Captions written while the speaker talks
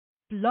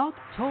Blog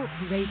Talk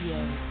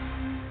Radio.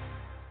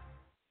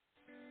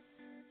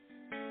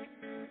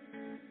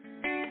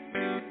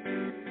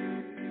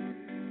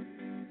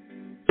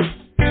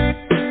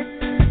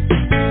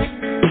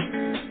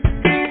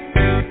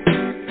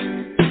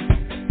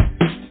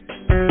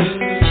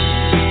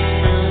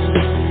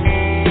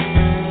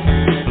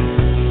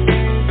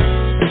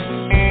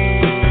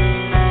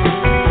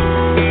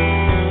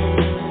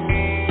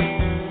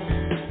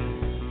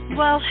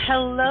 Well,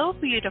 hello,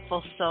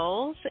 beautiful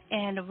souls,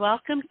 and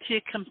welcome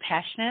to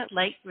Compassionate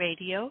Light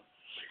Radio.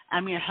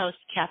 I'm your host,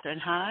 Catharine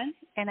Hahn,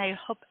 and I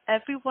hope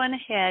everyone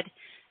had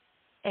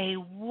a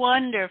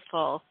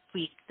wonderful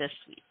week this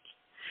week.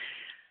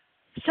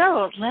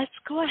 So let's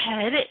go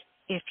ahead,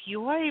 if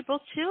you are able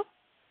to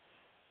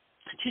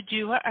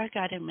do our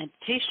guided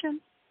meditation.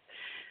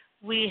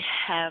 We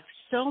have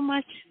so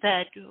much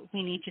that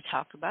we need to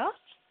talk about.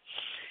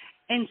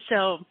 And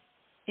so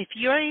if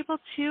you're able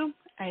to,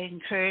 I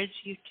encourage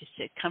you to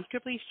sit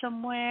comfortably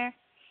somewhere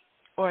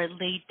or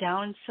lay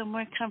down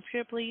somewhere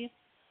comfortably.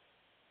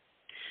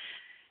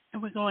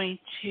 And we're going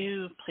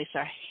to place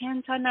our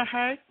hands on our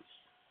hearts,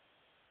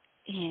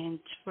 and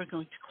we're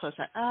going to close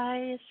our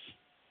eyes.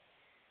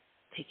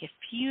 Take a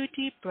few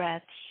deep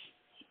breaths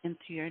in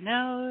through your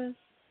nose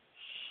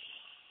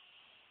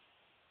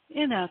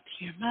and out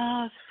through your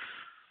mouth.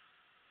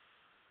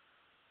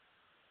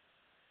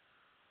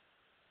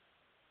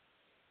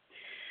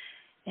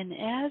 And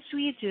as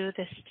we do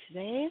this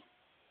today,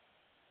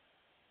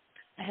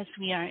 as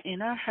we are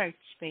in our heart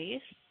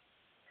space,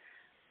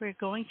 we're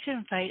going to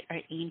invite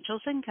our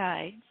angels and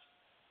guides,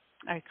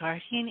 our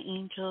guardian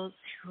angels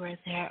who are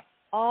there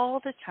all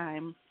the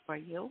time for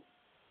you,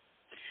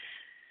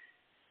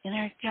 and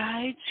our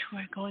guides who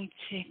are going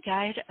to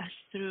guide us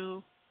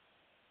through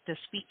this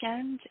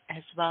weekend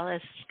as well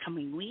as this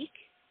coming week.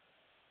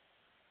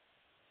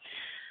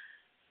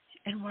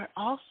 And we're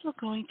also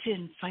going to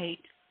invite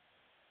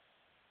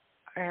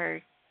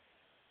our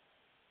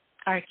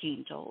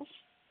archangels.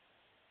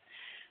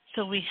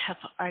 So we have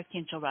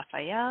Archangel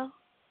Raphael,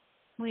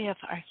 we have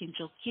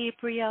Archangel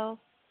Gabriel,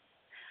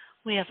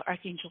 we have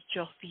Archangel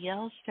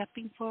Jophiel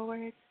stepping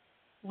forward,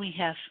 we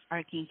have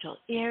Archangel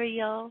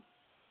Ariel,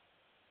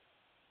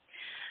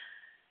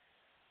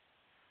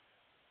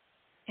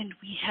 and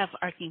we have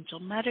Archangel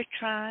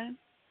Metatron,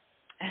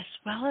 as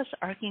well as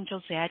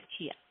Archangel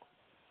Zadkiel.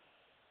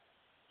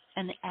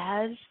 And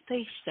as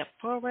they step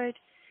forward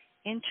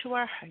into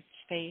our heart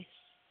space,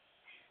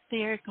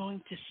 they are going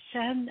to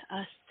send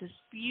us this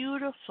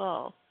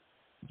beautiful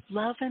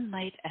love and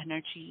light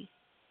energy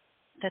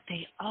that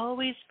they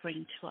always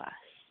bring to us.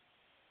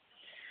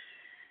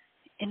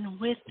 And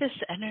with this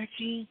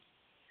energy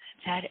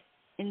that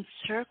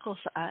encircles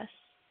us,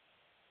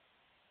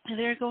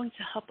 they're going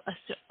to help us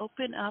to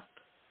open up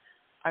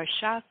our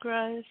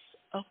chakras,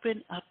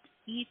 open up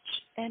each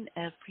and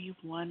every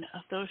one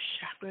of those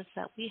chakras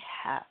that we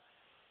have,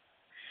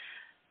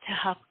 to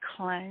help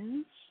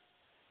cleanse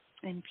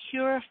and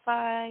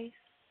purify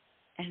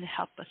and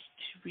help us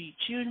to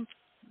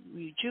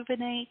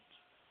rejuvenate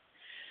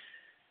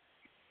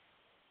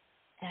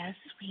as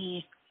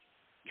we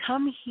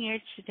come here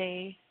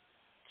today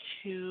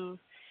to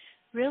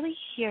really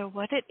hear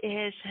what it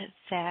is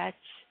that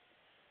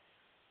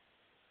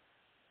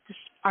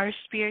our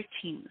spirit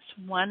teams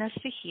want us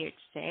to hear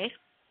today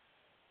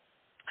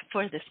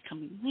for this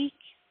coming week,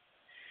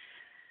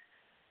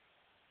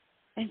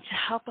 and to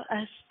help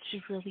us to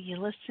really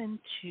listen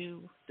to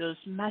those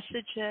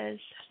messages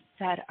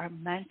that are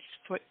meant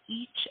for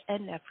each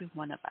and every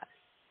one of us.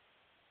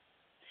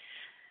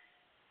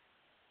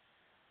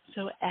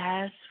 So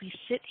as we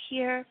sit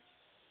here,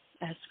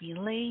 as we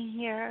lay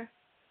here,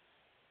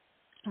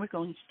 we're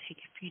going to take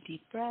a few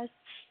deep breaths.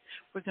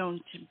 We're going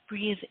to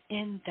breathe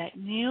in that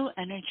new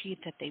energy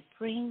that they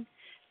bring,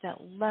 that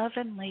love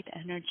and light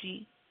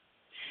energy.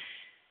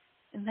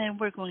 And then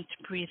we're going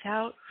to breathe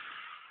out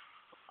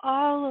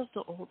all of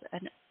the old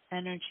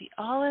energy,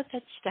 all of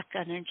that stuck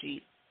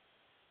energy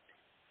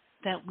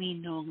that we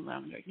no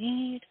longer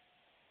need.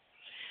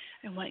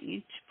 I want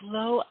you to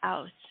blow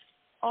out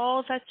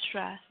all that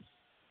stress,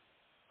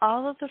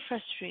 all of the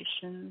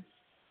frustrations,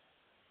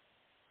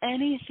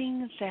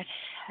 anything that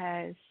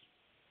has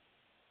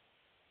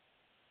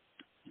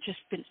just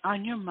been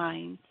on your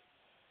mind.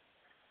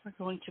 We're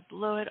going to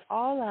blow it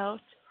all out.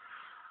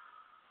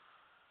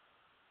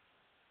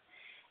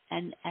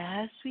 And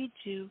as we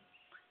do,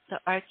 the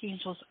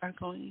archangels are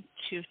going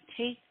to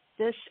take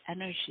this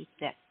energy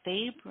that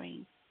they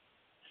bring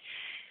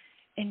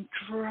and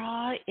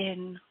draw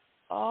in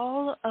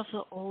all of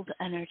the old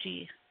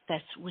energy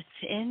that's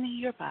within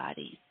your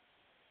body.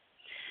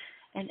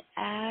 And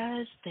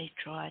as they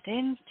draw it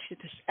into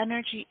this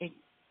energy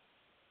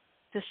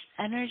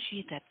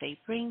that they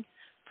bring,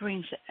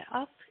 brings it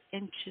up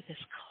into this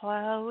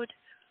cloud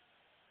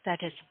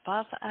that is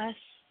above us,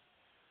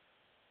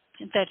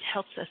 that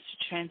helps us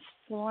to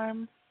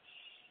transform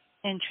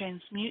and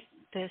transmute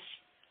this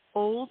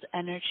old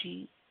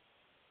energy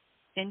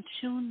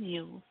into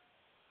new.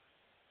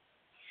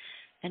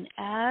 And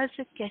as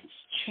it gets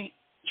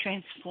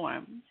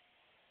transformed,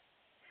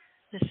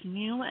 This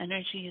new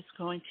energy is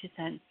going to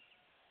then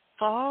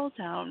fall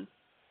down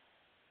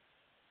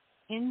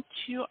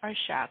into our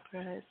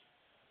chakras.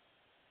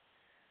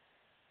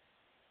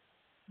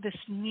 This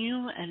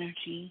new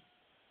energy,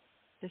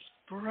 this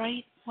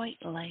bright white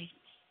light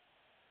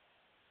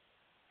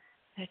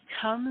that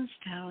comes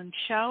down,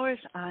 showers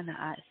on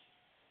us,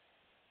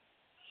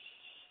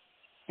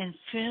 and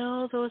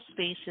fill those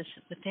spaces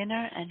within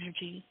our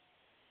energy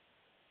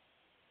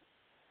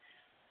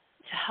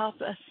to help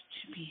us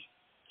to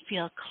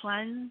feel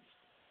cleansed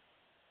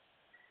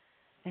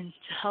and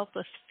to help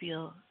us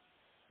feel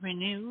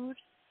renewed.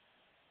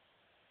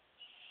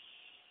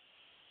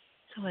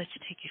 So let's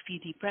take a few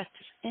deep breaths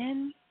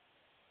in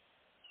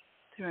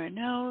through our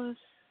nose,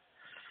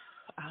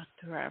 out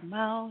through our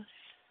mouth.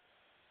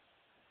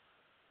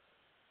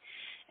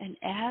 And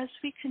as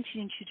we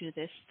continue to do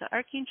this, the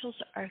archangels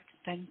are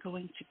then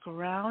going to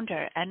ground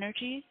our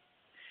energy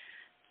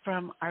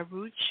from our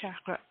root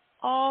chakra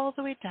all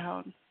the way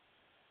down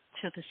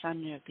to the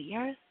center of the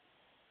earth.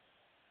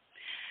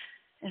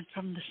 And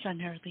from the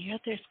center of the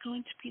earth, there's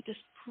going to be this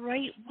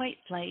bright white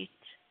light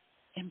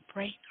and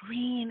bright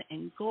green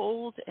and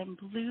gold and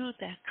blue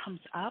that comes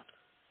up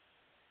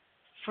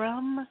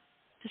from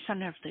the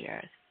center of the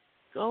earth,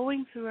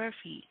 going through our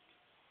feet,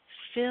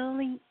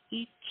 filling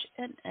each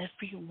and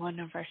every one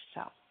of our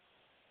cells.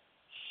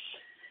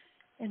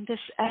 And this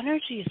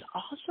energy is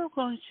also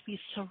going to be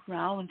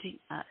surrounding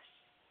us,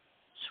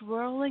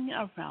 swirling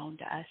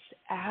around us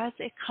as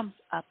it comes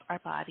up our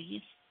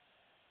bodies,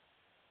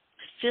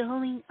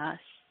 filling us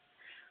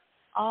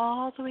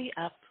all the way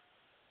up,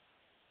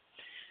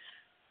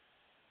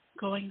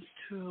 going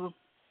through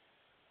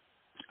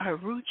our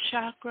root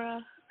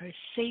chakra, our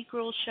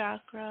sacral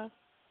chakra,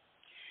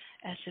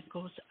 as it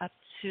goes up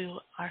to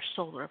our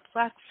solar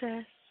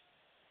plexus,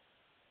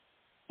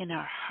 in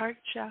our heart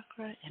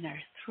chakra, in our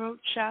throat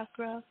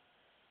chakra,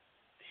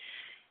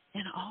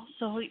 and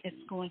also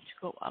it's going to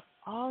go up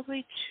all the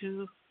way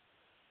to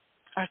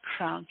our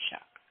crown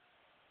chakra.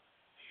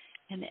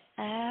 And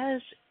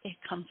as it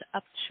comes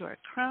up to our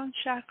crown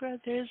chakra,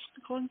 there's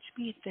going to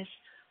be this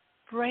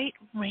bright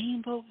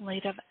rainbow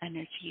light of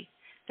energy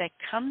that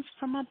comes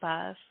from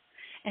above,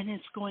 and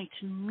it's going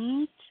to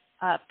meet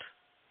up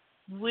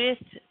with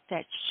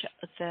that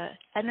the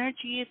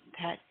energy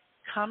that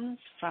comes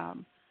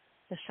from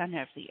the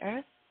center of the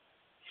earth.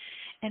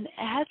 And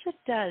as it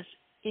does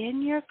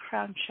in your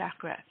crown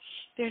chakra,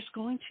 there's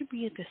going to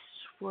be this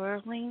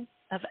swirling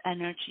of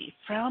energy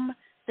from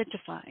the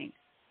divine,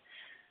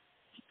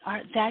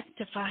 that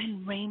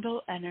divine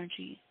rainbow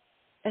energy,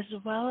 as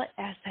well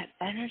as that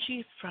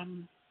energy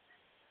from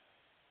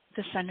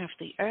the center of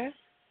the earth.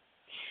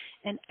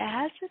 And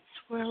as it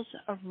swirls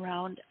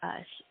around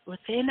us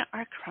within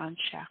our crown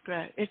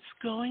chakra, it's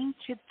going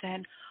to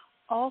then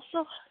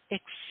also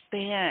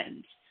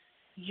expand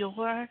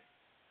your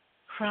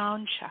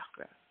crown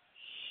chakra.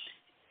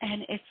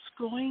 And it's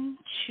going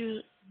to,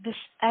 this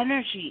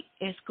energy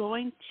is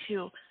going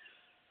to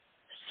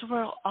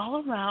swirl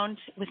all around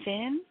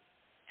within,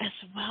 as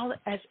well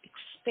as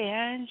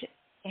expand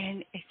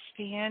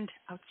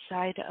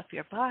outside of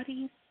your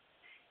body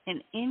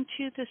and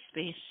into the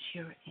space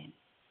you're in.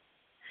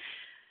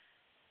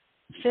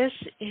 This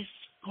is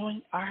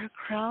going, our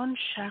crown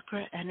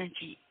chakra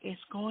energy is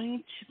going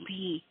to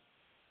be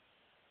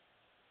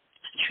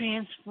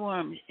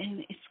transformed, and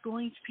it's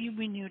going to be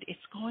renewed. It's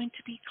going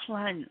to be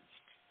cleansed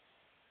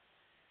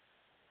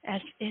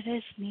as it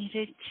is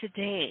needed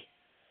today,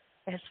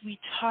 as we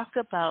talk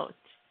about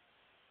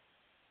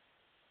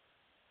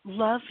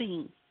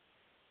loving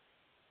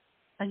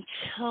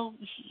until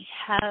we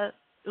have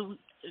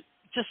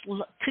just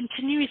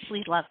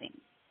continuously loving.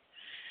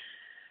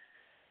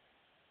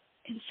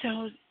 And so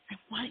I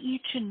want you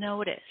to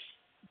notice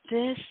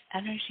this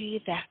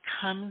energy that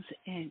comes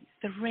in,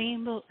 the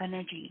rainbow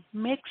energy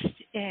mixed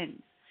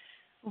in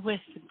with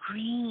the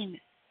green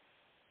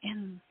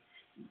and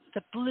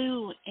the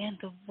blue and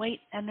the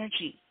white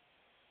energy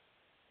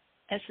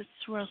as it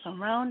swirls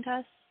around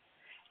us,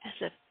 as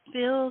it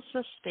fills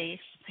the space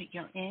that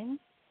you're in.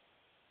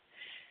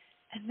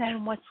 And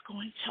then what's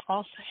going to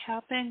also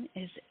happen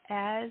is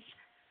as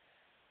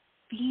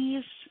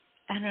these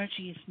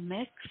energies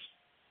mix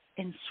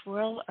and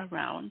swirl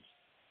around,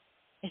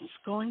 it's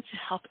going to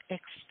help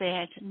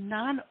expand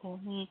not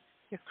only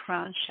your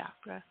crown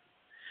chakra,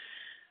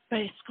 but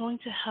it's going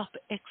to help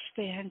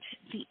expand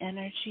the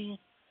energy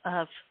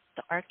of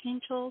the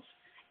archangels.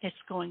 It's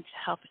going to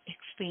help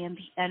expand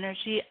the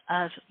energy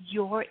of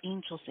your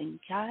angels and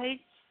guides.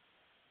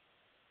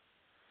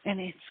 And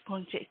it's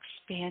going to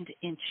expand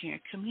into your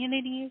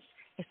communities.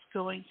 It's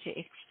going to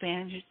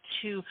expand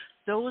to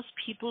those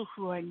people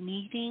who are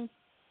needing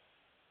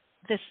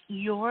this,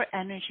 your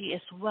energy,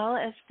 as well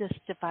as this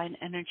divine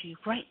energy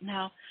right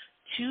now,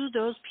 to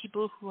those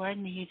people who are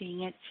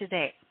needing it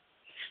today.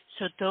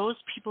 So those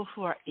people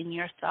who are in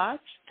your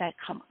thoughts that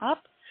come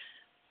up,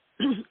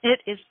 it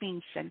is being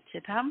sent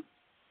to them.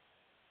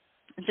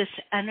 This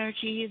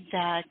energy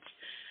that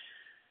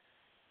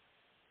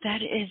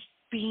is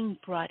being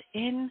brought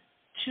in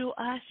to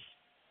us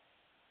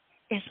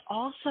is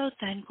also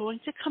then going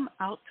to come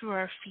out through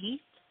our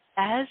feet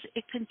as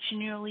it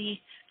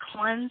continually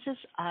cleanses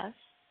us,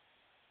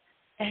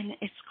 and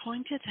it's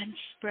going to then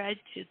spread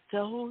to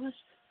those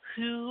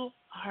who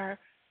are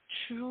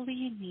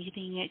truly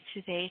needing it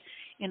today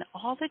in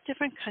all the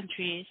different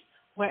countries,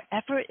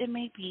 wherever it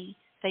may be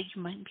that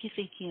you might be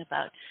thinking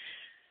about,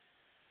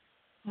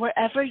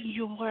 wherever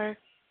your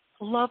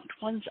loved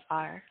ones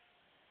are,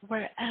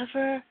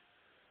 wherever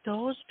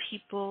those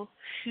people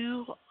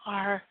who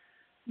are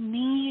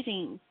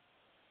needing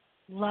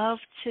love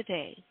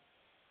today,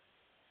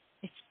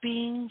 it's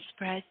being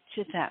spread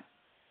to them.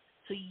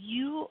 So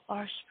you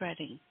are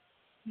spreading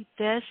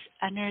this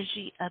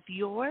energy of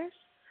yours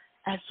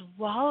as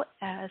well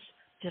as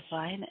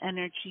divine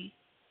energy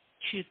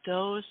to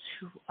those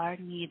who are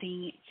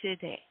needing it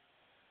today.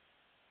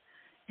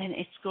 And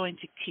it's going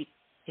to keep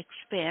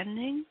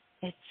expanding.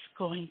 It's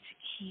going to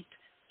keep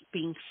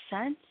being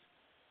sent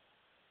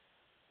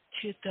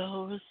to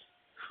those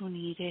who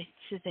need it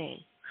today,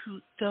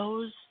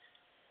 those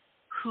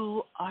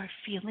who are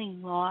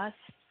feeling lost,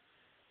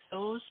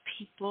 those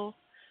people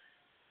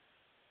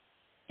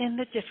in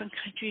the different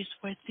countries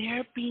where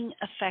they're being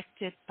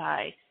affected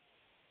by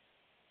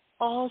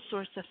all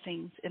sorts of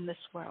things in this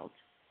world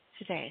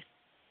today.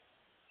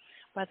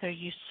 Whether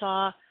you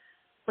saw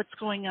what's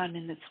going on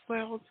in this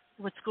world,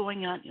 what's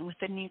going on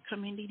within your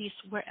communities,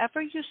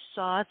 wherever you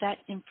saw that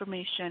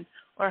information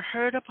or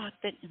heard about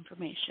that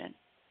information,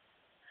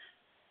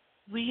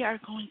 we are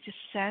going to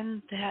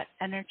send that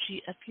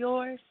energy of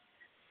yours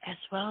as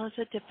well as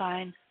a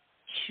divine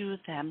to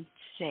them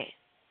today,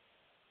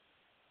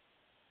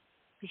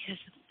 because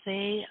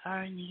they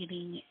are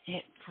needing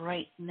it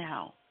right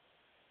now.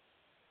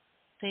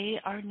 They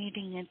are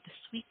needing it this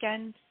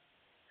weekend.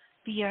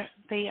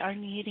 They are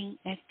needing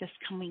it this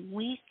coming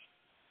week.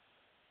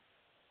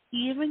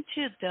 Even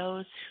to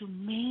those who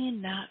may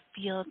not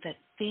feel that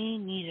they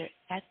need it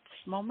at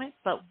this moment,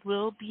 but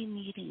will be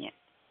needing it.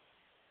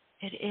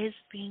 It is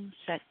being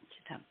sent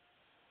to them.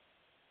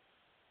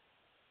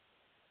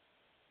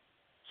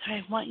 So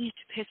I want you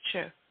to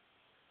picture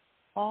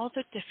all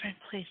the different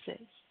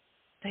places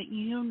that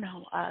you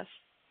know of,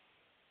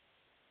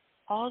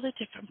 all the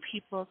different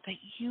people that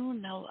you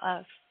know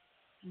of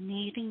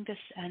needing this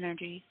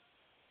energy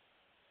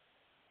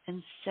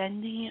and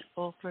sending it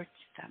over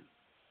to them.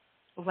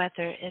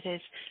 Whether it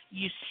is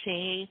you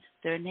say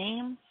their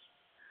names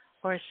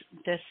or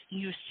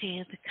you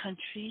say the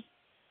country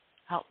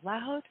out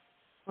loud,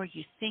 or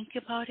you think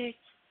about it,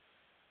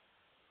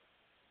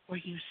 or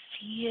you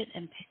see it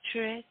and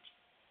picture it,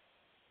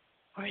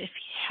 or if you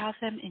have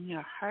them in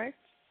your heart,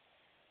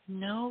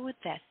 know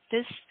that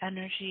this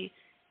energy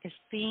is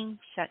being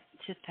sent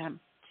to them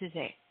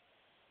today.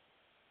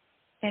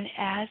 And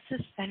as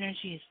this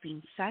energy is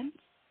being sent,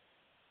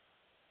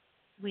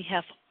 we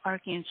have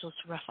Archangels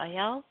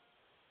Raphael,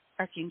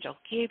 Archangel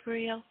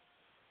Gabriel,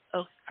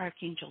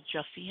 Archangel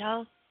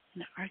Jophiel,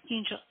 and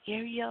Archangel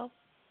Ariel,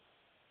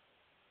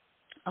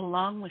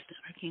 along with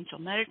Archangel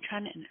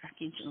Metatron and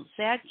Archangel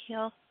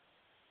Zadkiel,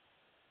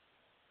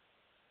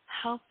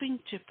 helping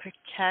to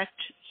protect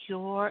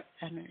your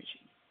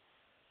energy.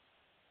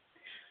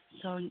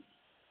 So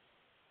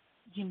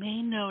you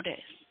may notice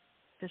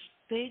this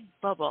big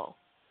bubble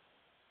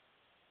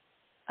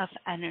of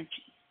energy,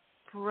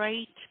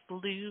 bright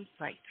blue,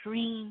 bright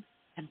green,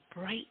 and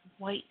bright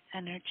white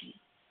energy.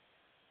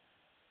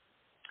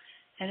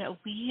 And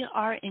we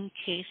are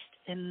encased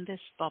in this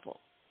bubble.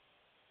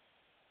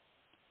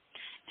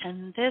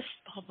 And this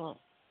bubble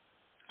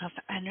of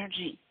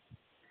energy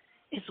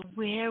is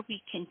where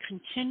we can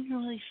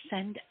continually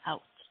send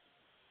out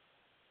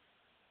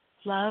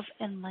love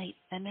and light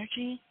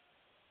energy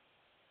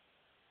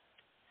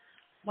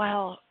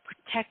while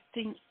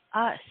protecting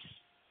us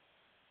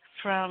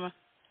from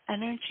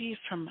energy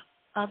from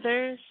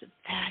others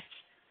that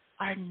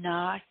are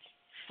not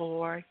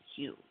for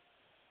you.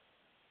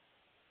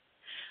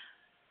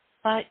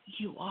 But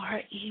you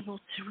are able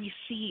to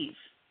receive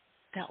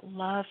that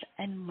love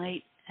and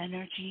light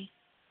energy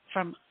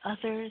from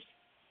others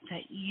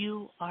that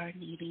you are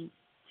needing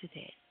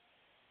today.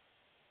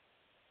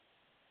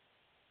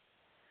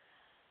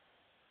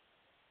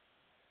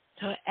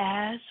 So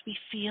as we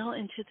feel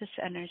into this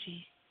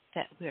energy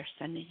that we are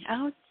sending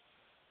out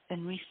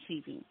and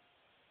receiving,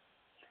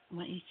 I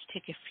want you to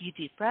take a few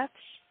deep breaths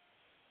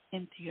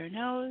in through your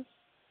nose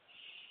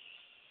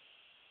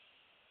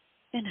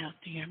and out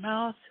through your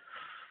mouth.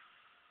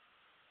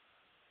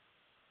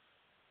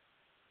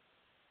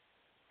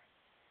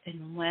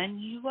 And when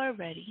you are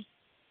ready,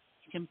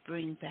 you can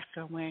bring back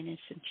awareness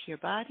into your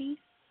body.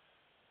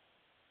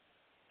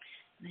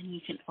 And then you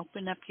can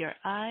open up your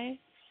eyes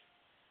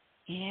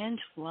and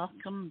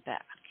welcome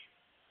back.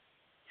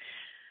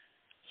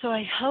 So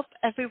I hope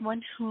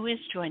everyone who is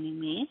joining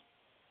me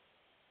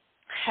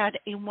had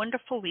a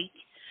wonderful week.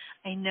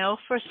 I know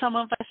for some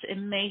of us it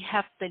may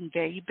have been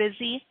very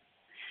busy.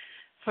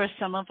 For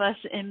some of us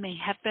it may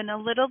have been a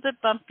little bit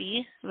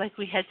bumpy, like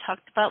we had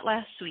talked about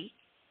last week.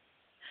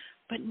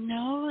 But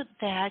know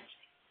that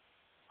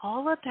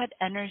all of that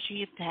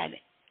energy that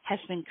has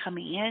been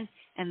coming in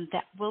and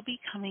that will be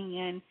coming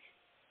in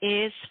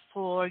is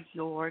for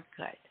your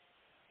good.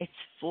 It's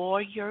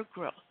for your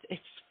growth.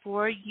 It's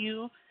for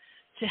you,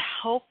 to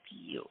help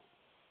you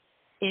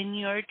in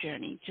your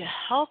journey, to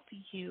help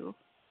you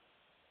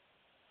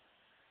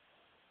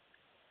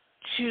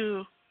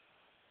to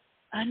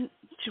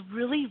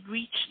really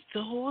reach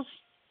those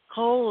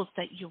goals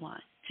that you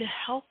want, to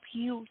help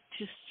you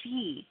to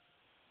see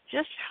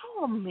just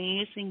how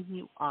amazing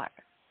you are,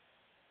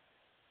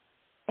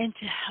 and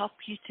to help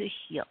you to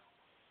heal.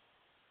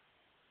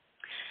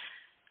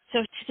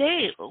 So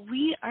today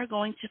we are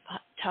going to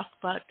talk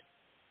about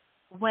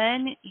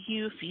when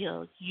you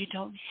feel you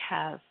don't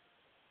have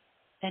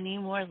any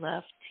more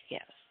love to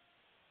give.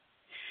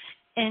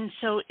 And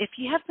so if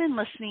you have been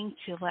listening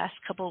to the last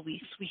couple of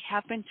weeks, we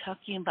have been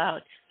talking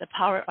about the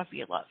power of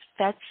your love.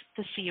 That's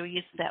the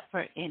series that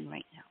we're in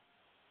right now.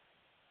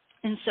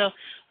 And so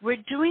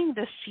we're doing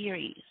this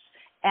series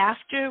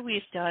after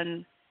we've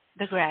done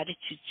the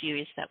gratitude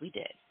series that we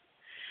did.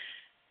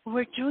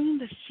 We're doing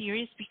the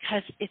series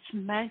because it's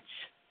meant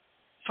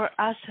for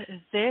us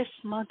this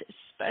month,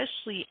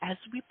 especially as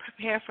we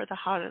prepare for the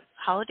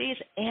holidays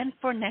and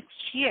for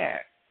next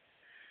year,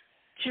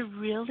 to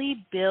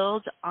really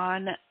build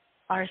on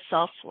our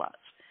self-love,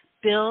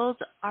 build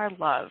our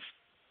love,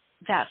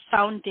 that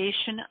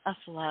foundation of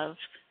love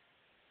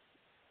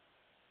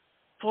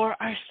for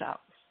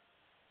ourselves,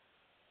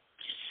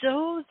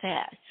 so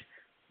that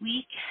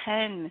we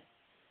can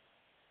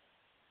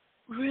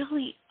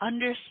really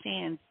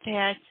understand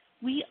that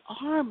we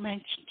are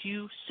meant to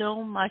do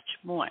so much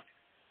more.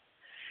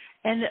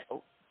 And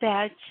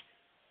that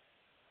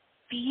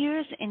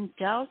fears and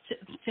doubts,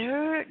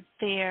 they're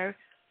there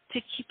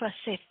to keep us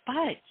safe,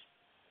 but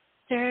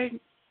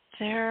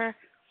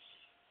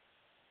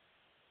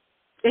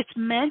it's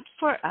meant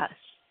for us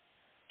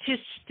to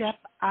step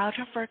out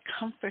of our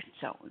comfort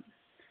zone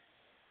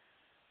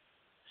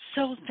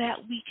so that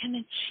we can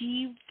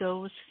achieve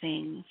those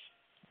things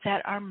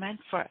that are meant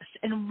for us.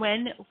 And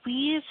when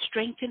we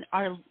strengthen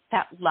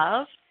that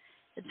love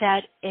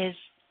that is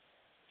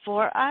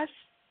for us,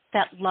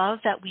 that love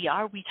that we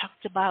are, we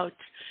talked about,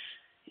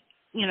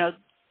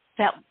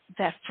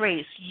 that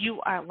phrase,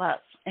 you are love,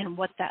 and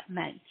what that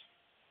meant.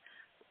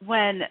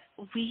 When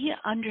we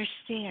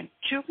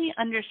truly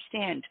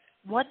understand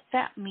what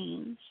that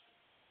means,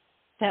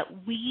 that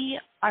we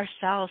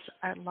ourselves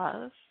are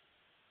love,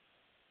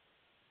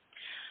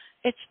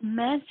 it's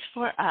meant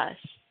for us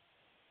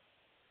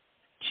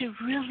to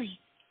really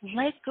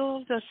let go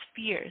of those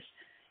fears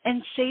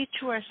and say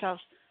to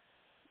ourselves,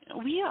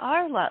 we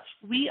are love.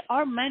 We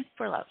are meant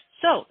for love.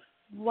 So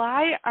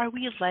why are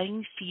we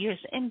letting fears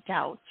and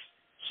doubts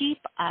keep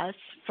us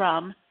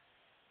from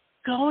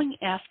going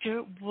after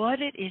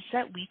what it is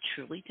that we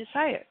truly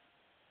desire?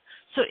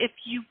 So if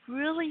we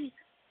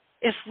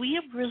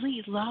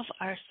really love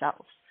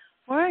ourselves,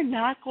 we're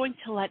not going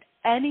to let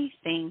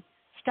anything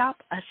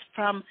stop us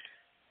from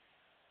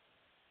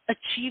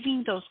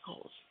achieving those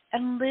goals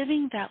and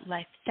living that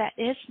life that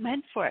is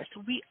meant for us.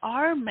 We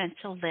are meant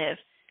to live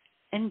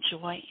in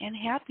joy and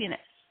happiness.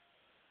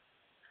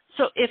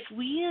 So if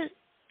we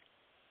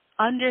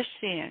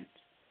understand,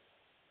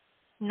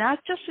 not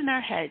just in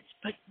our heads,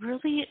 but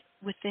really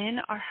within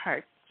our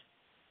hearts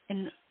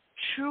and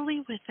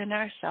truly within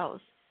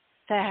ourselves,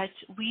 that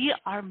we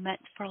are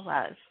meant for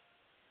love,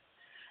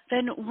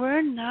 then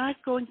we're not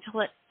going to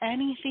let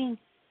anything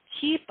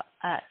keep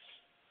us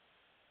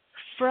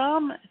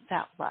from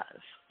that love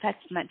that's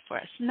meant for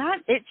us.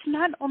 It's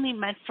not only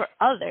meant for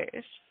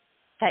others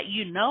that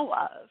you know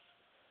of,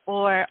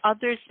 or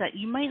others that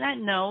you might not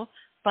know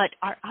but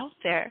are out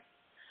there,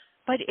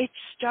 but it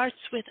starts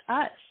with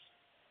us.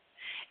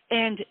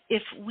 And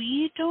if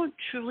we don't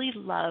truly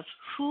love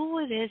who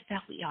it is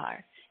that we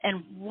are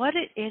and what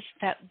it is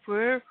that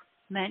we're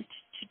meant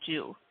to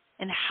do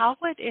and how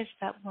it is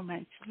that we're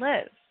meant to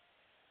live,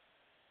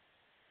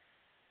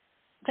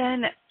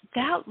 then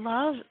that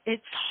love,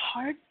 it's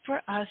hard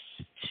for us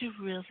to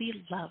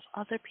really love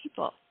other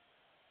people.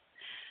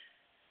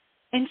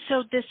 And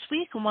so this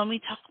week, when we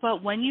talk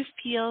about when you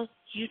feel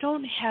you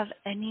don't have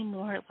any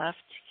more left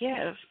to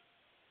give,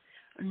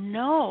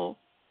 know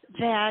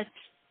that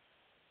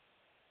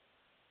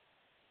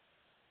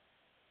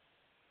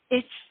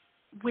it's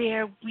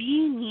where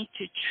we need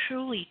to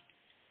truly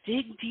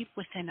dig deep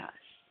within us,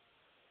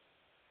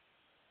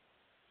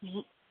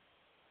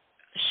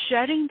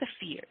 shedding the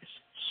fears,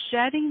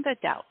 shedding the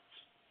doubts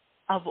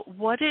of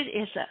what it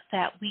is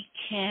that we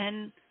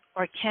can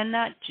or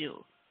cannot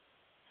do,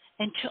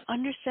 and to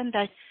understand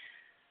that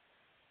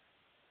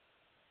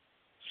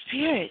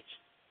Spirit,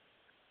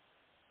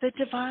 the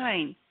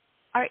divine,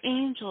 our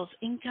angels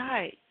and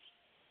guides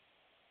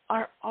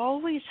are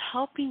always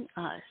helping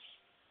us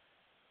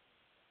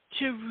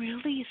to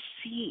really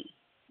see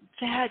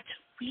that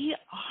we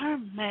are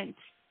meant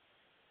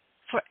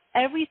for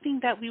everything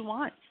that we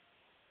want.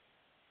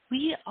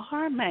 We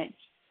are meant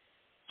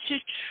to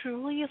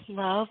truly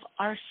love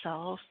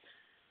ourselves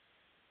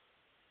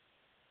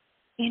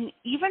in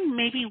even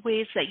maybe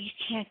ways that you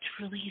can't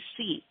really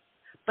see,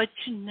 but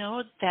to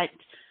know that,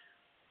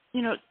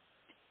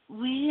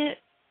 we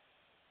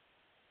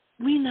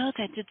know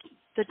that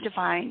the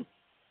divine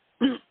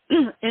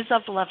is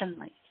of love and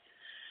light.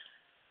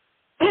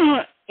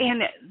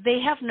 And they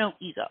have no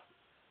ego.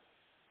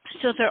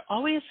 So they're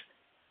always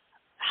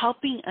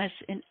helping us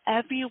in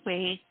every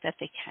way that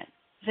they can.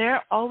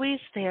 They're always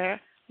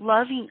there,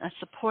 loving us,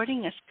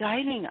 supporting us,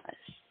 guiding us.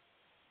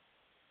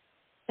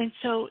 And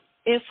so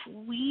if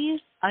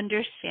we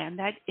understand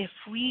that, if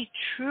we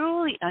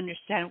truly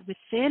understand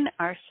within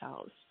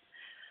ourselves,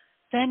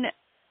 then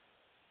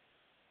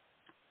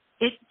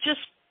it's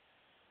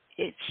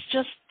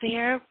just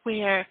there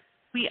where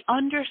we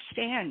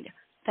understand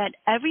that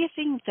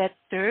everything that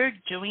they're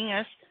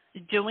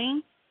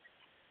doing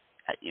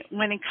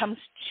when it comes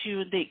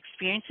to the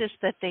experiences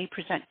that they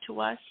present to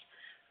us,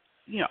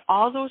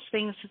 all those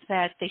things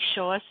that they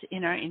show us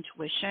in our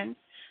intuition,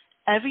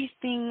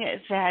 everything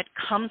that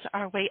comes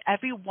our way,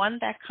 every one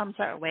that comes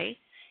our way,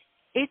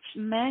 it's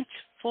meant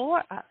for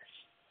us.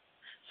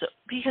 So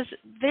because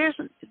there's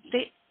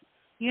the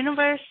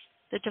universe,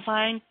 the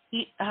divine,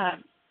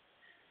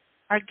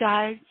 our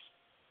guides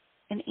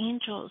and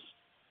angels,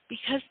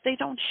 because they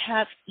don't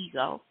have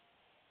ego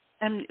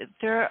and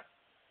they're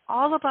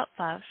all about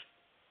love,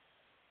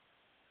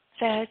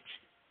 that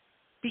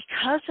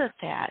because of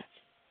that,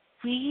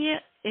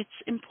 it's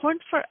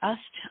important for us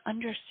to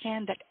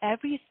understand that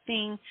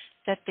everything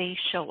that they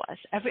show us,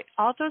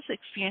 all those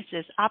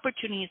experiences,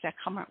 opportunities that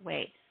come our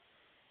way,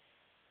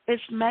 is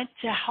meant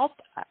to help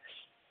us.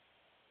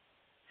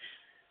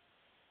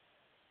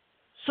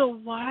 So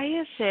why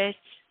is it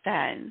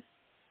then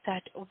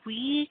that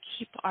we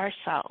keep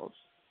ourselves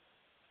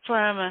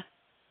from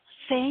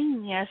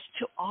saying yes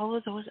to all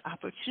of those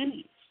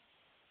opportunities,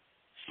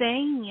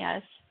 saying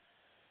yes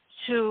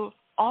to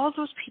all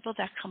those people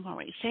that come our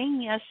way,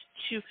 saying yes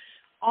to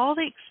all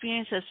the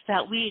experiences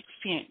that we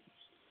experience,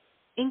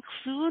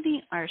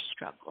 including our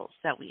struggles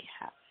that we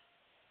have?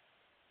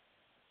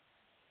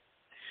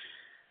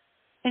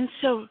 And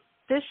so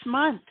this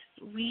month,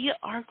 we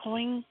are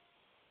going,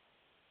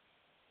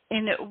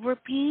 and we're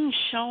being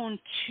shown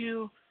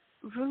to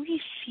really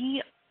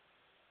see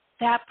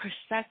that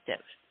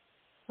perspective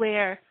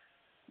where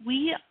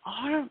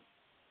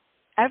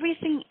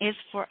everything is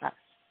for us.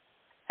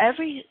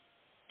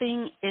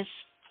 Everything is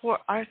for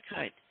our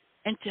good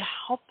and to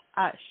help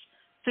us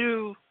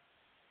through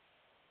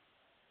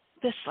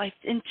this life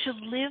and to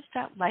live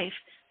that life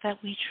that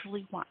we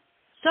truly want.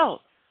 So,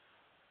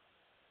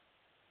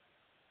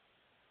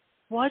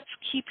 what's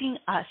keeping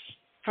us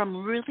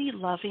from really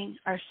loving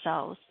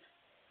ourselves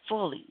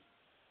fully?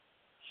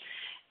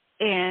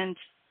 And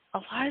a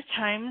lot of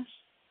times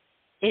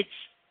it's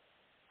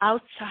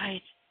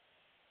outside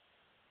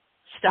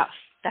stuff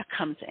that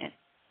comes in,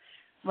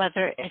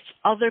 whether it's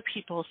other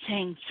people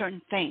saying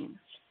certain things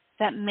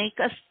that make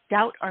us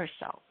doubt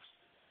ourselves,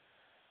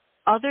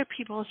 other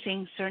people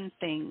saying certain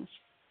things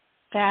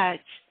that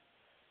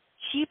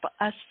keep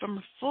us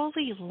from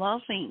fully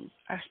loving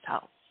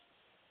ourselves.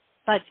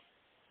 But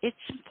it's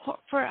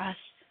important for us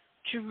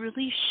to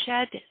really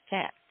shed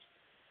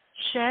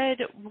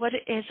what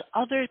it is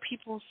other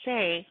people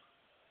say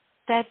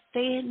that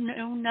they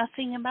know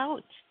nothing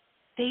about.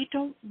 They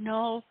don't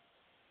know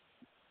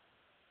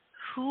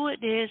who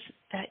it is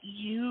that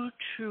you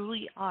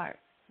truly are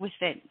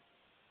within.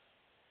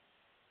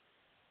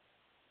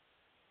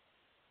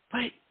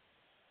 But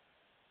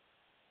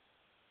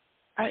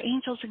our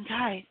angels and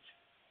guides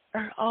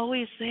are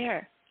always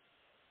there,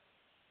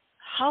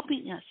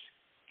 helping us,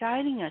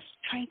 guiding us,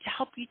 trying to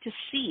help you to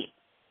see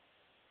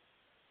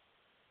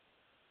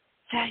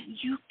that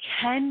you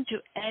can do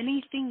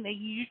anything that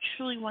you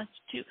truly want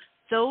to do.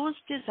 Those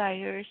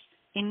desires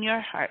in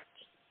your heart,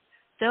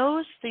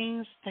 those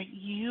things that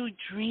you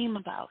dream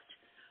about,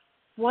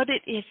 what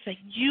it is that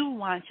you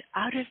want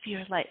out of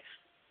your life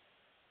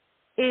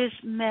is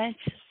meant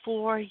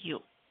for you.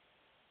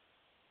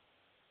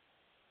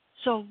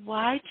 So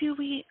why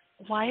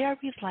are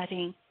we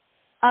letting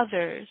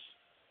others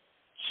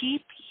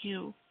keep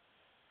you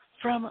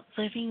from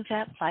living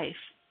that life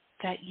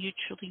that you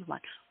truly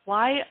want?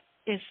 Why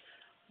is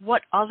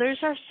what others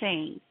are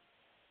saying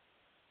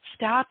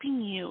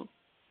stopping you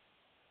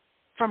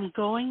from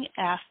going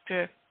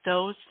after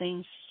those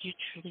things you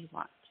truly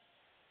want?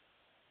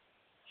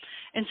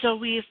 And so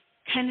we've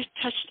kind of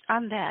touched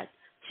on that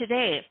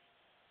today.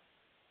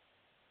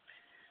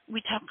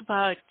 We talk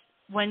about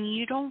when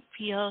you don't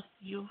feel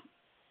you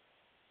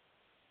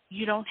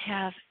don't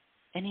have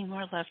any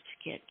more love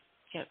to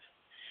give.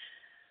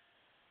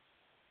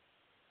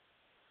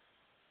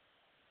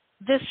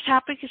 This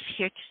topic is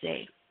here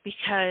today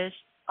because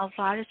a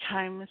lot of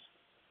times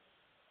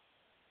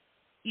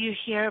you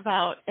hear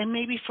about, and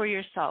maybe for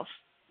yourself,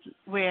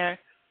 where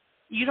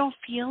you don't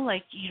feel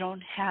like you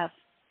don't have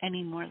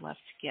any more love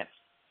to give,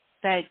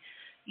 that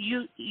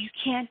you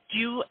can't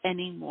do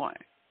any more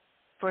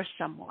for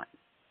someone.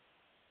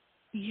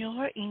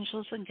 Your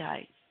angels and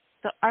guides,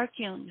 the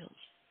archangels,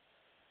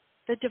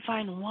 the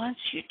divine wants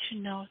you to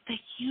know that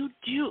you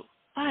do,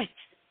 but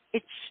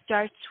it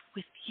starts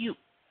with you.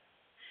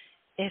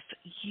 If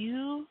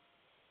you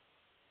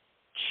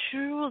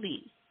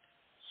truly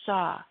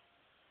saw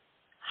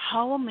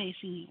how amazing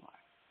you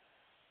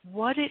are,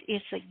 what it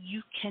is that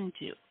you can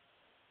do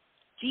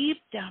deep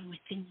down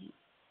within you,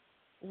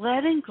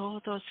 letting go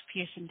of those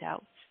fears and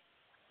doubts,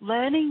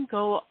 letting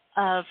go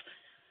of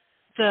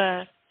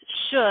the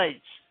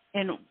shoulds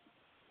and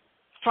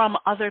from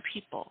other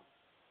people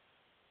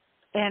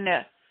and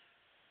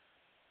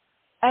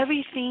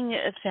everything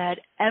that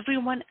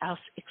everyone else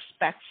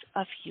expects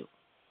of you,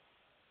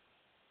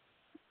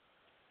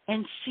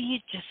 and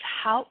see just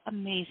how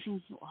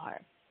amazing you are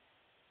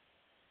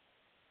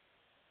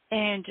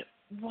and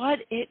what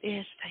it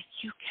is that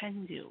you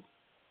can do.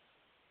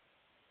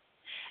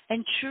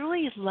 And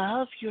truly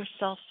love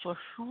yourself for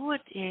who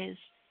it is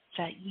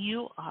that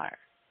you are.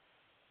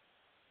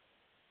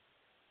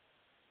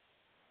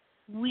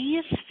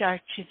 We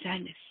start to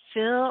then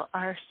fill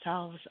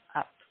ourselves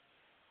up.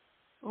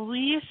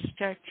 We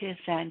start to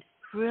then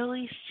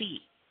really see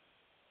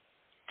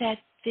that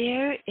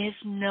there is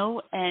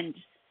no end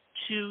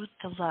to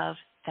the love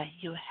that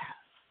you have.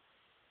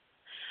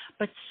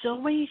 But so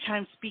many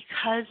times,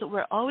 because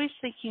we're always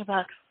thinking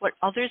about what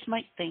others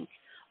might think,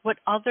 what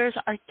others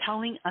are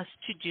telling us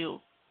to do,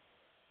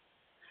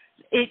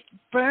 it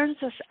burns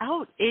us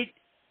out. It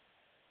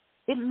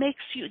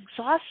makes you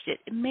exhausted.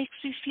 It makes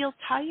you feel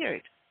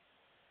tired.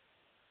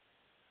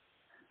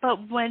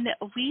 But when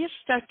we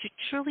start to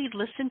truly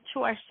listen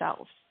to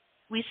ourselves,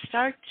 we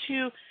start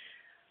to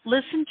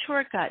listen to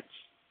our guts,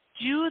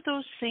 do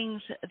those things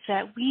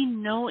that we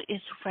know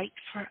is right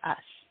for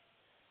us,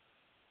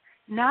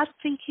 not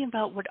thinking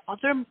about what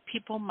other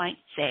people might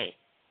say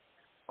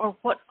or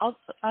what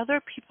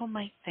other people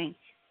might think,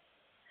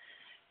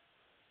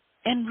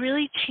 and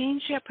really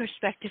change that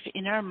perspective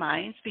in our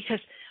minds, because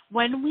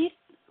when we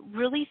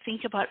really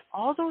think about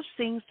all those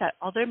things that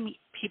other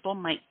people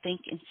might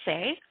think and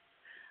say,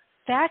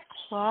 that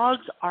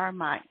clogs our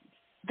mind.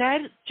 That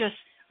just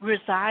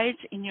resides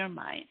in your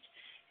mind.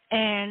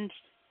 And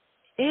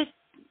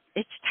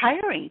it's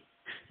tiring.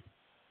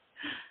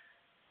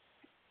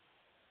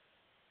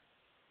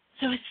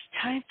 So it's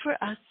time for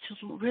us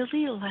to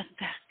really let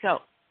that go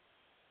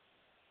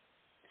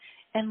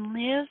and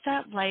live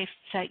that life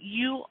that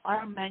you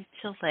are meant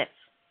to live.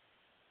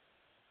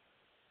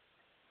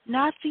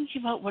 Not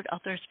thinking about what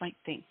others might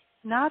think,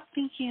 not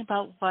thinking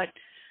about what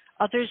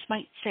others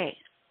might say,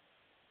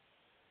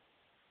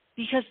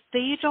 because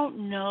they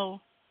don't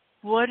know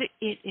what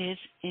it is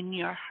in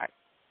your heart.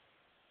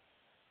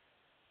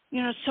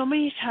 You know, so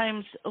many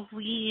times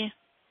we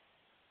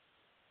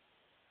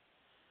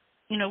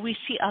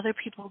see other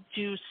people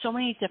do so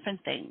many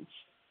different things.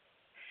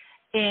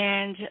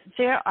 And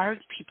there are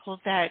people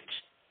that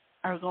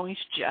are going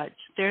to judge.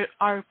 There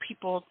are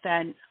people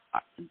then,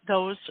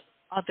 those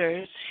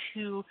others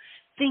who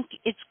think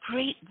it's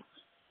great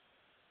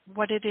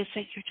what it is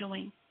that you're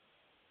doing.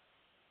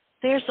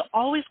 There's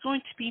always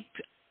going to be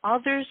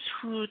others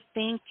who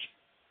think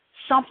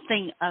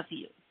something of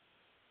you.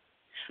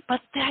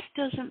 But that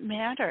doesn't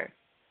matter.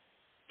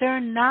 They're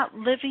not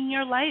living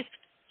your life.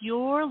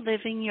 You're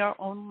living your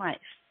own life.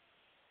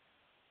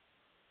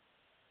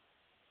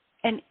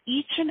 And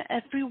each and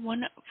every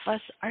one of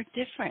us are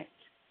different.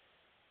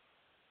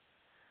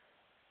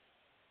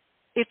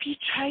 If you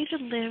try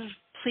to live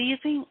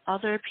pleasing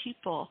other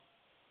people,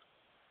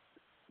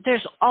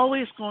 there's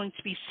always going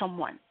to be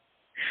someone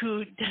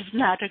who does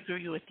not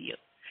agree with you.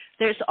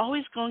 There's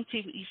always going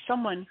to be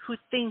someone who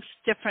thinks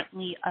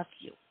differently of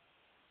you.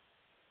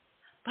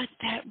 But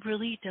that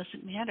really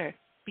doesn't matter,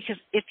 because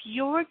if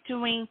you're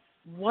doing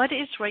what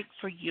is right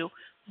for you,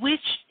 which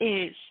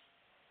is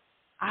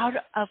out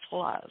of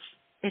love,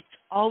 it's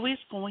always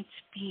going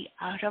to be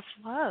out of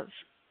love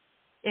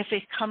if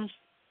it comes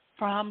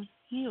from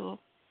you.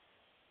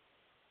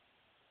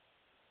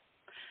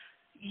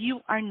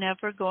 You are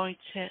never going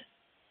to,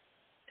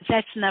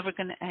 that's never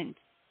going to end.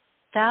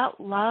 That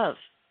love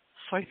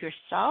for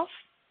yourself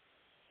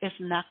is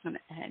not going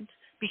to end,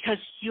 because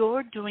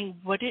you're doing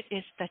what it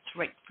is that's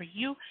right for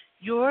you.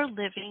 You're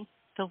living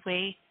the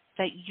way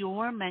that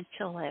you're meant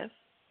to live.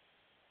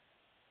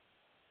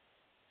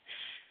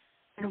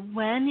 And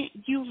when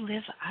you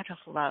live out of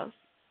love,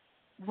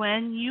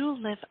 when you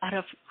live out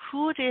of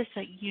who it is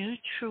that you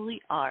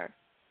truly are,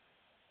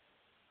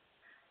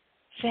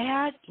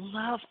 that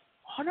love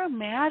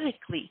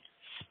automatically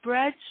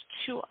spreads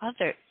to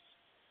others.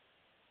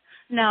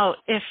 Now,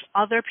 if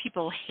other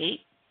people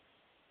hate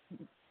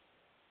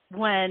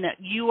when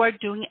you are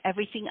doing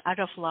everything out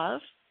of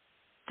love,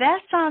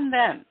 that's on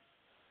them.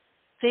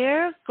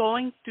 They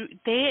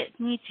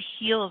need to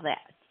heal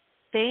that.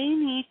 They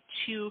need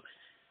to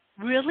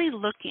really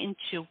look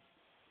into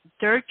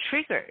their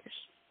triggers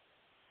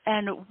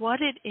and what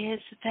it is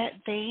that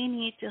they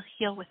need to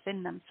heal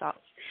within themselves.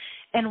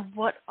 And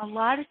what a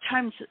lot of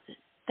times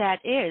that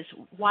is,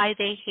 why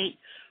they hate,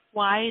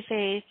 why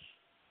they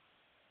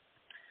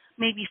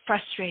may be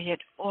frustrated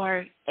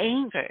or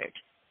angered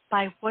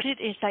by what it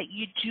is that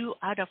you do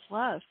out of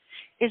love,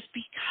 is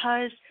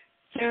because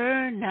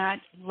they're not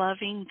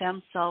loving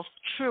themselves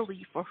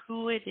truly for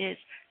who it is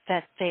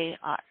that they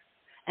are.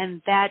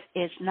 And that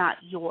is not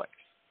yours.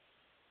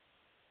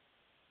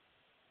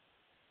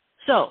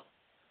 So,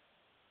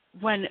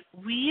 When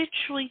we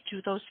truly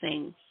do those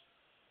things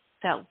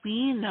that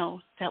we know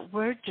that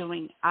we're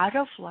doing out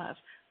of love,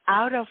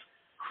 out of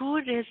who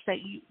it is that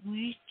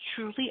we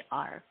truly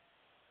are,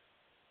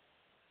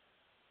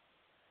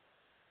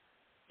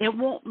 it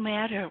won't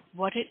matter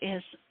what it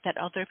is that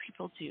other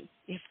people do.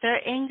 If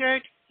they're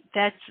angered,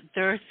 that's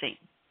their thing.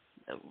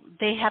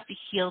 They have to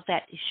heal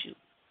that issue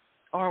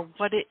or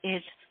what it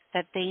is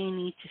that they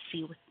need to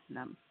see within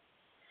them.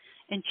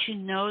 And to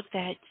know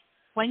that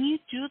when you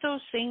do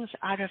those things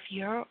out of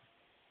your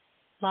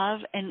love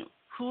and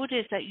who it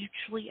is that you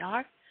truly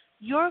are,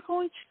 you're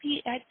going to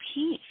be at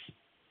peace.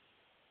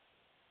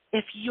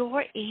 If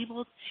you're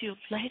able to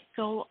let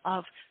go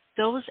of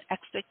those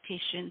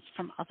expectations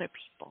from other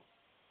people,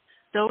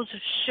 those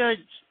shoulds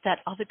that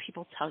other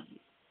people tell you,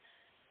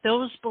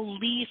 those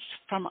beliefs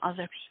from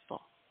other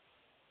people.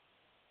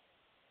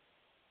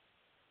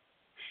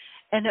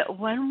 And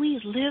when we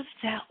live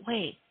that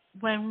way,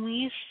 when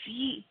we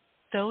see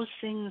those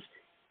things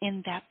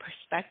in that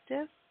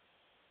perspective,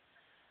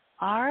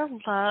 our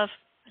love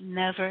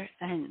never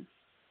ends.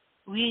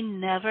 We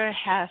never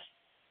have,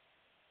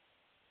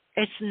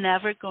 it's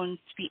never going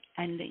to be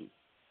ending.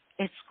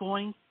 It's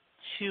going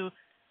to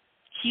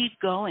keep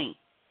going.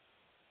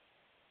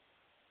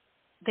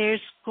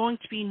 There's going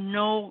to be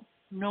no,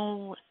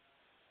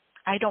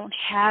 I don't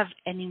have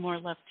any more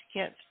love to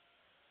give.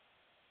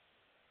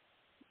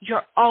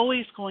 You're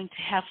always going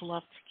to have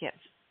love to give.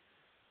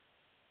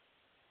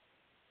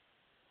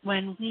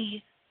 When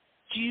we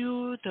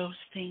do those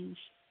things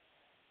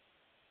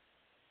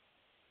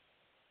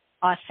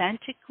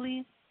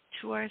authentically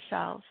to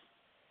ourselves,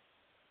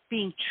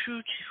 being true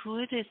to who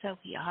it is that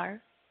we are,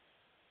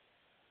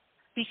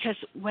 because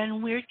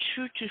when we're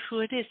true to who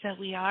it is that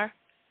we are,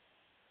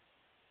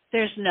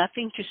 there's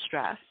nothing to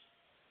stress.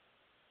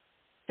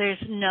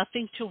 There's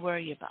nothing to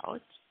worry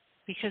about,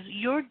 because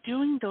you're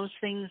doing those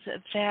things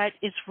that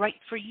is right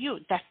for you,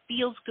 that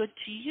feels good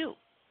to you.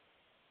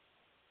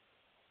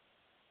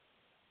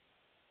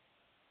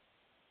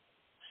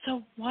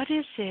 So what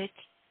is it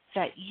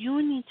that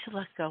you need to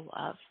let go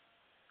of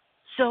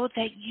so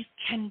that you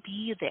can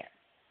be there,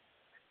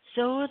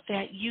 so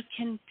that you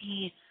can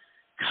be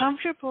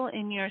comfortable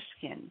in your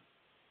skin,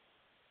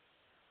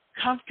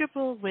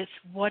 comfortable with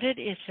what it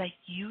is that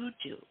you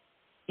do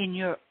in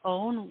your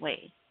own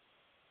way,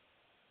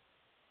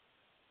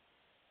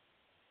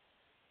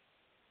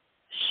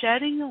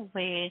 shedding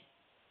away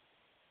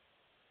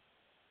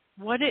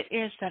what it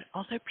is that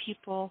other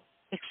people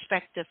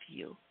expect of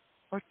you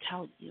or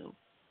tell you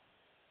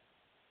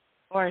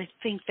or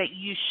think that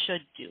you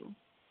should do,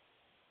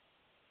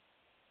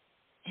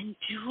 and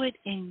do it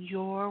in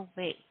your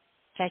way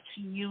that's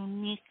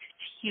unique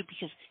to you,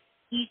 because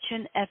each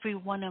and every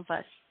one of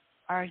us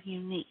are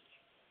unique.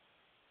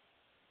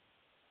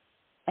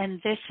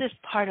 And this is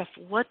part of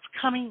what's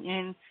coming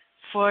in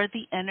for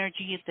the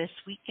energy this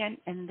weekend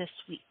and this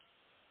week.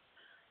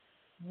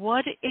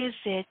 What is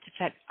it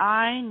that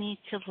I need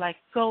to let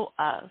go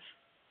of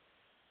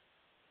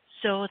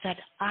so that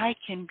I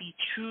can be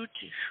true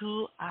to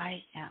who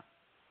I am?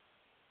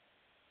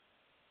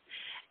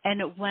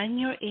 And when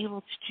you're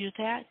able to do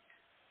that,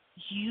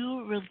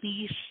 you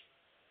release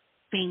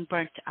being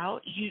burnt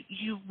out.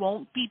 You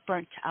won't be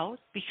burnt out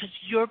because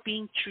you're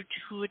being true to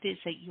who it is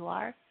that you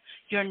are.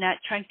 You're not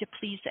trying to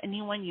please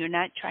anyone. You're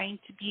not trying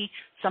to be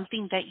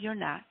something that you're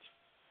not.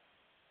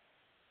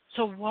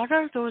 So what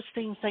are those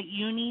things that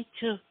you need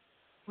to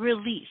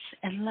release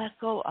and let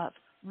go of?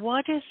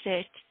 What is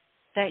it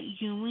that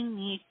you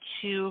need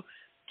to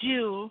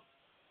do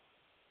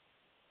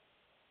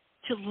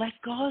to let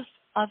go of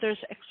others'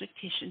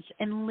 expectations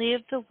and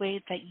live the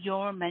way that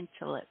you're meant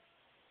to live?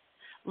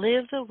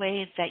 Live the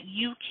way that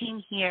you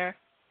came here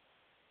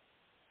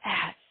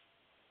as.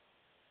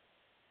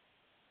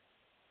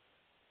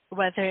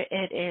 Whether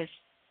it is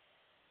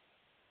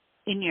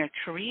in your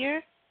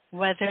career,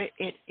 whether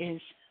it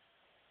is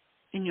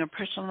in your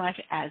personal life,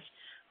 as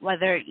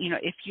whether,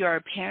 if you're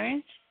a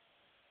parent,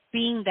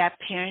 being that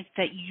parent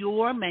that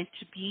you're meant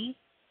to be,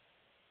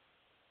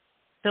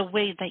 the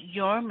way that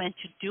you're meant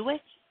to do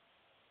it,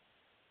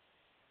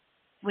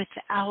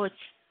 without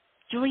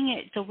doing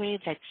it the way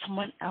that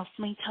someone else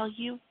may tell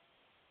you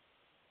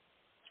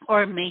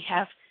or may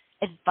have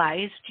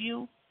advised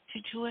you to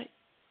do it.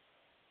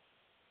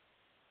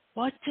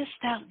 What does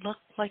that look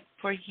like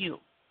for you?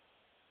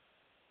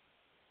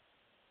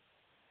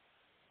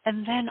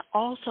 And then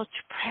also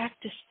to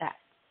practice that.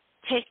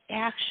 Take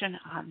action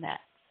on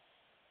that.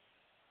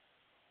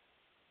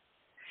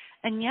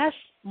 And yes,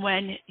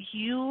 when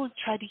you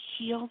try to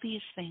heal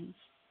these things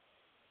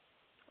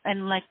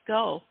and let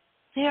go,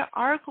 there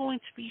are going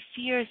to be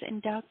fears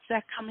and doubts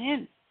that come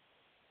in.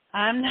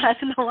 I'm not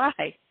going to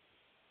lie.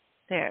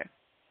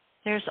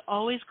 There's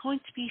always going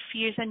to be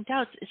fears and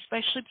doubts,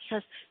 especially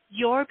because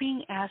you're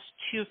being asked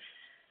to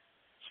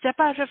step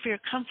out of your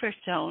comfort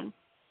zone,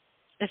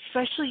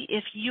 especially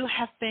if you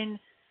have been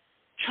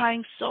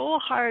trying so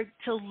hard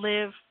to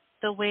live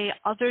the way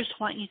others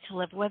want you to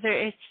live, whether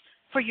it's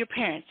for your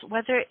parents,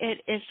 whether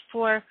it is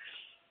for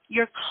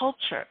your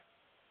culture,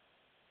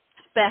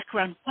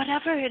 background,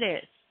 whatever it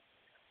is.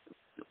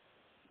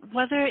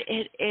 whether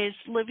it is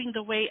living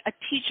the way a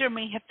teacher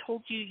may have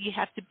told you you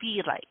have to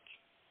be like.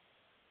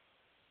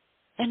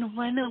 And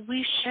when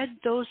we shed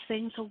those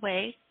things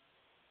away,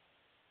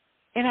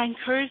 and I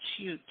encourage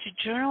you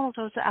to journal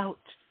those out,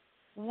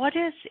 what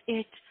is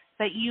it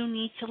that you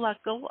need to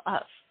let go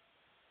of?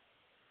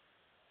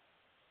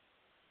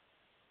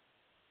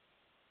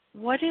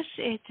 What is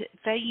it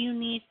that you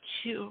need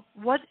to,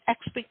 what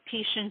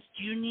expectations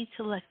do you need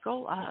to let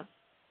go of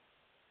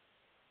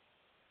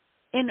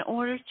in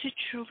order to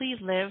truly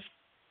live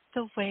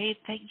the way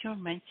that you're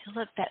meant to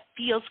live, that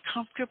feels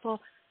comfortable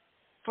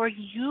for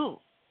you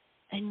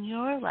and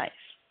your life?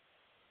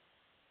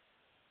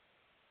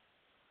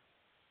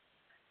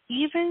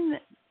 Even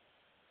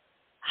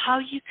how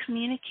you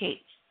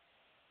communicate.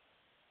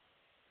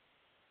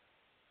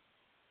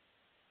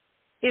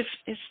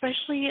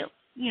 Especially,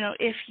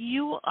 if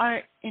you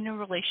are in a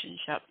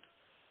relationship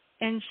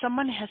and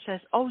someone has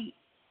says, oh,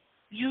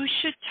 you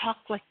should talk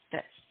like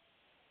this.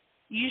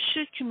 You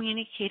should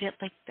communicate it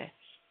like this.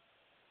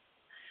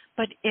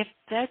 But if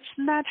that's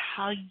not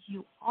how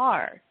you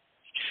are,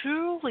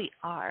 truly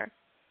are,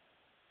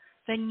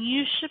 then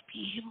you should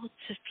be able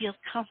to feel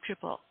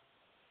comfortable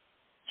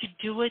to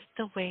do it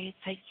the way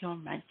that you're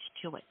meant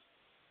to do it.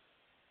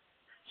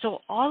 So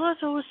all of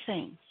those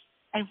things,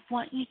 I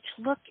want you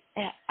to look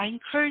at, I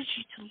encourage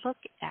you to look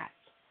at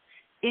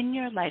in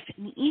your life,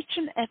 in each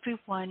and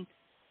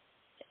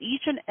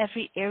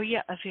every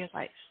area of your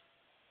life.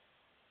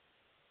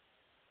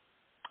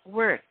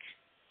 Work,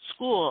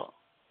 school,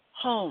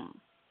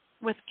 home,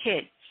 with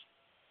kids,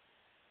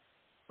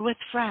 with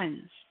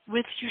friends,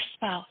 with your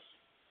spouse.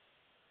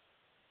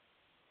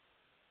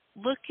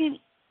 Looking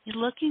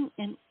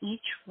in each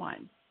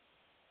one,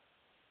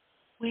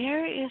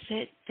 where is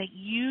it that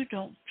you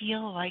don't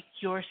feel like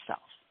yourself?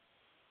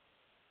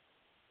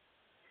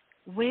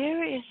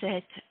 Where is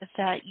it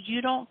that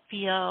you don't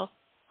feel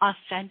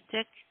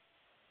authentic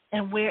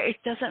and where it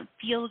doesn't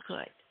feel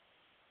good?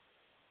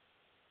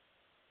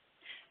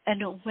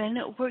 And when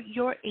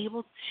you're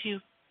able to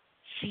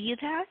see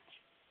that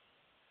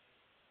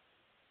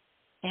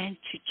and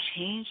to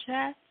change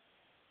that,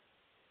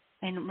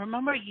 and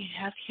remember, you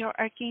have your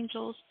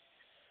archangels,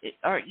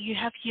 or you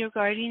have your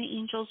guardian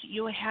angels,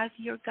 you have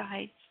your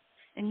guides,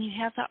 and you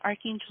have the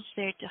archangels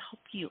there to help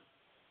you.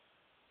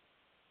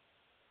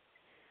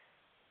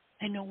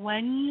 And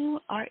when you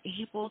are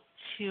able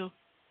to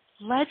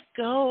let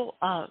go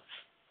of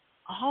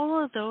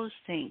all of those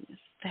things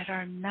that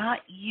are not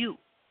you,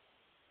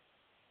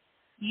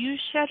 you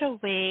shed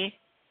away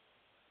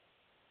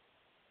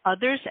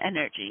others'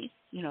 energy.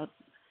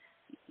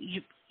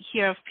 You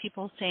hear of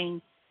people saying,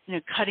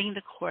 cutting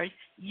the cord.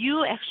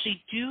 You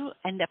actually do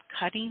end up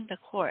cutting the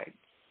cord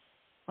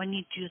when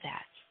you do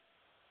that.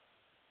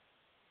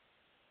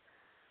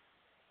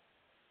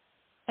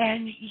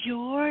 And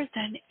you're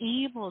then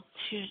able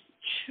to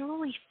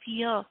truly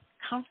feel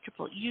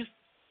comfortable. You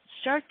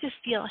start to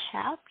feel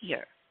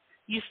happier.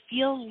 You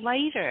feel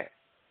lighter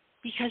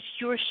because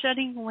you're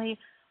shedding away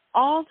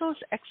all those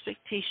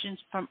expectations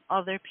from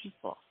other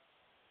people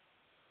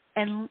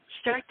and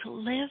start to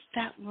live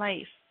that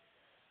life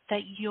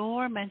that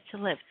you're meant to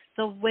live,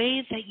 the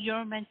way that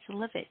you're meant to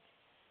live it.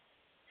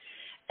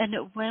 And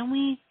when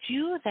we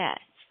do that,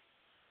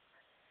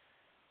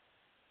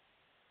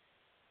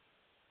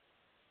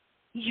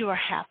 you are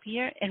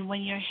happier, and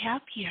when you're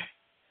happier,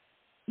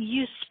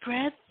 you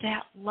spread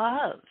that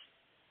love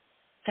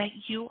that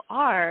you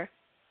are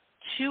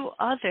to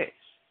others.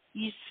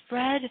 You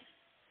spread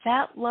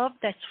that love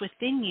that's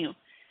within you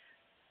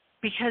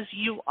because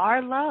you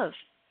are love.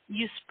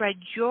 You spread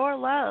your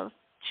love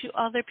to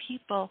other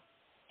people,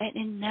 and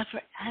it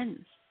never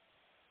ends.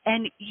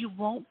 And you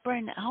won't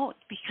burn out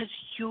because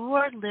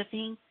you're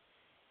living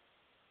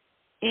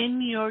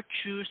in your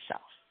true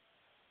self.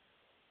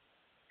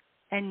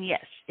 And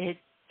yes, it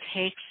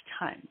takes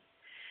time.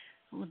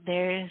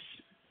 There's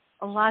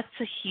lots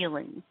of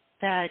healing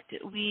that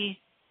we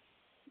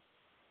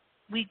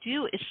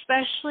do,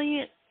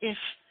 especially if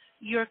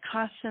you're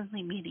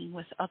constantly meeting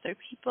with other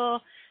people,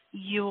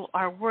 you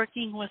are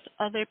working with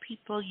other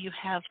people, you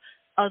have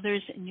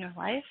others in your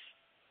life.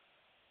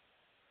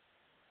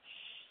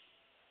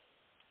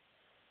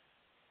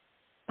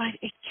 But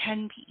it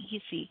can be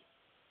easy.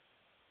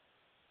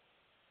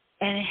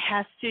 And it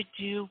has to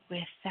do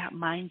with that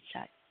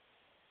mindset.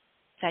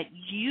 That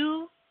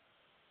you,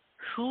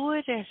 who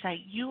it is that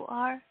you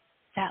are,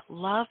 that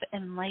love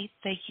and light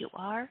that you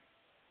are,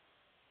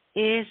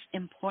 is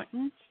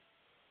important.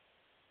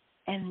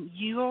 And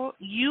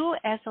you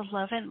as a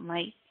love and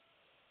light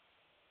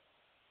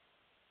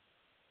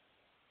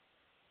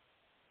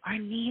are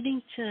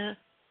needing to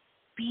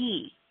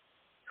be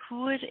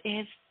who it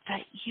is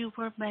that you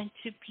were meant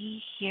to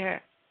be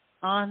here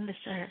on this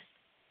earth.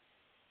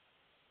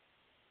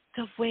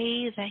 The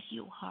way that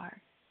you are.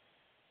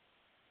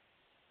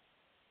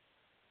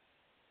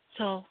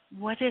 So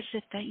what is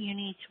it that you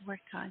need to work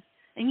on?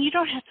 And you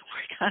don't have to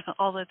work on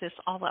all of this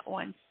all at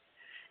once.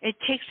 It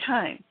takes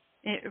time.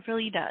 It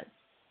really does.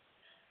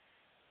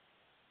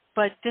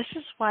 But this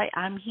is why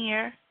I'm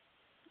here.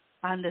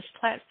 on this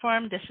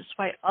platform. This is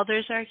why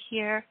others are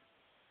here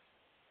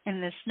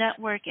in this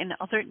network and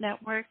other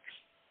networks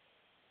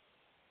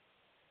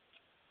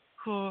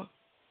who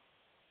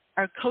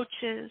are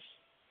coaches,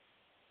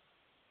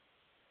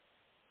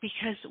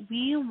 because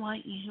we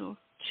want you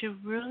to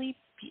really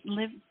be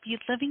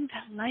living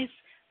that life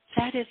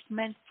that is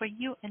meant for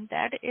you, and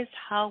that is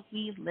how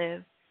we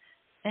live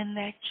in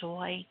that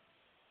joy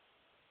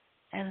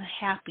and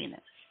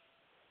happiness.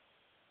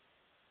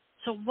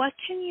 So what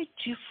can you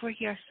do for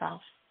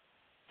yourself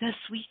this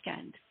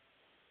weekend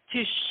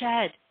to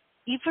shed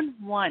even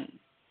one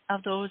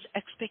of those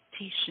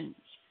expectations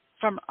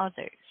from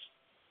others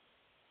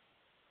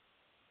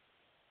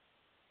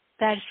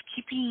that is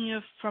keeping you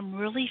from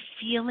really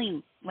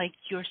feeling like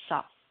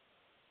yourself?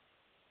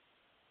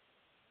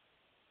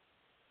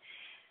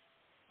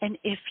 And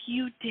if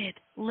you did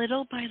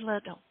little by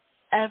little,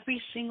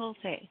 every single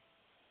day,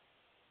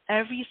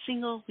 every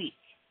single week,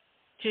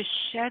 to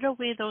shed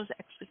away those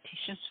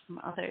expectations from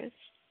others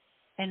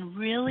and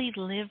really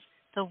live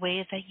the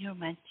way that you're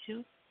meant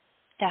to,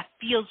 that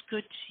feels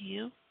good to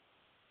you,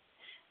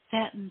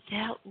 that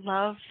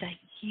love that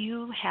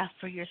you have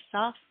for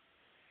yourself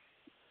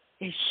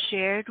is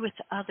shared with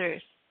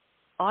others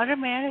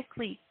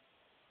automatically.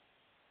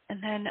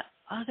 And then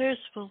others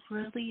will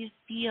really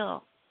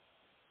feel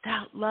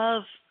that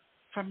love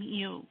from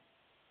you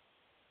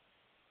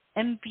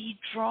and be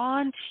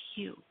drawn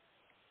to you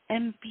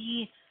and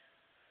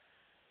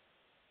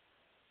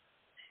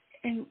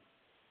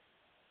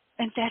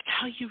that's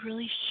how you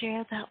really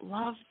share that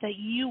love that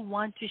you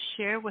want to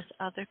share with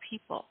other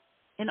people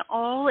in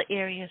all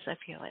areas of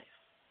your life.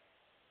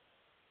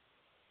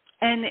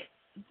 And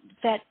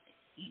that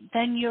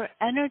then your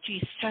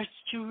energy starts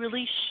to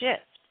really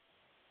shift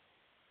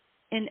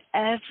in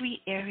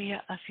every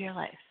area of your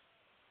life.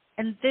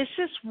 And this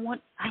is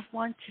what I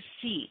want to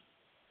see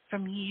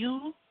from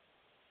you,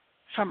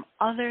 from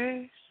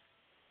others,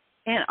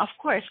 and of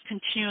course,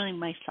 continuing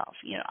myself.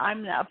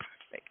 I'm not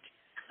perfect,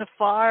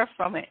 far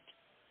from it.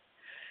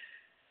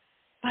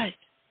 But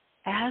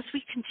as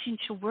we continue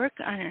to work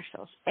on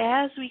ourselves,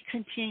 as we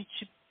continue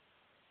to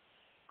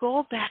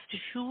go back to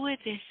who it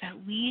is that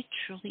we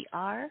truly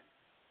are,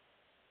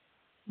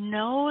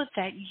 know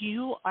that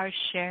you are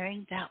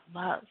sharing that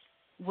love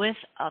with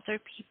other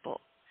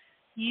people.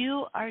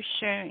 You are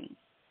sharing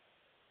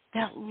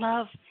that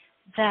love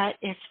that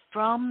is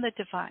from the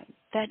divine,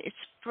 that is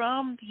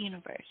from the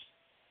universe.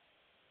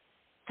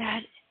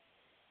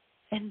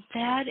 And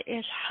that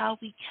is how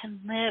we can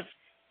live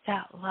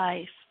that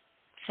life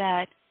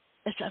that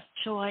is of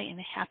joy and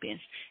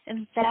happiness.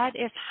 And that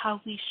is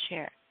how we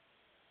share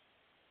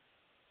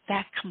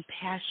that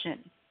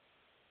compassion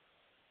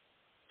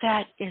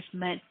that is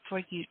meant for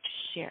you to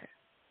share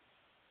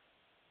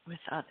with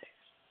others.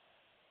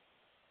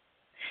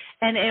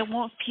 And it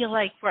won't feel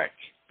like work,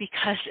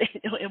 because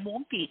it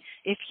won't be.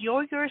 If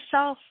you're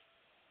yourself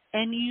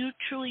and you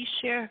truly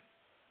share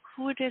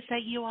who it is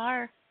that you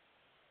are,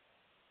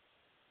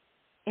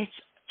 it's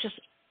just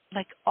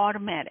like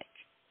automatic,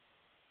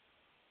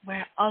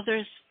 where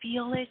others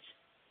feel it,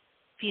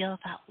 feel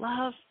that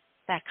love,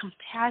 that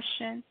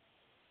compassion,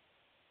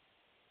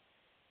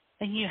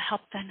 and you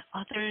help then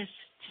others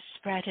to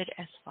spread it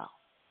as well.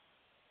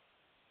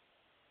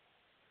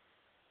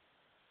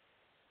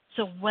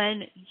 So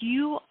when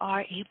you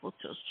are able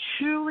to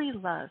truly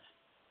love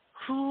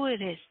who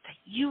it is that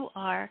you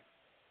are,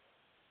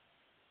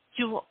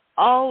 you will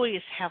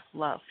always have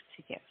love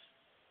to give.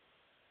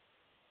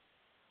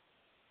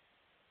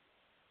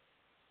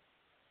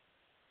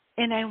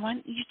 And I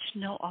want you to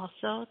know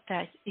also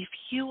that if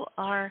you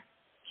are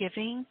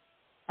giving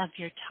of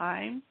your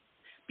time,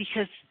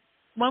 because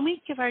when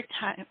we give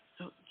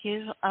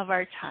of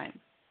our time,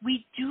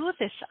 we do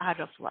this out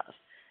of love.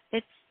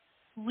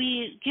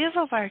 We give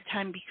of our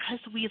time because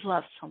we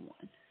love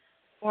someone,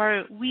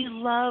 or we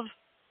love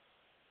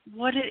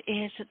what it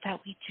is that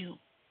we do.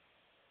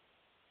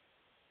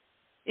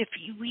 If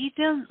we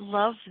didn't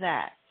love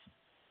that,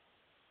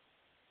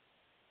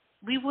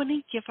 we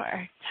wouldn't give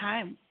our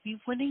time. We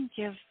wouldn't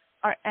give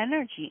our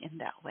energy in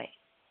that way.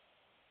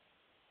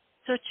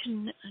 So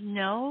to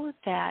know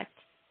that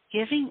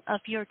giving of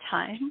your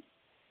time,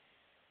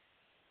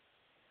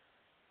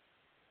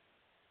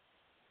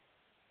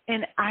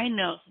 and I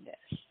know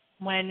this,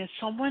 when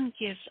someone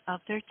gives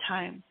of their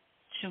time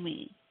to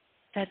me,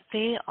 that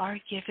they are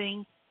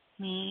giving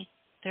me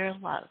their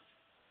love.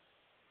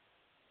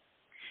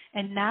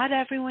 And not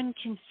everyone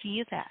can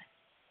see that,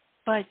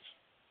 but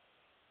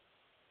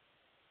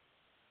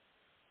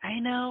I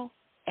know,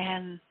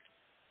 and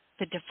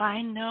the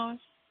divine knows,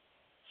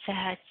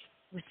 that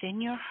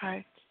within your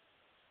heart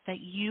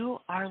that you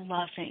are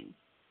loving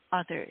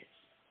others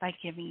by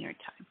giving your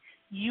time.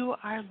 You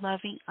are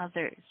loving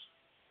others.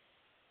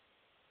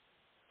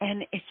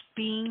 And it's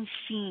being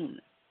seen,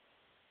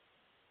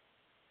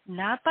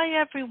 not by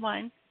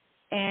everyone.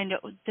 And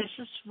this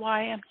is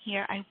why I'm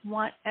here. I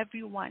want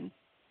everyone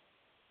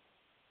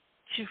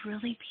to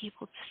really be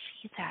able to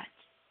see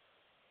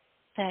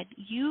that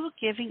you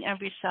giving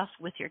of yourself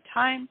with your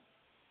time,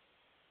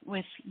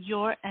 with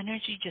your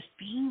energy, just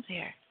being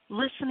there,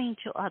 listening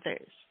to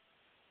others,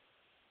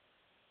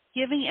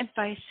 giving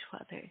advice to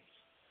others,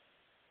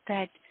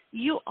 that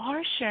you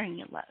are sharing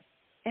your love,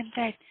 and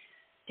that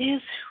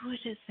is who it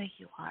is that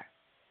you are.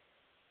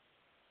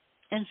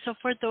 And so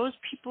for those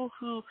people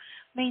who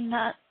may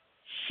not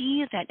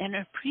see that and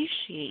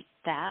appreciate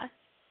that,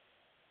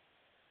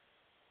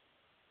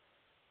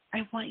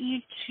 I want you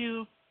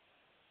to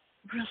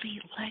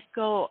really let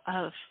go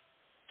of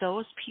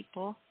those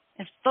people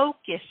and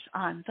focus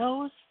on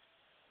those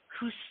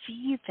who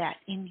see that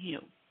in you,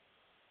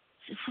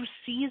 who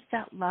sees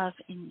that love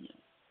in you.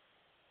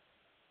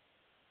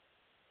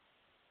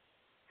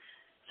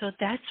 So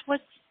that's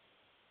what's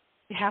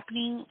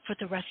happening for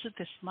the rest of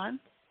this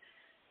month.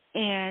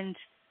 And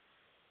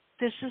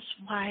this is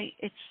why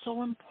it's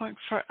so important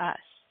for us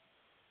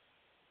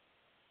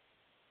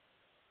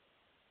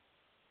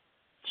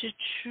to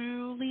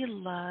truly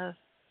love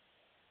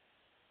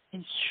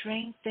and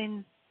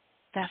strengthen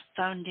that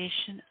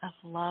foundation of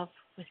love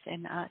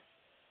within us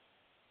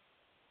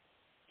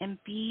and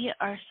be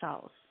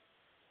ourselves,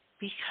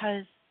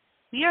 because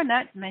we are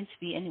not meant to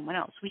be anyone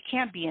else. We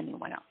can't be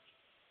anyone else.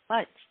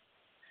 But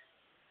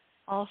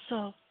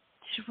also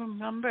to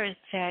remember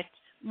that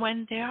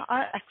when there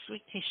are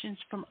expectations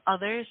from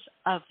others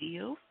of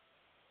you,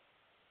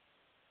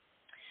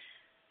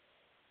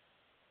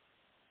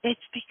 it's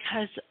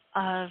because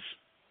of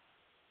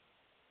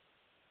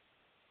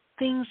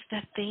things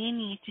that they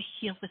need to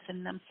heal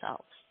within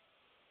themselves.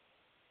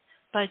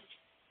 But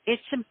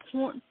it's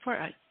important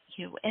for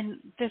you, and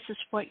this is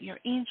what your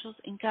angels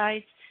and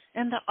guides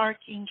and the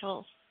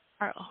archangels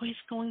are always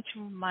going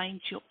to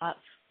remind you of,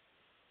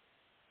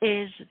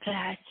 is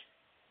that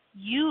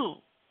you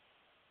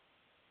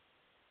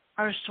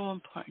are so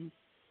important.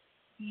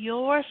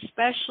 Your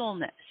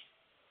specialness,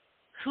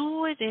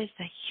 who it is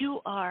that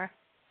you are,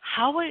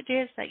 how it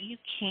is that you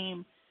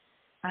came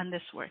on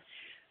this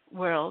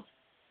world,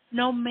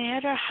 no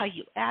matter how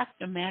you act,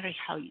 no matter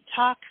how you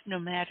talk, no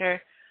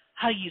matter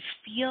how you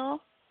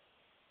feel,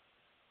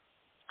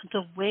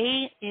 the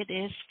way it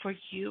is for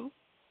you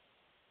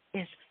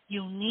is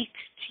unique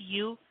to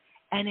you,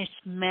 and it's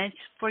meant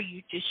for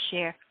you to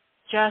share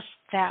just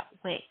that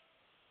way.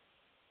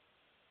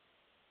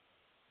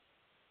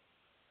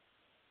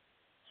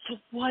 So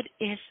what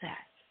is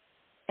that?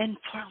 And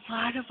for a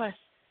lot of us,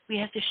 we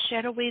have to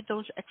shed away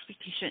those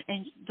expectations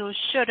and those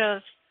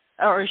shouldas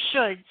or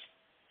shoulds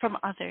from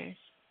others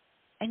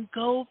and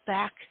go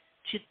back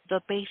to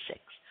the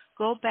basics.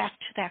 Go back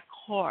to that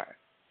core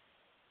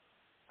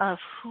of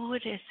who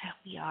it is that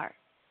we are.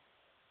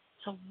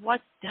 So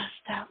what does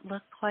that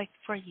look like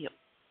for you?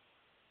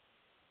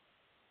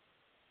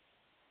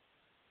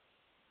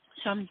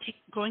 So I'm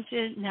going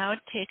to now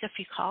take a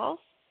few calls.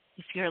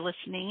 If you're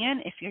listening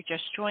in, if you're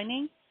just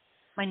joining,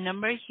 my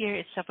number here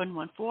is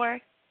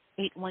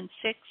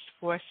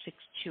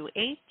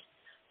 714-816-4628.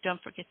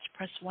 Don't forget to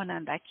press 1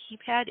 on that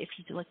keypad if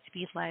you'd like to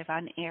be live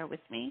on air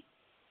with me.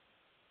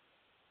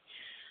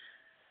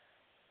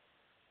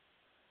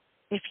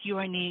 If you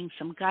are needing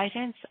some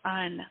guidance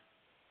on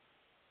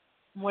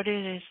what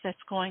it is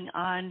that's going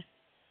on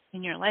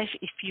in your life,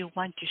 if you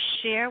want to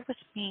share with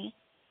me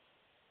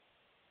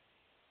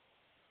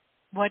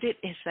what it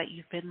is that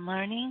you've been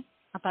learning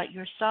about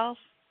yourself,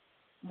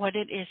 what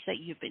it is that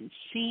you've been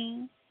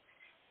seeing,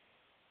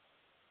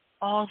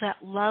 all that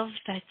love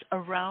that's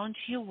around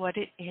you, what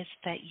it is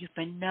that you've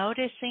been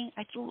noticing,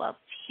 I'd love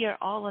to hear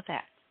all of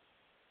that.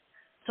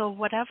 So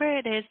whatever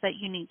it is that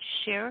you need to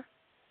share,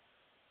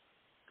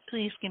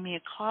 please give me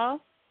a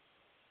call.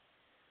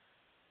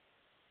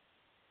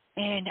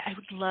 And I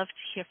would love to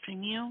hear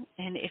from you.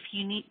 And if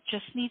you need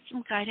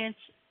some guidance,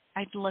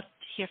 I'd love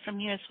to hear from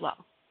you as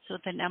well. So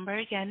the number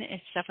again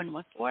is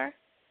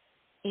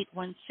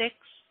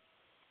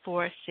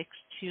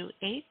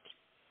 714-816-4628.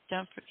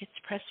 Don't forget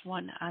to press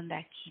 1 on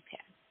that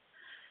keypad.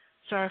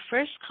 So our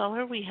first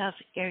caller, we have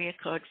area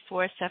code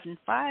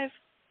 475.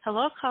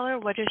 Hello, caller.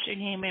 What is your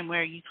name and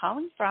where are you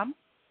calling from?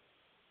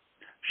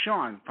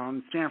 Sean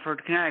from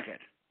Stamford,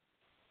 Connecticut.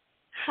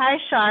 Hi,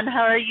 Sean.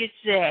 How are you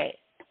today?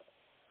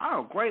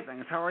 Oh, great,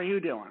 thanks. How are you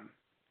doing?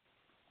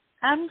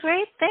 I'm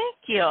great, thank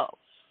you.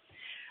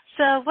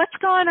 So what's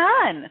going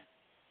on?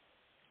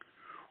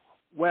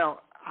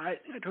 Well, I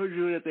told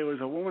you that there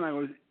was a woman I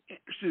was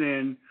interested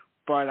in,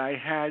 but I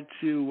had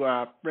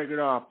to break it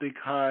off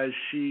because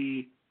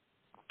she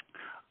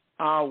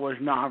was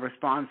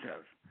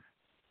non-responsive.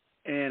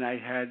 And I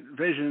had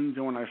visions,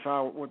 and when I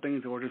saw what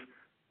things were just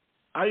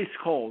ice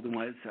cold, you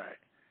might say.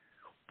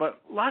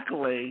 But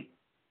luckily,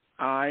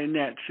 I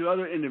met 2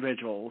 other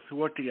individuals who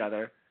worked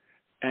together,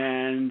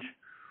 and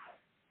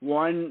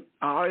one,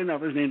 oddly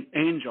enough, is named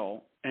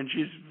Angel, and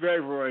she's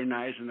very, very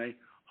nice, and I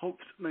hope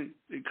something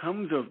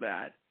comes of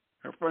that.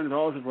 Her friend is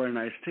also very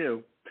nice,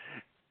 too.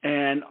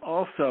 And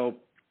also,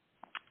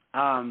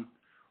 a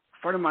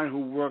friend of mine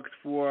who works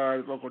for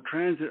a local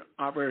transit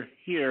operator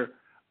here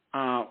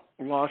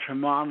lost her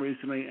mom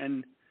recently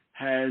and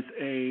has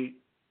a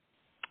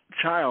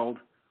child,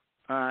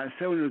 7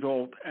 years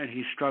old, and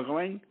he's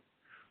struggling.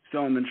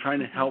 So I've been trying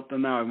to help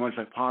them out as much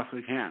as I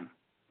possibly can.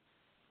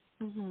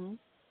 Mm-hmm.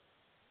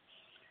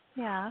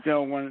 Yeah.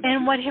 So when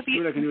And what have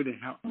you? what I can do to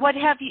help. What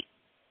have you?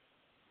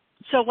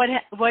 So what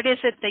is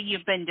it that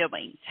you've been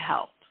doing to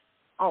help?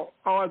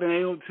 I've been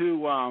able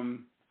to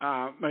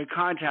make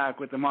contact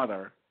with the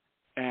mother,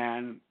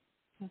 and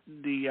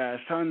the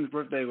son's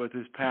birthday was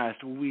this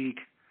past week,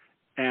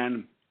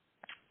 and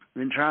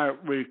been trying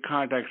to make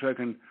contact so I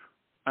can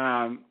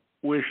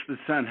wish the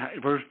son happy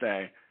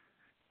birthday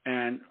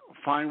and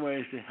find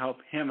ways to help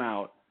him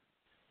out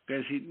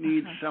because he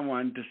needs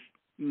someone to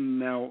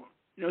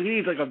he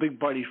needs like a big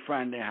buddy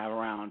friend to have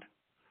around.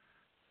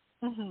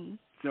 Mm-hmm.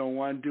 So I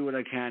want to do what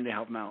I can to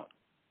help him out.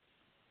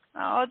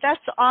 Oh,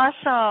 that's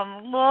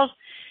awesome. Well,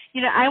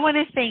 I want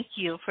to thank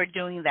you for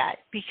doing that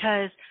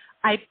because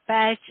I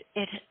bet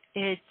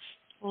it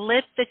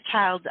lit the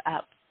child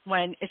up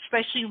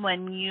especially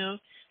when you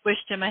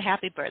wished him a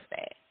happy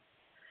birthday.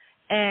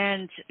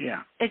 And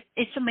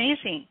it's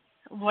amazing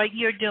what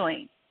you're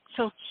doing.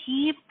 So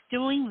keep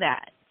doing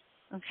that.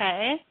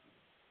 Okay?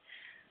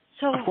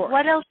 So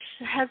what else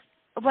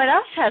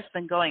has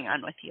been going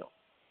on with you?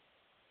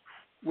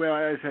 Well,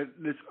 as I said,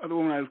 this other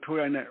woman I told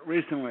you I met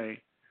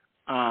recently,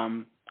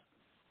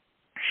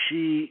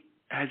 she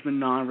has been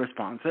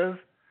non-responsive.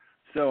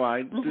 So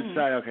I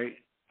decided, okay,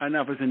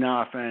 enough is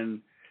enough.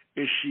 And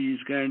if she's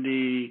going to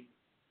be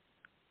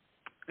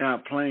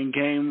playing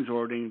games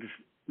or just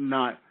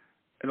not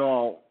at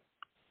all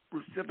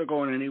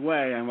reciprocal in any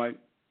way, I'm like,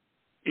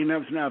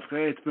 enough's enough.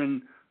 It's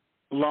been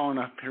a long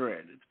enough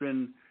period. It's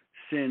been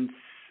since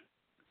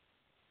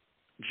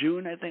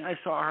June, I think I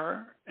saw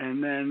her.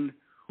 And then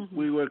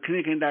we were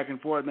connecting back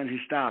and forth, and then she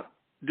stopped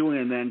doing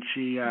it. And then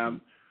she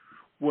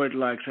would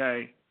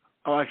say,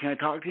 "Oh, can I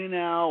talk to you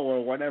now?"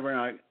 or whatever.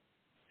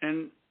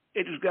 And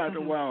it just got to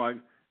a while.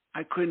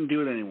 I couldn't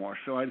do it anymore.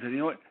 So I said, you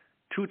know what?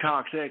 Too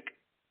toxic.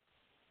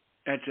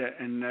 That's it.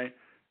 And I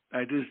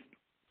just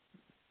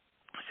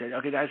said,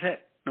 okay, that's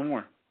it. No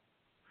more.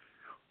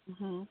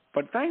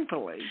 But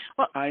thankfully,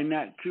 I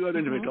met two other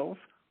individuals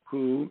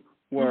who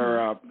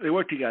were they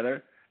worked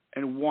together,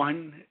 and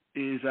one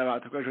is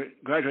about to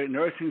graduate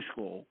nursing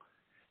school,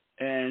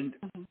 and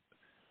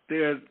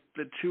they're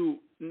the two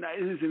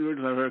nicest individuals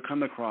I've ever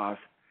come across.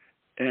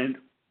 And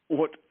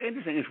what's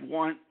interesting is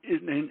one is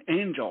named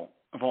Angel,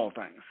 of all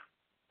things.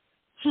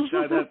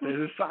 So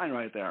there's a sign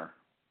right there.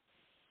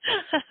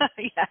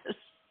 Yes.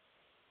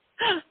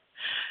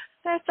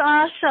 That's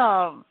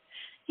awesome.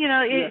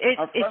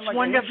 It's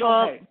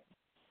wonderful. Angel,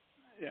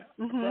 hey.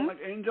 A friend like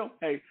Angel,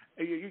 hey,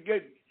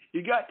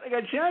 you got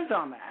a chance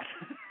on that.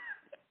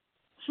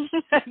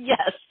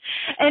 Yes.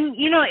 And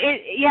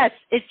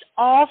it's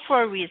all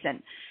for a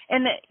reason.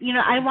 And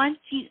I want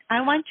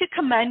to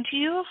commend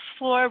you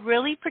for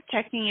really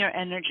protecting your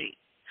energy,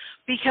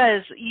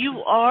 because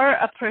you are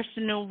a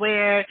person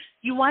where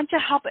you want to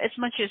help as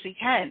much as you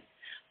can,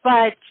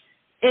 but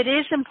it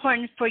is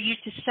important for you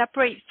to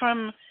separate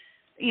from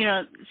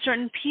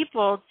certain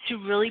people to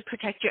really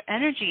protect your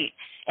energy.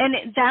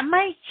 And that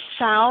might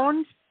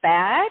sound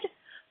bad,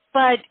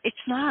 but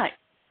it's not,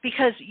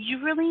 because you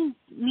really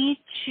need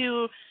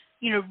to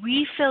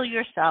refill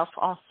yourself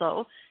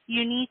also.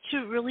 You need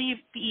to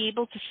really be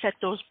able to set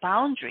those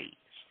boundaries,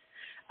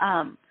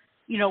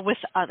 with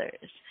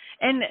others.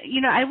 And,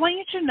 I want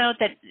you to know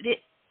that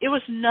it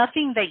was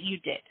nothing that you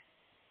did,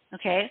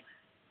 okay?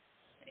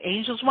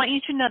 Angels want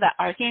you to know that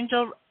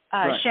Archangel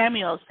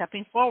Shamiel is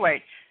stepping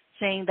forward,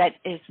 saying that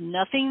it's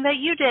nothing that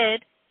you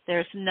did.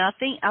 There's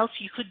nothing else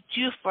you could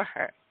do for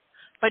her.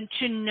 But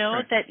to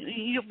know that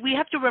we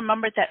have to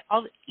remember that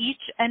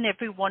each and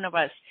every one of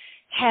us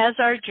has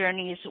our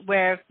journeys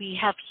where we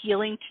have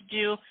healing to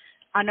do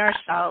on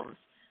ourselves,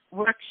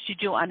 works to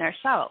do on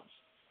ourselves.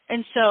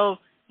 And so,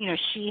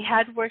 she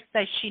had work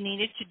that she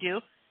needed to do.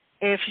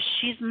 If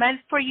she's meant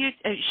for you,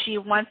 if she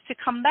wants to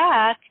come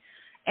back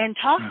and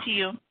talk to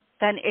you,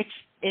 then it's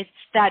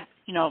that,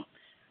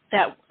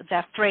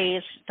 that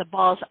phrase, the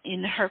ball's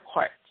in her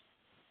court.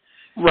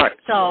 Right.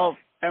 So.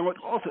 And what's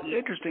also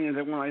interesting is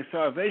that when I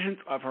saw visions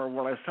of her,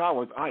 what I saw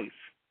was ice.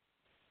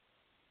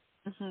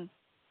 And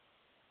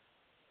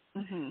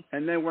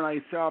then when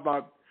I saw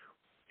about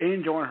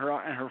Angel and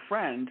her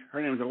friend,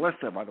 her name is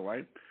Alyssa, by the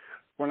way,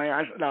 when I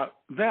asked about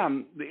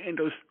them, the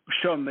angels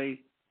showed me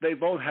they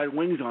both had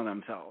wings on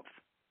themselves.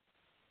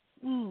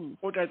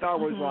 Which I thought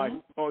was like,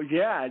 oh,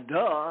 yeah,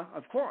 duh,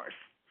 of course.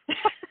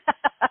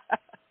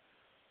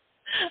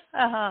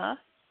 Awesome.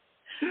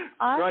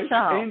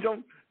 Right? Angel,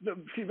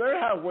 she better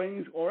have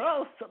wings or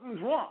else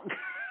something's wrong.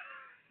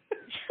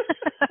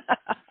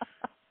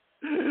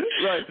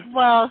 Right.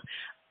 Well,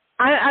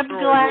 I'm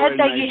glad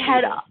that you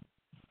had.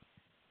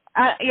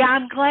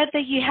 I'm glad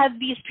that you had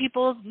these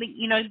people,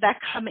 that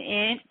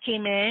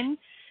came in,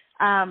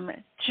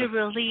 to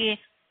really,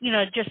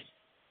 just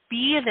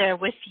be there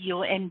with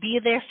you and be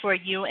there for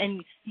you,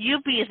 and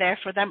you be there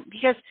for them,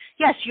 because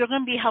yes, you're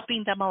going to be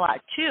helping them a lot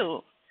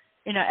too,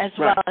 as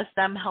well as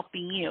them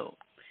helping you.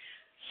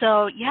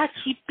 So yeah,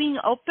 keep being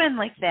open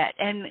like that,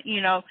 and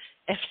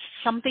if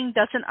something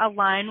doesn't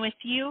align with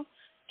you,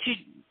 to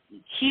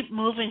keep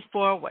moving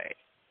forward.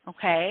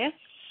 Okay.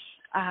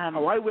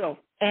 I will.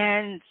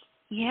 And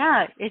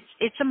Yeah,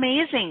 it's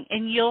amazing,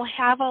 and you'll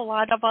have a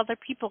lot of other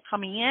people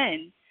coming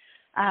in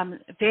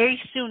very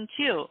soon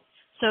too.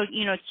 So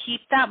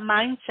keep that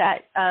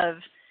mindset of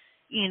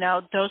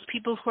those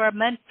people who are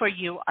meant for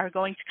you are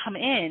going to come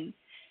in,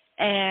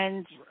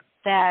 and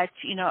that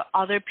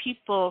other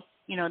people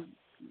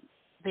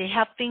they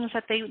have things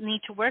that they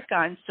need to work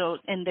on. So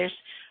and there's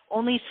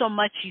only so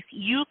much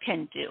you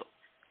can do.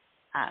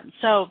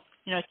 So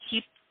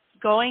keep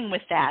going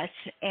with that,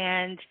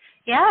 and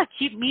yeah,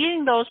 keep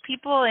meeting those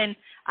people, and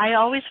I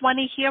always want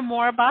to hear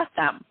more about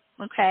them.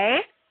 Okay?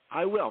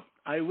 I will.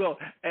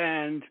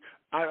 And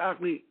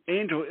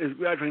Angel is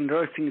graduating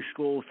nursing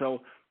school,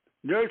 so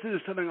nurses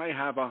is something I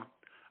have a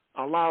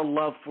lot of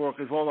love for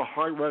because of all the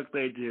hard work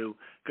they do.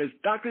 Because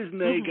doctors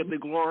may get the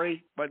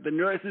glory, but the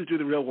nurses do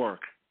the real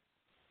work.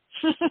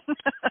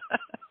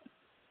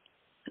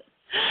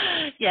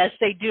 Yes,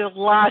 they do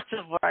lots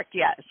of work.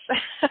 Yes,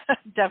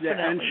 definitely.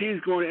 Yeah, and she's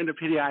going into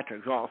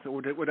pediatrics also,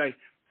 which I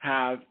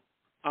have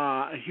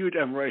a huge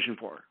admiration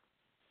for.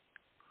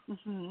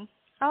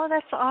 Oh,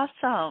 that's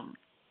awesome.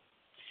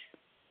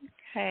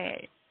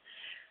 Okay,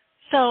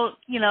 so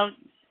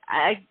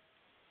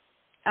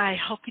I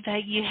hope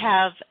that you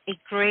have a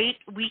great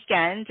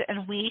weekend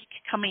and week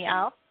coming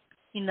up.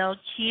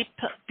 Keep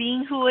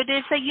being who it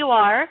is that you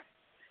are.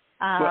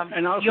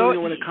 And also,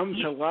 when it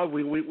comes to love,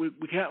 we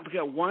can't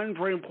forget one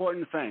very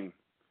important thing.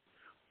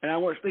 And I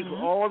want to speak for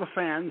all the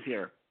fans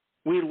here.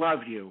 We love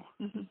you.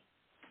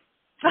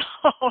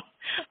 Oh,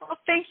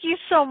 thank you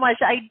so much.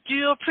 I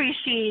do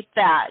appreciate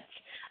that.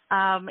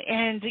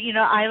 And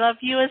I love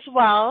you as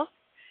well,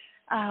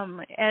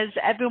 as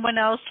everyone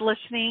else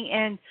listening.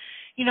 And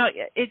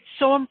it's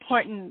so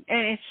important,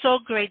 and it's so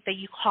great that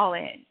you call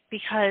in,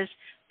 because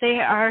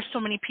there are so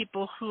many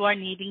people who are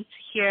needing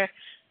to hear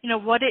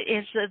what it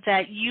is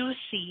that you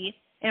see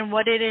and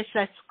what it is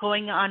that's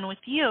going on with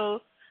you,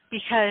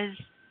 because,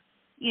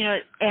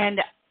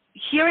 and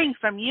hearing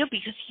from you,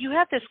 because you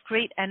have this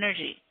great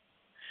energy.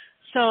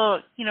 So,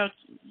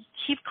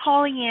 keep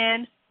calling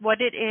in what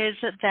it is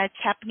that's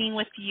happening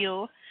with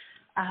you.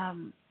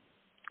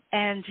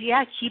 And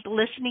yeah, keep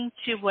listening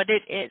to what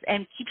it is,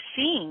 and keep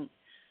seeing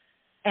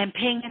and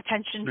paying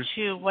attention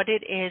to what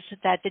it is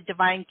that the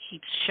divine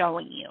keeps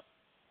showing you.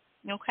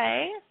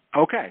 Okay?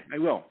 Okay, I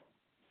will.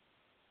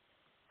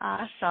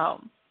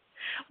 Awesome.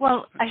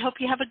 Well, I hope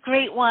you have a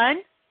great one.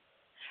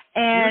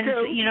 And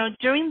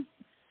during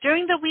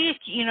the week,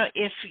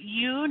 if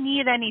you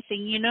need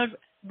anything, you know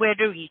where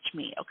to reach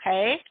me.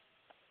 Okay?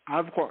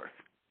 Of course.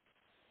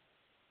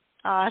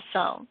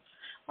 Awesome.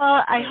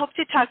 Well, I hope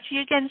to talk to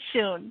you again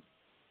soon.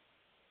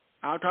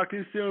 I'll talk to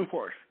you soon, of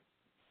course.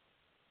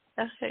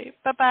 Okay.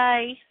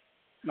 Bye-bye.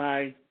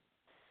 Bye.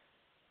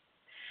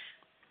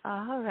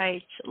 All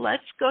right.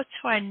 Let's go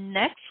to our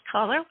next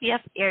caller. We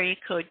have area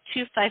code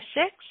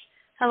 256.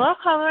 Hello,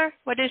 caller.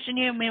 What is your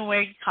name and where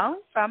are you calling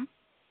from?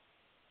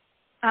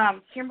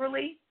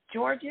 Kimberly,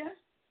 Georgia.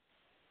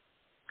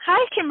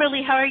 Hi,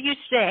 Kimberly. How are you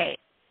today?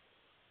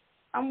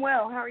 I'm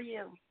well. How are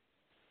you?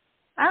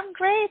 I'm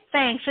great,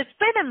 thanks. It's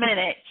been a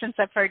minute since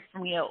I've heard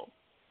from you.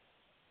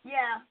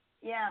 Yeah.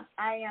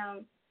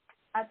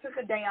 I took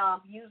a day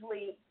off.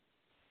 Usually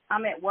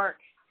I'm at work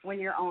when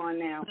you're on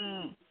now.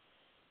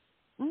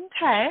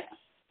 Okay.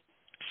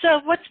 So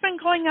what's been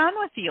going on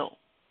with you?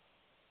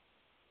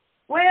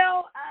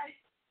 Well, I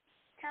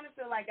kind of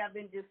feel like I've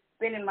been just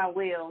spinning my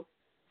wheels.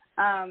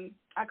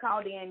 I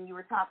called in. You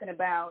were talking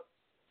about,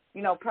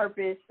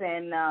 purpose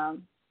and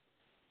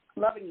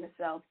loving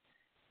yourself.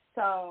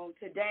 So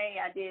today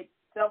I did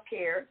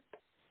self-care,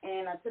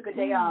 and I took a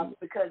day off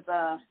because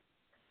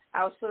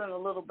I was feeling a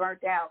little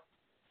burnt out.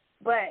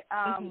 But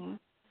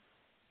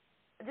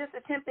just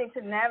attempting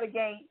to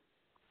navigate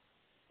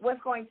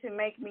what's going to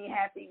make me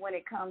happy when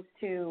it comes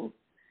to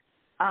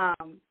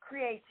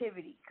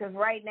creativity. Because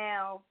right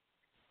now,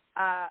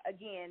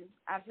 again,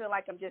 I feel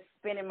like I'm just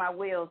spinning my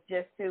wheels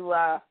just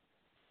to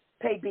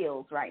pay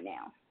bills right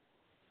now.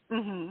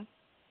 And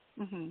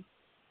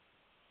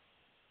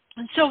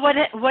so what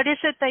is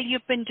it that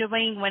you've been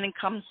doing when it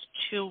comes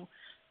to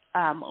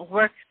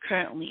work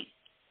currently?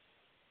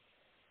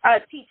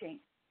 Teaching.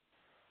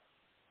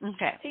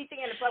 Okay. Teaching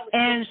in the public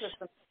school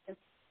system.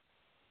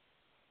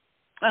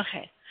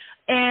 Okay.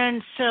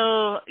 And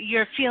so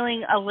you're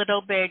feeling a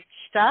little bit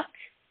stuck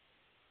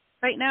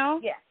right now?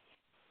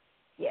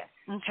 Yes.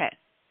 Okay.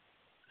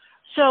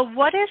 So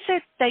what is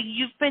it that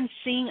you've been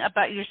seeing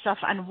about yourself,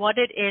 and what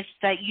it is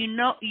that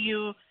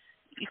you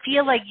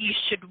feel like you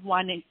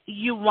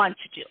want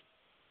to do?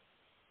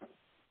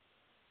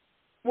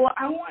 Well,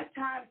 I want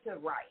time to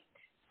write.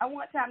 I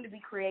want time to be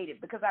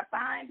creative, because I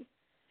find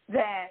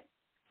that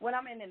when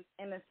I'm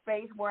in a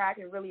space where I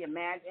can really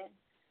imagine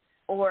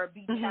or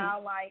be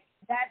childlike,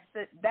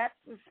 that's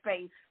the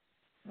space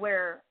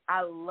where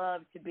I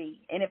love to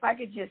be. And if I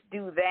could just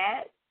do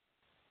that,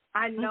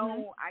 I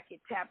know I could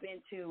tap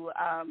into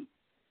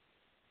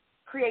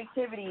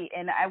creativity,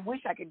 and I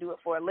wish I could do it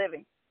for a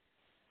living.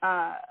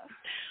 But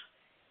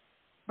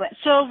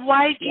so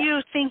why do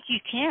you think you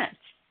can't?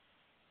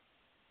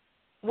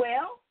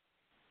 Well,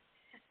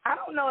 I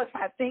don't know if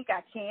I think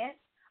I can't.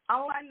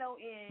 All I know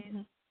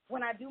is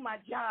when I do my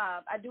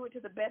job, I do it to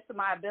the best of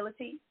my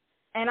ability,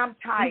 and I'm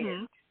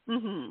tired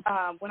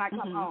when I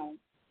come home.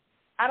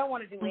 I don't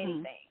want to do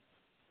anything.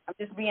 I'm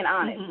just being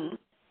honest. And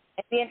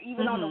then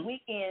even on the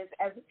weekends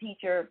as a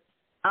teacher,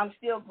 I'm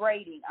still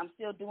grading. I'm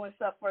still doing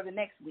stuff for the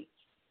next week.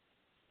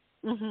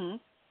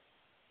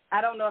 I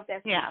don't know if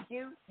that's an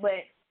excuse,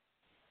 but,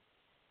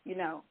 you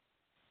know.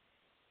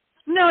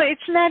 No,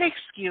 it's not an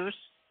excuse.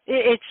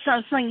 It's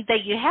something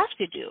that you have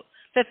to do.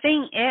 The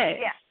thing is,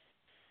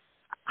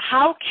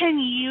 how can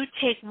you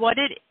take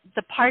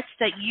the parts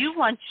that you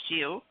want to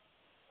do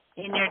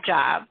in your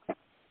job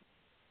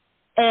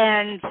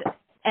and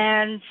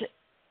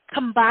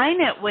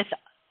combine it with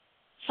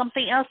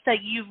something else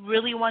that you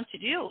really want to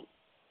do?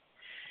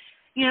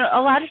 You know,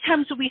 a lot of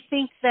times we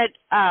think that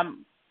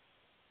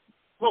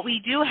what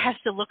we do has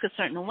to look a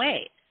certain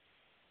way.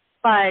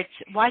 But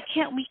why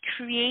can't we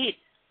create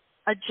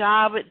a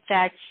job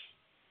that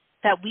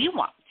we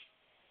want,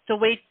 the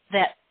way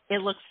that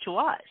it looks to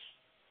us,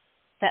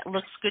 that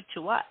looks good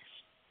to us?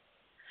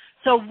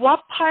 So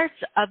what parts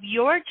of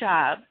your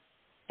job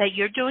that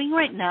you're doing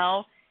right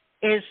now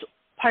is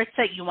parts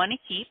that you want to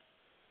keep?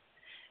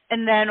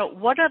 And then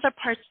what other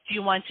parts do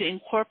you want to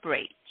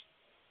incorporate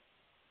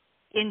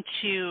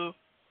into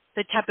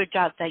the type of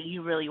job that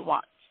you really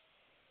want?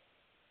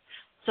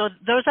 So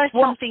those are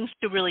some things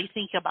to really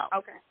think about.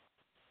 Okay.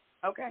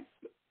 Okay.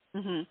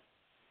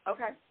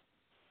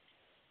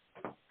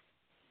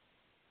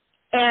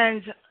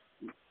 And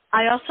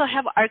I also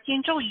have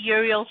Archangel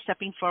Uriel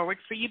stepping forward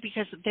for you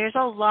because there's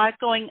a lot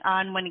going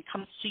on when it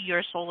comes to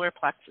your solar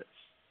plexus.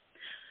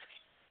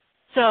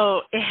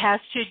 So it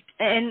has to,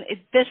 and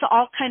this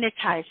all kind of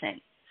ties in.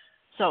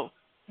 So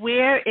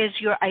where is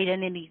your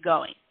identity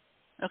going?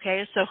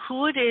 Okay, so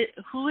who is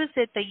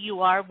it that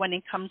you are when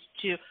it comes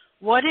to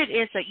what it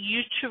is that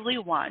you truly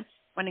want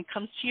when it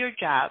comes to your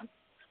job,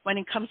 when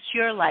it comes to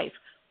your life?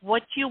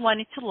 What do you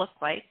want it to look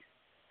like?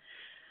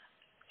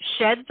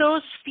 Shed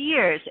those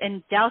fears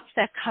and doubts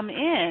that come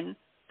in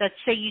that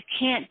say you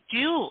can't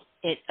do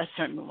it a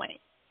certain way.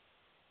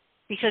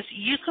 Because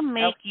you can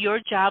make your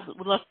job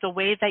look the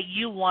way that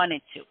you want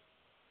it to.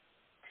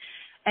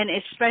 And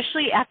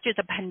especially after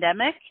the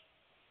pandemic,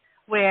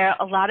 where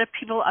a lot of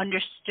people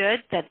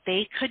understood that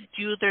they could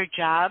do their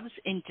jobs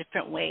in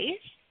different ways,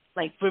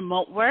 like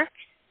remote work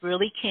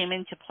really came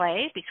into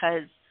play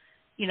because,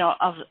 you know,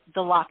 of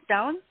the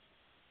lockdown.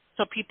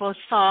 So people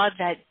saw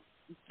that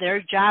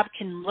their job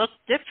can look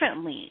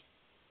differently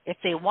if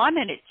they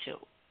wanted it to.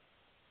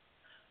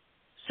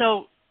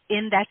 So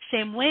in that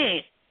same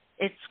way,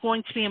 it's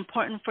going to be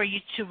important for you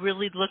to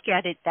really look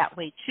at it that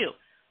way too.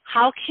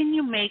 How can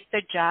you make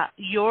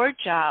your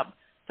job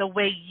the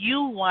way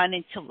you want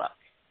it to look?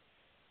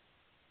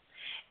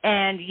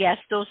 And yes,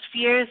 those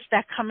fears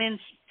that come in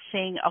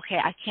saying, okay,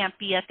 I can't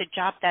be at the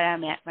job that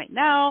I'm at right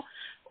now,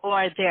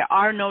 or there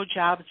are no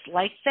jobs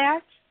like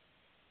that,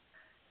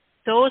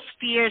 those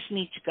fears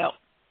need to go.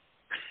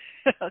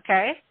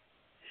 Okay?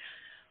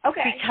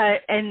 Okay.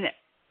 And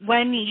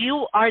when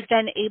you are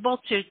then able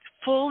to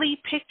fully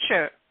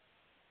picture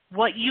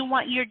what you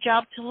want your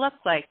job to look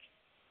like,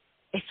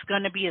 it's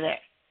going to be there.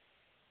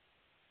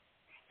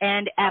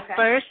 And at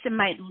first, it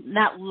might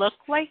not look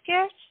like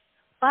it,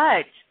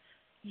 but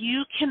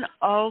you can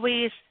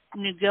always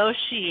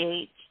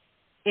negotiate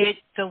it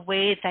the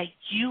way that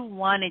you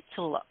want it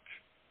to look.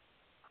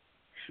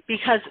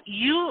 Because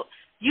you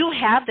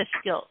have the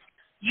skills.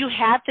 You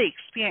have the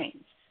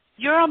experience.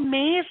 You're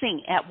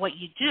amazing at what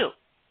you do.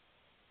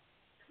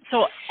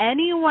 So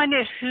anyone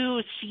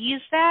who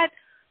sees that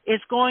is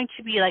going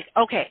to be like,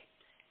 okay,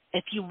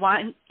 if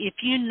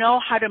you know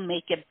how to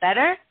make it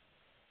better,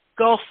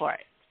 go for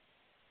it.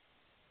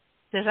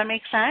 Does that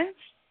make sense?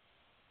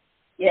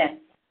 Yes.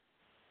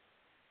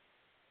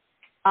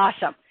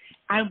 Awesome.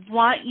 I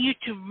want you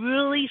to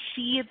really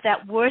see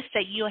that worth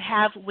that you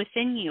have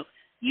within you.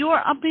 You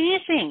are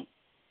amazing.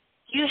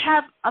 You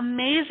have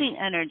amazing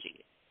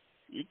energy.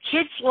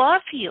 Kids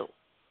love you.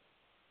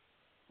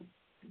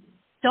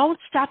 Don't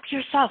stop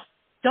yourself.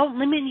 Don't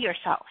limit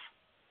yourself.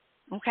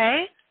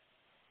 Okay?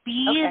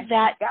 Be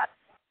that.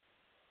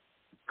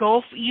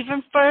 Go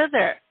even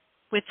further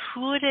with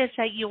who it is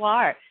that you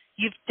are.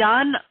 You've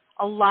done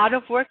a lot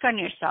of work on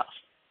yourself.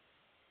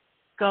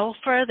 Go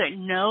further.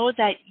 Know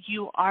that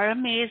you are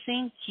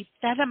amazing. Keep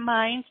that in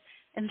mind,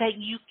 and that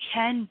you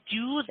can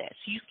do this.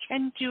 You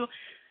can do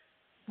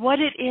what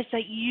it is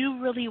that you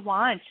really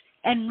want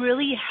and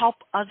really help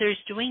others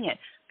doing it,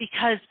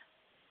 because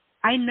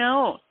I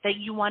know that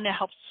you want to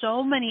help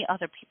so many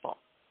other people,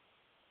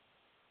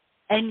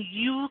 and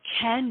you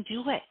can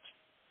do it.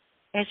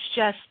 It's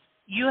just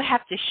you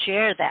have to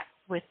share that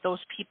with those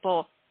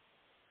people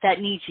that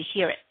need to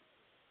hear it.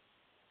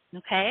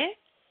 Okay?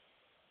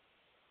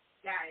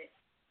 Got it.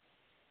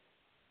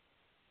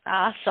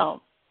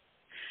 Awesome.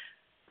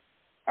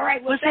 All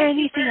right. Well, was there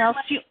anything else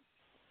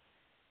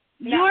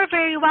you are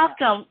very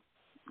welcome.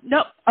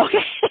 No.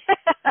 Okay.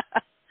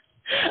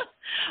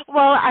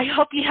 Well, I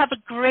hope you have a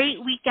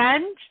great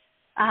weekend,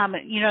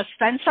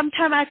 spend some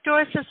time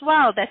outdoors as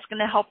well. That's going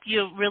to help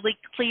you really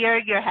clear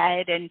your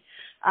head and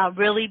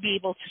really be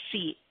able to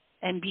see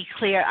and be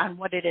clear on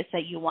what it is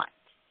that you want.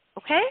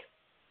 Okay?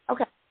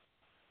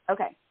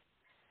 Okay.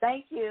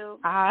 Thank you.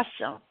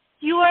 Awesome.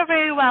 You are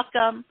very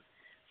welcome.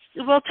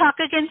 We'll talk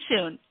again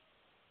soon.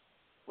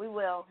 We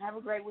will. Have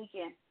a great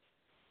weekend.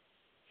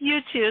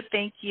 You too.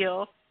 Thank you.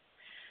 All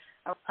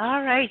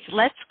right.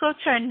 Let's go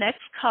to our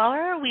next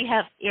caller. We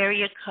have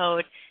area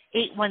code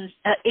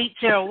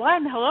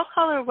 801. Hello,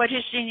 caller. What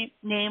is your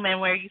name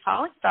and where are you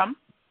calling from?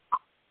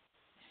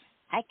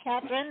 Hi,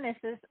 Catherine. This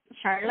is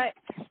Charlotte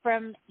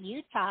from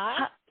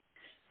Utah.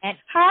 And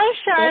hi,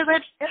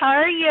 Charlotte. How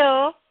are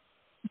you?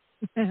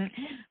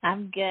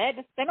 I'm good.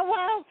 It's been a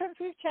while since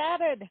we've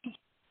chatted.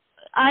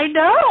 I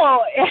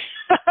know.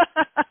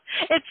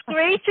 It's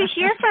great to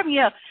hear from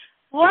you.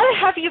 What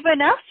have you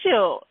been up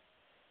to?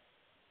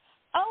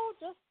 Oh,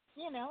 just,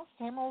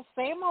 same old.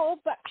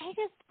 But I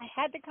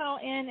had to call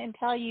in and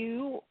tell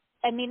you,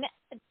 I'm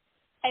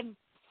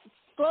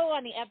slow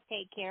on the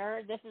uptake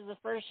here. This is the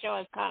first show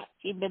I've caught.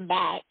 You've been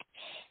back.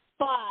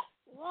 But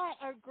what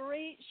a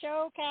great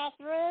show,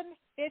 Catherine.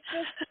 It's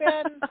just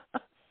been,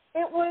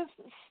 it was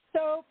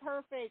so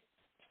perfect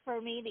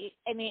for me.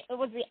 It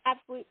was the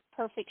absolute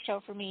perfect show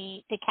for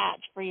me to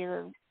catch for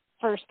your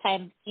first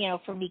time,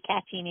 for me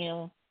catching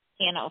you,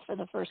 for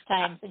the first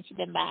time since you've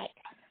been back.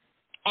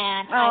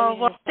 And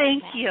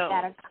thank you.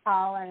 Got to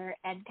call her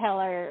and tell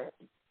her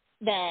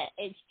that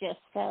it's just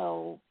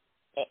so,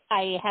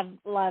 I have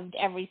loved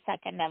every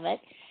second of it.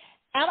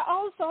 And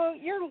also,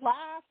 your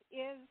laugh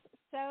is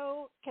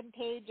so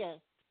contagious.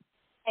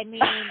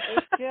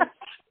 It's just,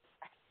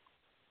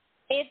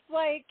 it's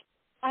like,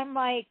 I'm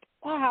like,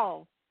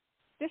 wow,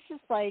 this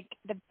is like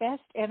the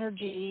best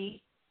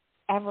energy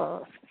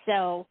ever.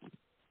 So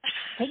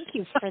thank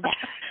you for that.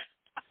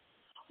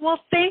 Well,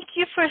 thank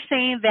you for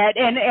saying that.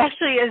 And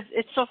actually,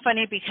 it's so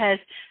funny because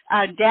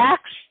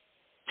Dax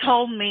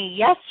told me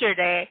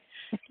yesterday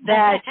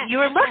that you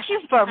were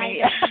looking for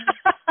me.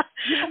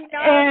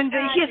 And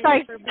he's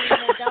like, for being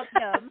a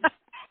dum-dum.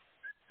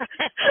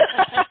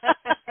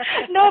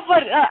 No,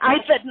 but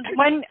I said,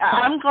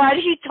 I'm glad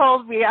he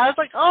told me. I was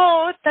like,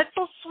 oh, that's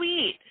so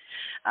sweet.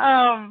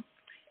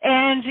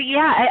 And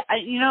yeah,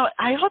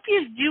 I hope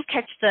you do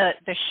catch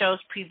the shows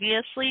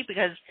previously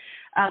because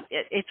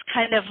it's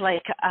kind of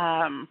like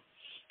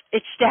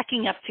it's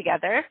stacking up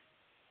together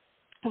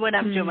what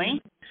I'm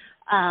doing.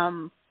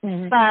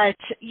 But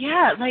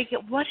yeah, like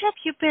what have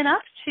you been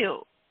up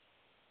to?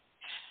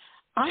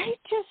 I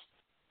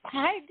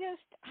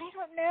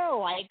don't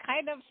know. I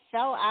kind of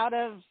fell out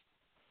of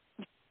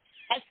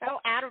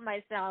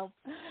myself.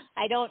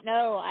 I don't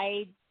know.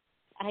 I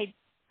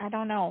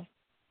don't know.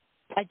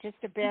 I just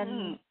have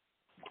been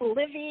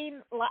really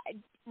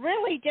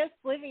just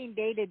living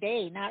day to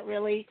day, not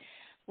really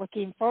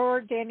looking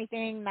forward to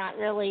anything, not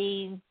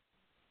really,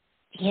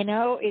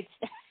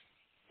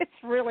 it's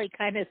really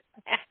kind of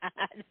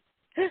sad.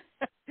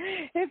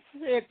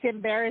 It's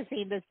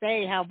embarrassing to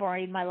say how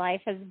boring my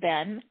life has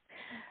been.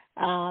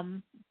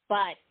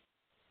 But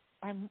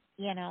I'm,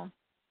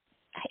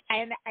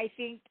 I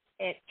think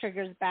it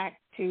triggers back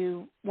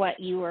to what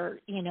you were,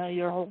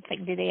 your whole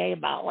thing today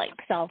about like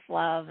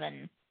self-love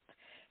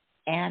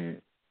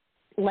and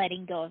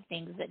letting go of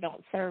things that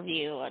don't serve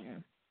you.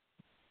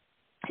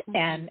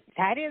 And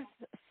that is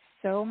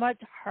so much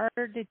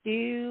harder to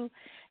do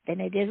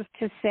than it is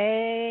to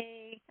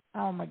say.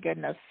 Oh my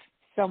goodness,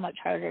 so much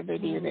harder to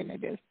do than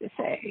it is to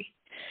say.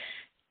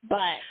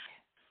 But,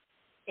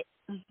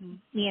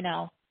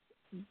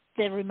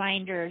 the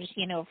reminders,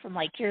 from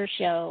like your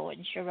show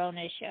and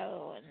Sharona's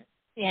show and,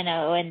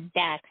 and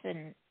Dax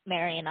and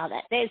Mary and all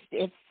that,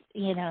 it's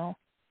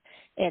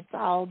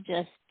all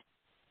just,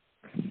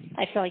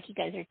 I feel like you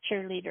guys are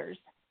cheerleaders.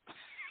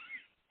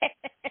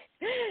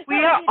 We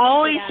are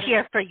always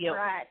here for you.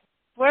 Right.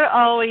 We're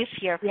always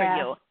here for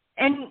you.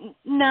 And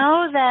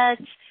know that,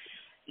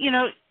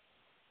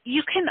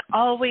 you can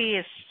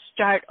always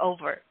start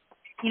over.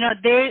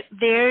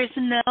 There's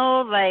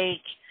no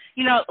like,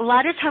 a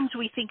lot of times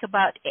we think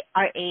about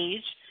our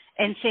age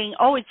and saying,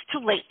 oh, it's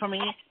too late for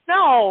me.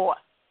 No,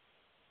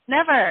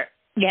 never.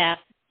 Yeah.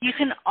 You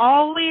can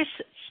always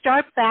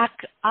start back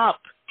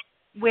up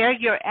where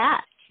you're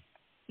at.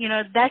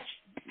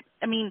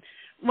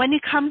 When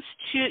it comes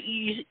to,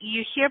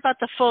 you hear about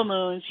the full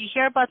moons, you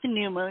hear about the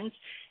new moons,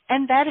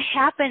 and that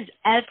happens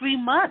every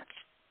month.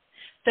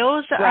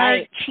 Those are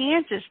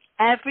chances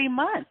every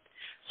month.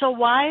 So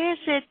why is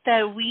it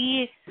that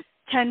we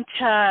tend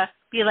to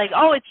be like,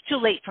 oh, it's too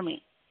late for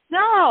me?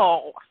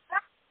 No.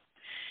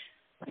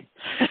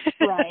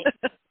 Right.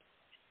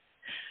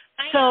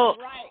 So,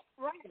 right.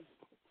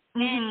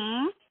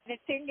 And the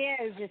thing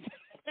is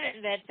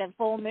that the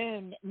full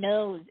moon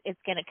knows it's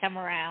going to come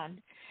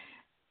around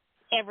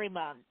every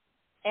month.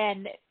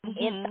 And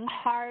it's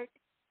hard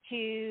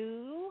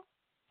to,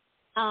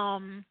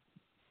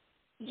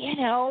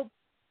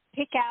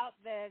 pick out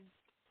the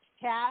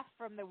chaff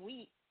from the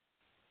wheat,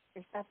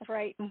 if that's the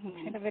right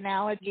kind of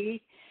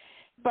analogy.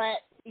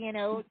 but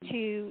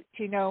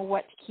to know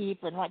what to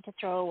keep and what to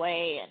throw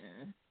away,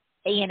 and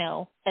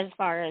as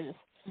far as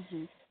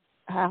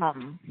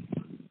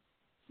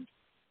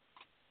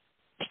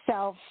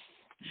self,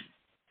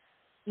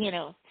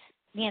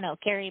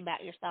 caring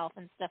about yourself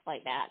and stuff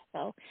like that.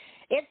 So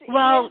it's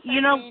but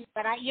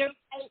you're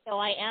right. So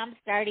I am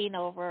starting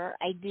over.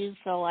 I do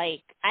feel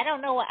like I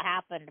don't know what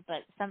happened,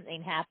 but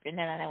something happened,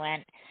 and then I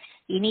went,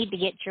 "You need to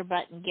get your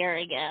butt in gear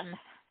again,"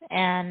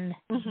 and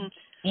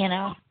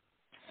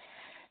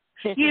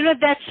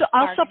that's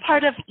also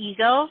part of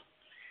ego,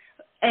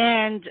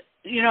 and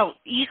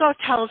ego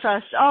tells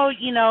us, oh,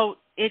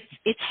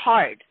 it's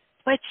hard,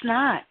 but it's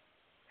not.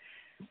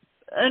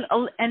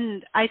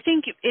 And I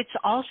think it's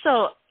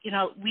also,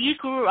 we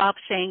grew up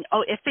saying,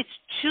 oh, if it's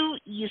too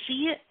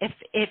easy, if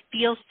it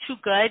feels too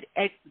good,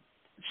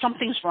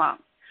 something's wrong.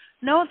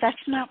 No,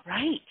 that's not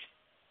right.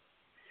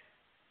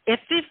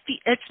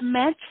 It's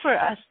meant for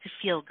us to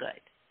feel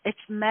good.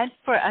 It's meant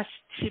for it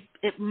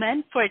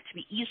to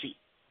be easy.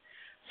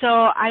 So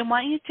I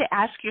want you to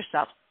ask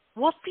yourself,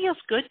 what feels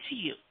good to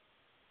you?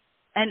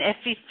 And if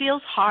it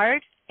feels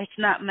hard, it's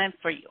not meant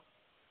for you.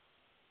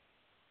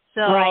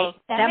 So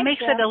that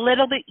makes it a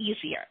little bit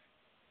easier.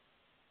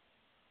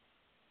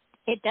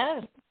 It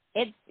does.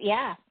 It's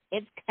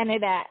kind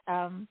of that.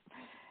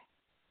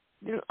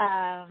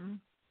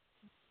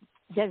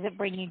 Does it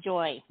bring you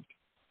joy?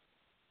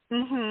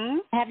 Mhm.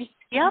 Have you?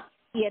 Yep.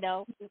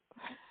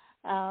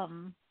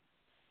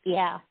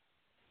 Yeah.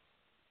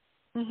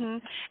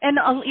 Mhm. And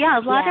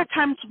a lot of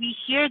times we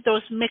hear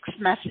those mixed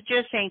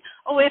messages saying,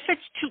 "Oh, if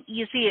it's too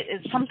easy,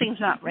 something's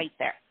not right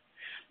there."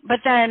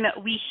 But then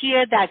we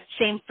hear that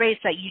same phrase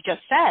that you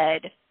just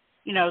said,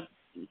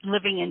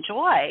 living in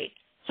joy.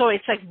 So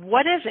it's like,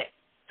 what is it?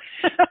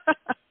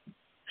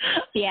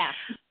 Yeah.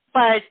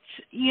 But,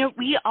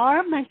 we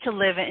are meant to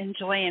live in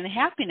joy and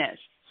happiness.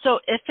 So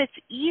if it's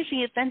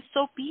easy, then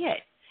so be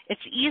it.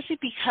 It's easy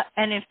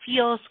and it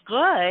feels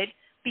good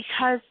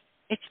because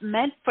it's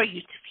meant for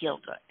you to feel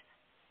good.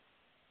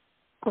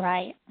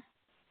 Right.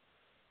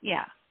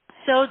 Yeah.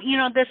 So,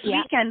 this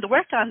weekend,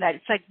 work on that.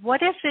 It's like,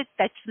 what is it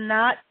that's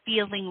not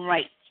feeling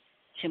right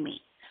to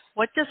me?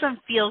 What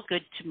doesn't feel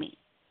good to me?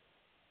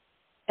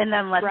 And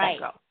then let that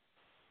go.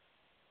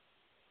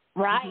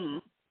 Right. Mm-hmm.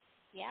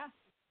 Yeah.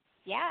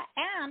 Yeah.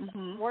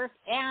 And work,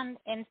 and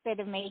instead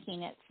of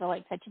making it feel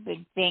like such a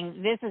big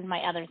thing, this is my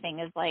other thing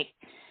is like,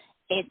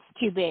 it's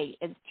too big.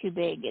 It's too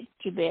big. It's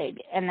too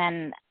big. And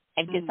then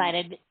I've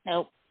decided,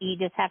 nope, you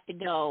just have to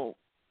go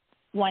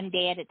one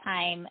day at a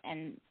time,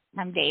 and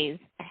some days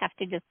I have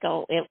to just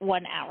go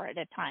 1 hour at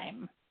a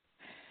time,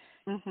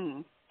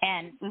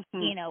 and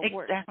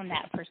work from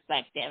that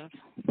perspective.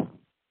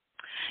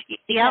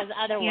 Because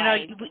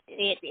otherwise,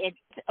 it's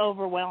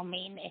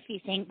overwhelming. If you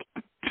think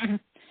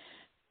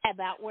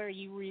about where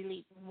you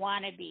really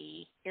want to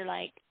be, you're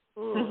like,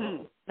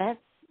 ooh, that's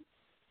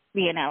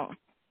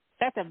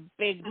a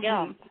big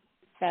jump.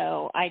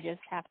 So I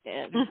just have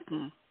to,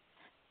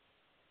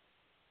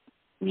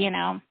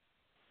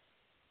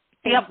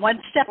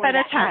 one step at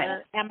a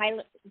time. Am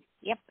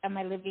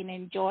I living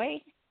in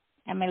joy?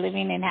 Am I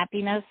living in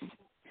happiness?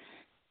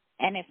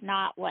 And if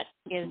not, what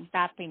is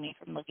stopping me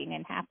from living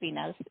in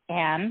happiness?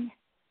 And,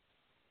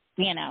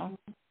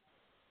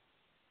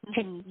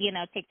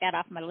 take that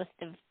off my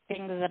list of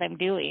things that I'm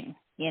doing,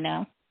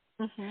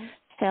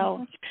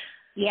 So,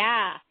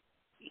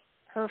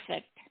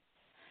 perfect.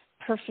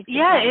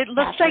 Yeah, it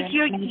looks like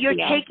you're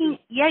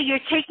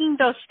taking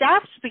those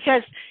steps,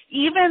 because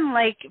even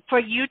like for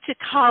you to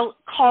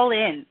call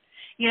in,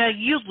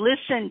 you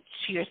listened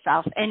to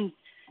yourself, and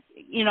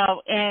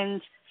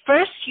and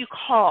first you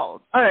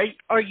called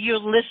or you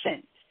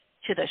listened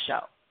to the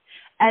show,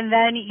 and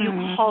then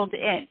you called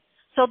in.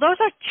 So those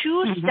are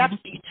two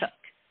steps you took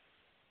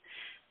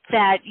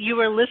that you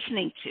were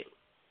listening to.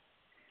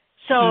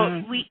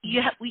 So we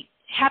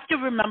have to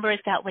remember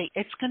it that way.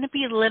 It's going to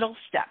be little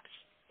steps.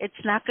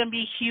 It's not going to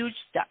be huge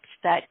steps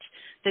that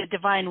the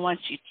divine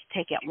wants you to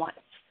take at once,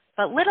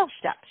 but little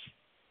steps.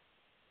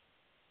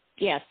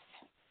 Yes,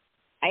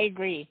 I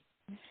agree.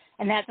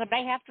 And that's what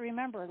I have to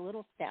remember,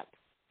 little steps.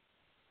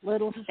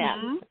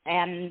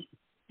 And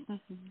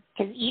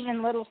because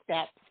even little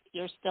steps,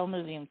 you're still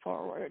moving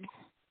forward.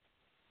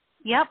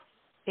 Yep,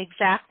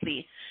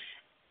 exactly.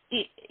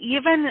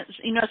 Even,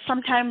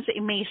 sometimes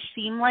it may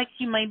seem like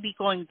you might be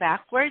going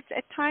backwards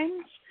at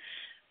times,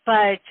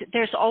 but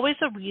there's always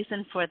a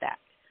reason for that.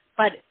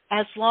 But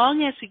as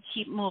long as you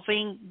keep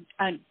moving,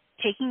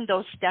 taking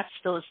those steps,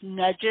 those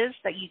nudges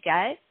that you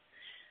get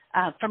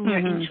from your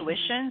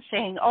intuition,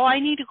 saying, oh, I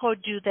need to go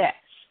do this,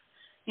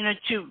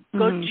 to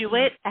go do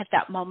it at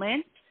that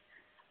moment,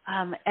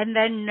 and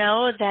then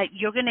know that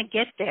you're going to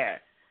get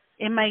there.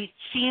 It might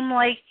seem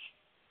like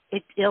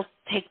it'll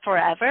take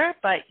forever,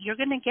 but you're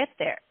going to get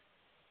there.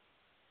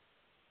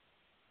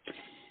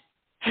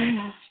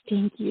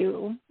 Thank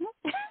you.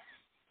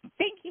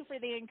 Thank you for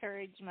the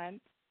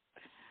encouragement.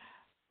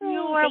 You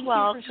are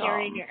welcome. Thank you for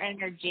sharing your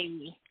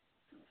energy.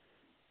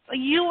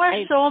 You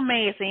are so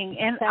amazing,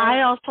 and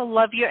I also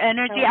love your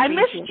energy. I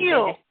missed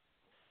you.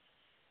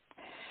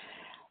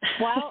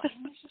 Well,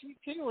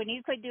 too, when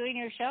you quit doing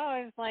your show,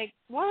 I was like,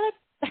 what?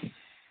 Dang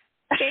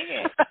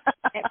it.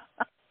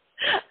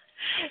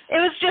 It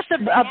was just a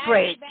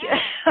break.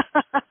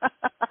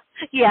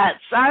 Yes,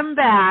 I'm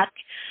back.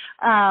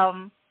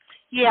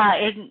 Yeah,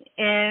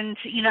 and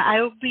you know,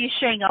 I will be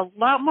sharing a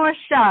lot more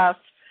stuff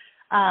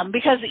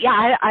because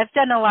I've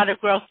done a lot of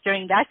growth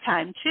during that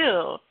time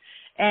too,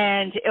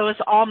 and it was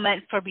all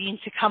meant for me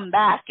to come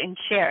back and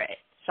share it.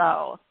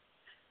 So.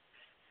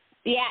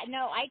 Yeah,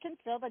 no, I can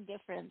feel the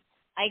difference.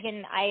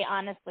 I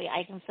honestly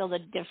can feel the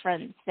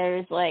difference.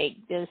 There's like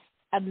this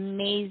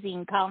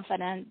amazing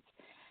confidence.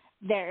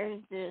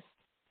 There's this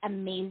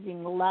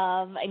amazing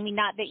love. I mean,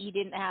 not that you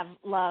didn't have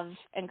love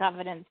and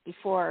confidence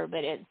before,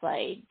 but it's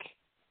like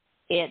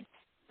there.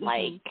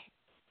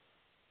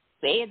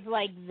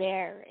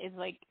 It's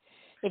like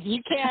if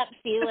you can't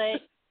feel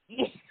it,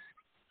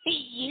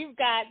 you've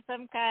got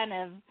some kind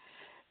of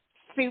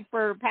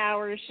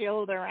superpower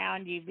shield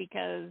around you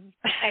because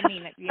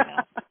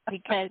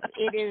because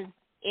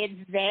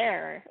it's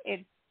there.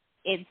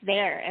 It's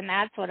there, and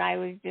that's what I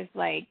was just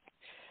like.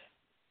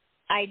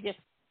 I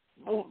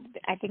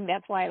think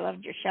that's why I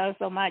loved your show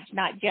so much.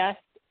 Not just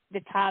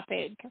the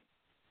topic,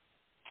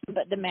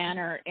 but the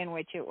manner in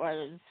which it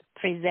was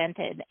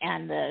presented,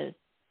 and the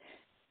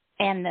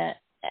the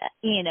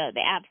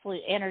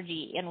absolute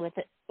energy in with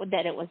it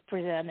that it was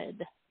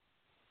presented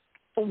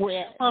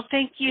with. Well,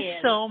 thank you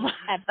so much.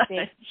 A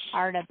big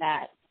part of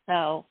that.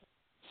 So.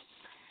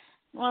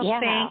 Well,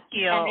 thank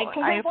you.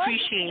 I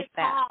appreciate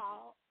that.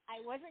 I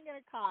wasn't going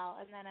to call,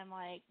 and then I'm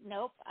like,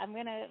 nope, I'm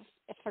going to,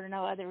 for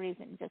no other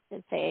reason, just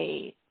to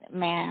say,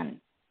 man,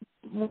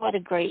 what a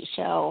great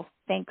show.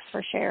 Thanks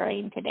for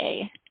sharing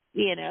today,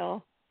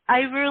 I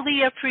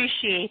really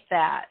appreciate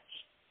that.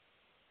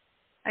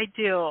 I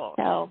do.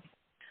 So.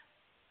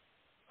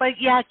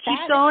 But, yeah,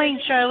 keep going,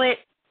 Charlotte.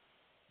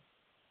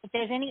 If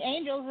there's any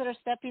angels that are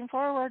stepping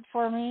forward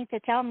for me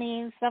to tell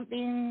me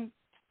something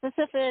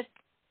specific.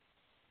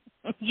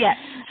 Yes.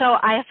 So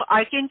I have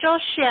Archangel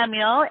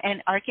Shamiel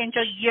and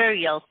Archangel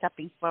Uriel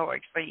stepping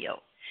forward for you.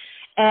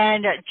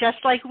 And just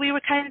like we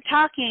were kind of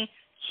talking,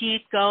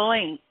 keep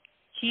going.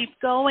 Keep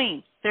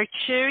going. They're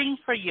cheering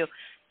for you.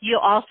 You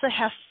also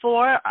have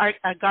 4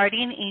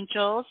 guardian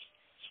angels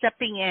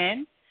stepping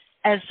in,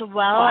 as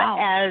well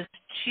as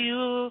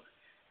 2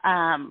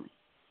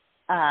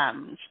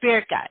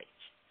 spirit guides.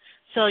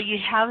 So you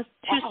have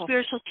 2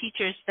 spiritual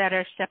teachers that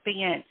are stepping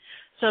in.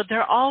 So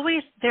they're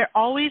always there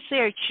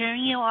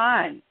cheering you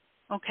on,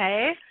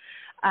 okay?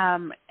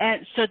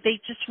 And so they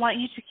just want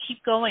you to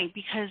keep going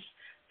because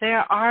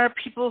there are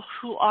people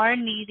who are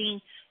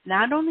needing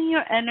not only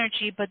your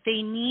energy, but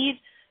they need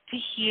to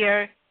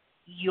hear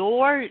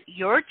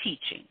your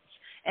teachings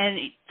and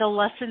the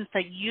lessons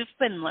that you've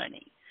been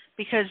learning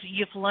because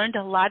you've learned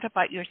a lot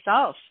about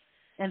yourself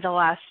in the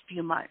last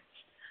few months.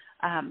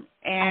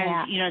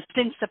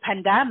 Since the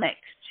pandemic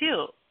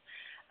too.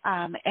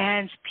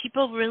 And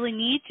people really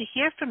need to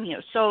hear from you.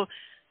 So,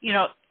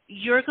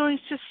 you're going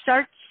to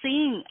start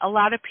seeing a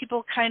lot of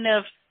people kind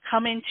of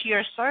come into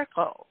your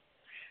circle.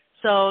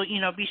 So,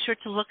 be sure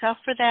to look out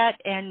for that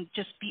and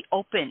just be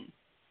open.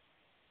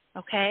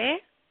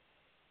 Okay?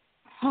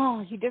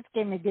 Oh, you just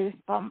gave me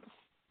goosebumps.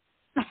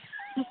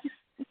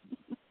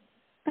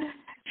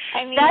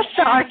 That's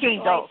the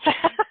archangels.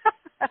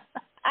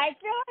 I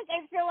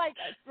feel like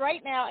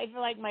right now I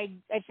feel like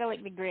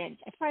the Grinch.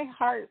 My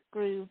heart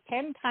grew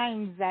 10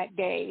 times that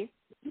day.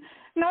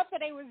 Not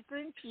that I was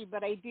Grinchy,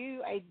 but I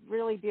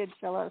really did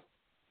feel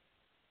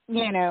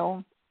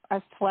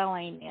a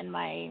swelling in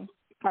my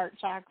heart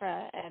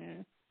chakra,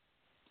 and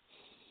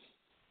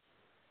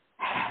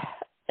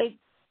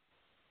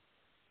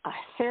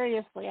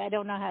seriously, I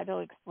don't know how to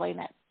explain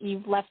it.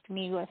 You've left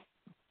me with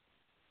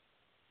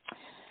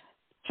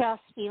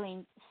just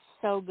feeling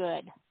so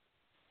good.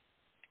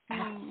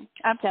 I'm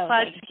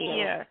glad to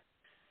hear.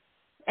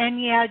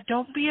 And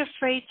don't be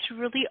afraid to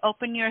really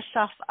open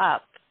yourself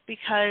up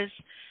because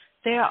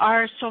there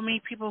are so many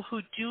people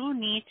who do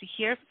need to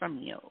hear from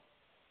you,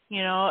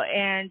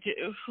 and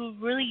who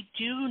really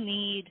do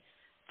need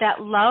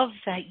that love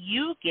that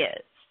you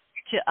give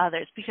to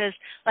others. Because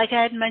like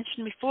I had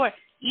mentioned before,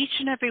 each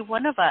and every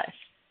one of us,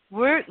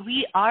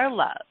 we are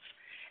love.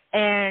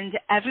 And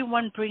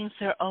everyone brings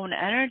their own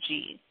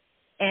energy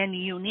and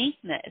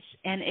uniqueness,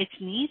 and it's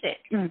needed.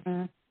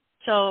 Mm-hmm.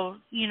 So,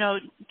 to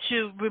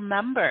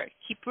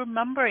keep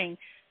remembering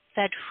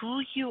that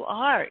who you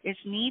are is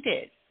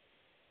needed.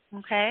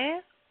 Okay?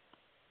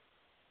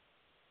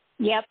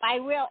 Yep, I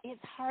will.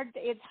 It's hard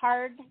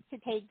to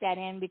take that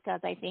in because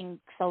I think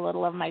so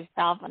little of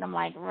myself, and I'm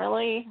like,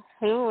 really?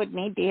 Who would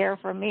need to hear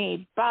from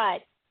me?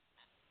 But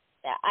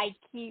I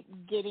keep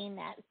getting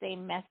that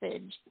same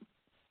message.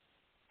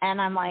 And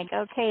I'm like,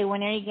 okay,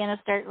 when are you going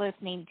to start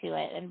listening to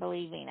it and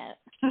believing it?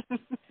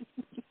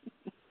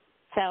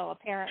 So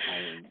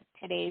apparently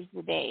today's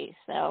the day.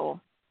 So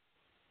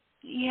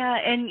yeah,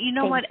 and you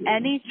know what?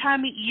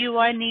 Anytime you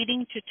are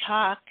needing to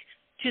talk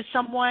to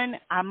someone,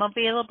 I'm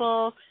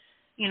available.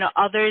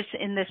 Others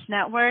in this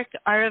network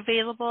are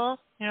available.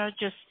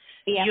 Just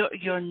Yeah.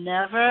 You're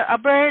never a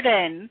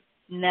burden.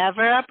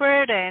 Never a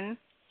burden.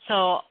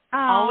 So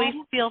always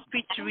feel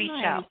free to reach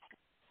out.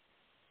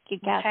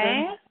 Thank you, Catherine.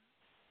 Okay?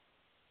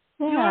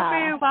 Yeah. You're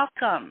very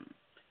welcome.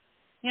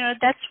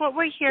 That's what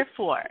we're here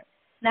for.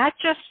 Not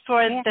just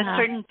for the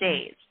certain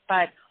days,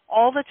 but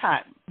all the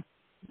time.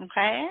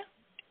 Okay?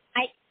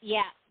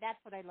 That's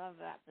what I love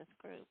about this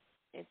group.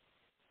 It's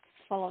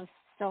full of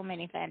so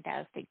many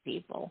fantastic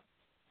people.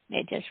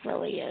 It just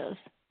really is.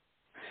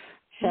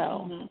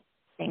 So,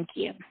 thank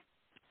you.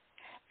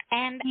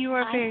 And you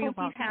are very hope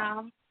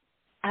welcome.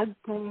 You have a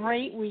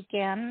great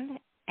weekend.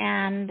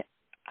 And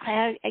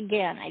I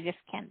just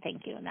can't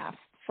thank you enough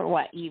for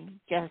what you've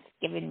just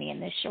given me in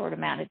this short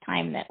amount of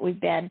time that we've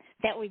been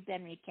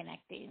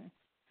reconnecting.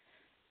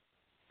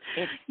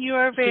 You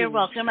are very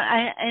welcome.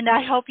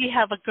 I hope you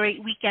have a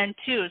great weekend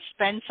too.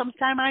 Spend some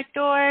time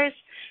outdoors.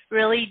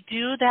 Really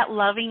do that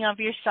loving of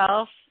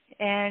yourself.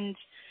 And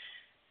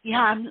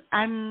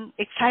I'm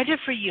excited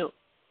for you.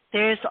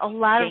 There's a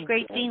lot of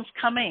great things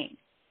coming.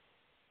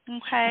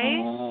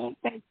 Okay?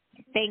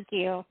 Thank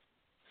you.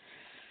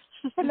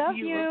 I love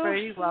you. You are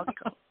very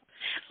welcome.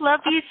 Love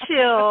you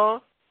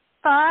too.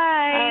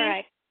 Bye. All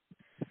right.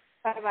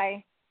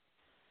 Bye-bye.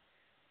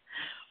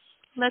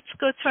 Let's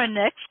go to our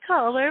next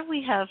caller.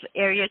 We have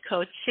area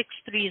code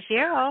 630.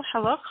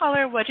 Hello,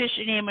 caller. What is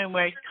your name and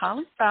where are you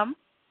calling from?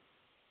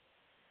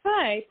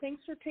 Hi.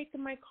 Thanks for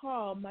taking my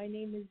call. My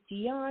name is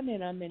Dion,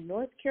 and I'm in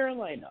North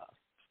Carolina.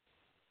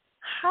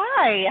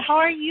 Hi. How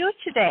are you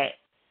today?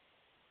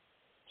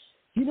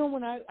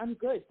 I'm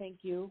good, thank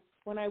you.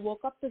 When I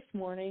woke up this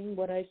morning,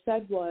 what I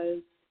said was,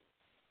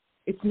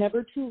 it's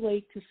never too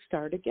late to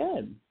start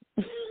again.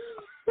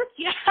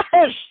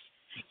 Yes.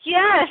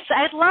 Yes,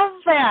 I love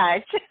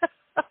that.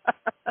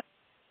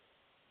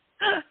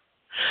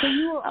 So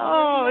you were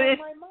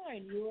already on my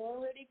mind. You were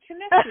already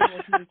connecting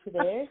with me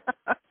today.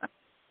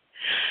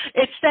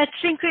 It's that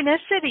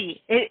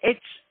synchronicity. It's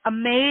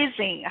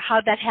amazing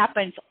how that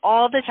happens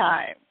all the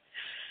time.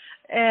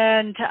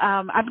 And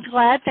I'm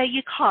glad that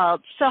you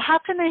called. So how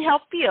can I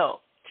help you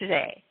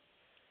today?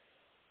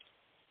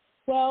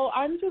 Well,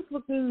 I'm just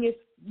looking if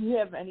you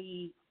have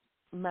any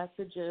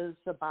messages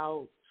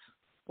about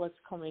what's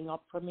coming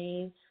up for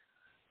me.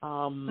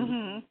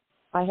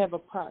 I have a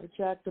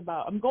project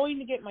I'm going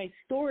to get my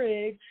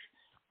storage,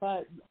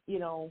 but,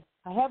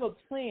 I have a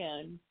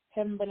plan,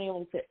 haven't been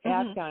able to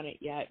act on it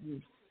yet.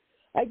 And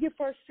I get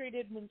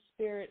frustrated when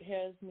Spirit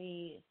has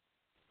me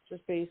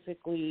just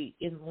basically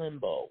in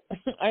limbo.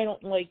 I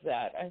don't like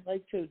that. I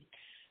like to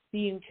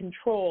be in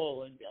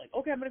control and be like,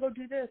 okay, I'm going to go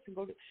do this and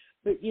go do,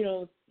 but,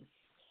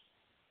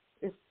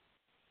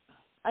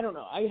 I don't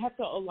know. I have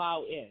to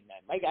allow in.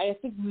 I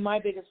think my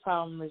biggest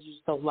problem is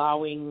just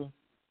allowing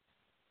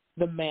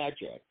the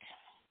magic.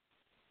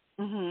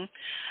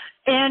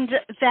 And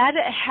that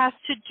has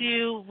to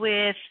do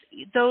with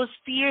those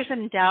fears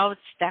and doubts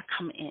that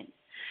come in.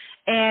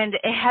 And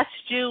it has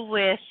to do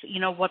with,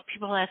 what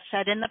people have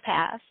said in the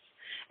past.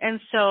 And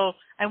so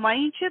I want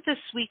you to this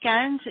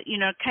weekend,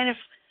 kind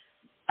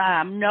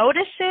of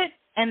notice it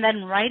and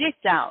then write it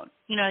down.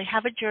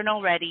 Have a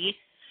journal ready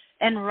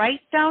and write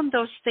down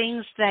those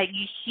things that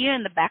you hear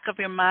in the back of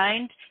your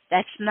mind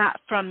that's not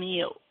from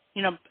you.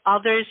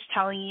 Others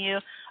telling you,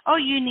 oh,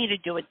 you need to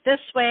do it this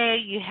way,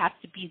 you have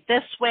to be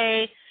this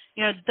way,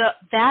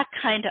 that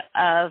kind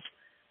of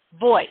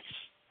voice.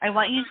 I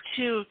want you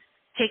to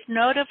take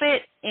note of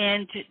it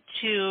and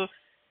to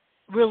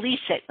release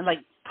it, like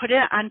put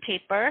it on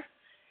paper,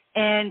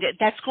 and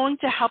that's going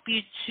to help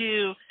you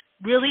to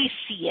really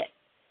see it,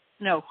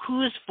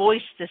 whose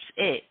voice this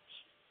is.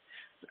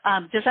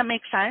 Does that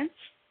make sense?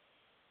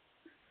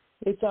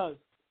 It does.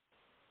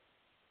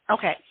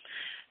 Okay.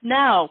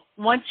 Now,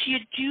 once you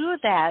do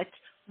that,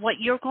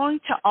 what you're going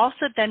to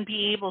also then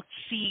be able to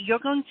see, you're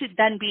going to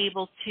then be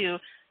able to,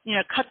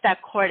 cut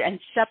that cord and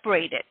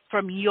separate it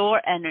from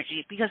your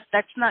energy, because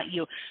that's not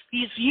you.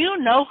 Because you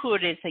know who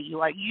it is that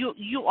you are.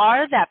 You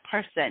are that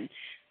person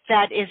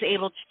that is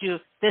able to do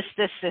this,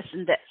 this, this,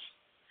 and this,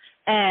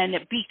 and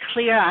be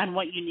clear on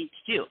what you need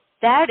to do.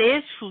 That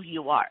is who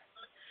you are.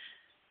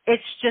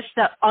 It's just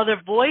the other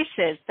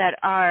voices that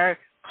are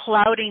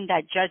clouding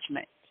that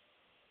judgment.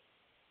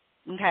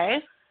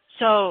 Okay?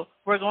 So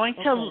we're going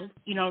to,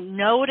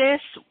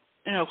 notice,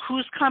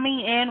 who's coming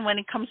in when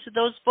it comes to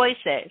those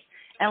voices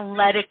and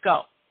let it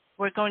go.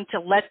 We're going to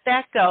let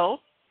that go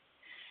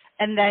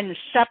and then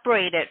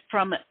separate it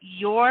from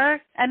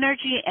your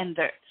energy and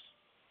theirs.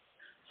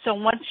 So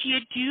once you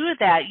do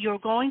that, you're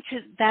going to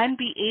then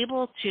be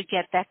able to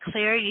get that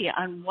clarity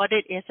on what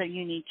it is that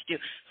you need to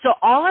do. So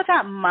all of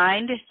that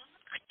mind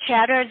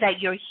chatter that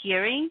you're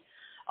hearing,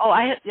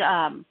 I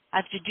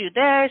have to do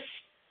this,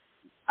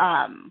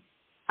 I'm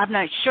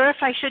not sure if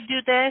I should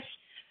do this,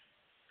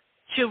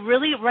 to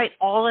really write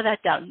all of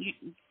that down. You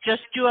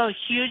just do a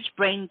huge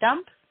brain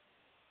dump.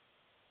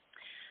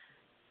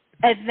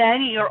 And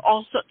then you're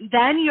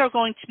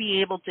going to be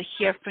able to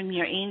hear from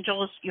your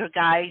angels, your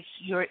guides,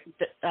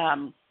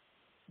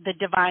 the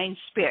divine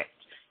spirit.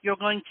 You're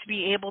going to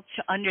be able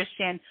to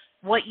understand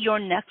what your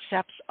next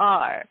steps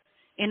are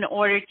in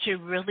order to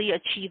really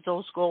achieve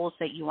those goals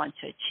that you want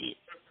to achieve.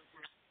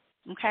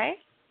 Okay?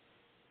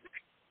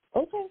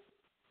 Okay.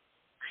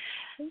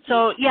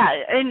 So, yeah,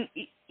 and,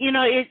 you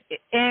know,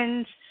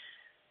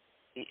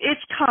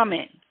 it's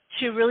common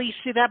to really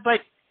see that,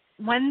 but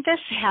when this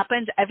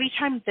happens, every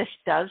time this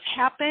does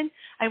happen,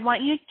 I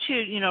want you to,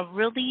 you know,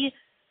 really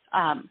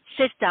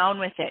sit down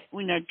with it,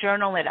 you know,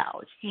 journal it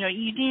out. You know,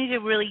 you need to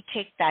really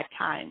take that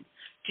time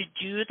to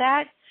do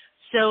that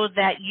so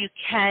that you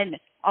can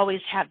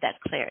always have that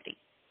clarity.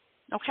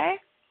 Okay?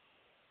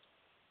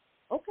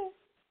 Okay.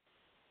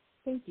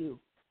 Thank you.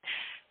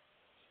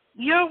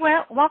 You're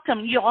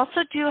welcome. You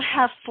also do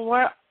have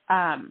 4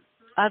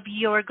 of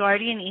your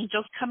guardian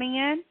angels coming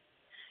in,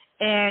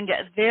 and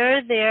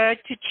they're there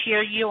to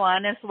cheer you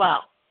on as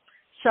well.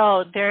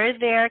 So they're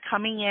there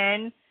coming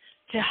in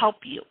to help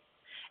you.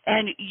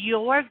 And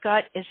your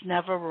gut is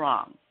never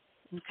wrong,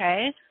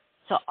 okay?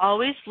 So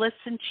always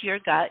listen to your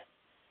gut,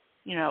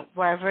 you know,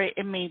 wherever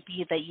it may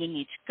be that you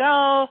need to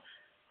go,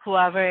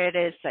 whoever it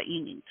is that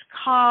you need to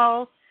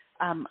call,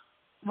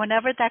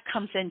 whenever that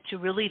comes in, to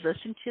really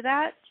listen to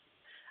that,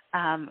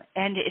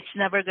 and it's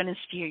never going to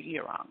steer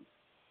you wrong.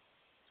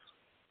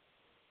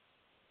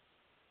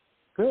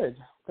 Good.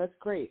 That's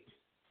great.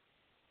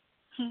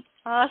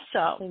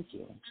 Awesome. Thank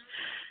you.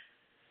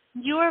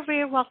 You are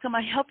very welcome.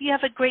 I hope you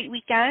have a great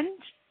weekend,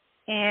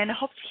 and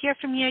hope to hear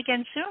from you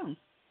again soon.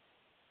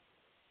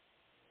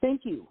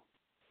 Thank you.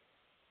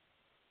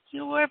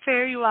 You are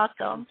very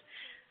welcome.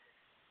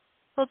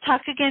 We'll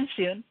talk again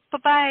soon.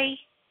 Bye-bye.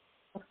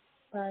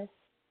 Bye.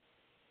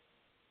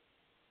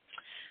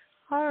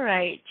 All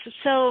right.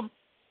 So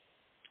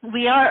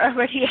we are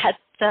already at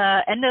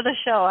the end of the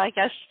show. I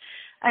guess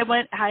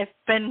I've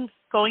been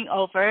going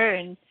over,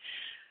 and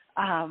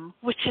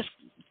which is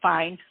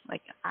fine.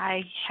 Like,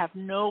 I have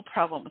no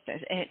problem with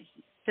this.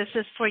 This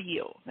is for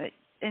you.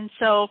 And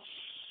so,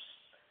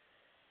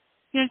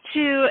 you know,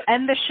 to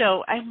end the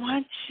show, I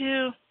want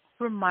to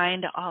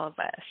remind all of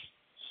us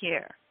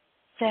here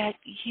that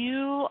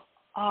you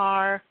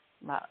are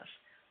love.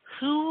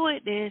 Who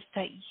it is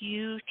that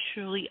you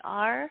truly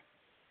are,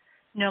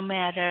 no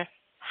matter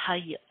how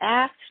you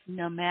act,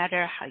 no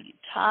matter how you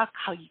talk,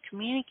 how you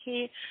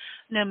communicate,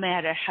 no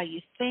matter how you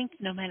think,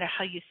 no matter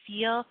how you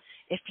feel.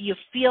 If you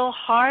feel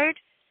hard,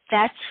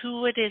 that's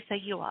who it is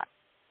that you are.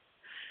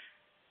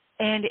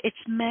 And it's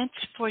meant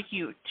for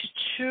you to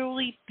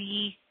truly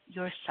be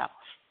yourself.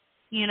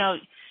 You know,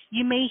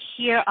 you may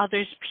hear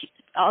other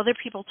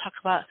people talk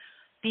about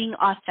being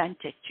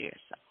authentic to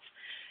yourself.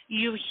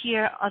 You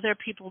hear other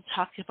people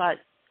talk about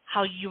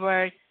how you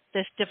are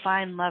this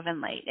divine love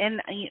and light.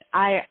 And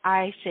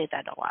I say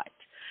that a lot.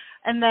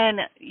 And then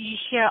you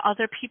hear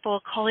other people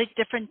call it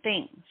different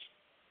things.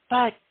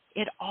 But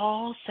it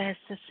all says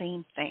the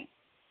same thing.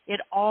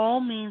 It all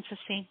means the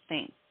same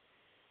thing.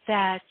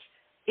 That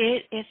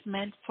it is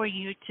meant for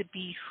you to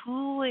be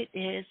who it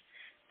is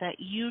that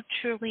you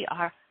truly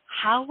are,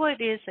 how it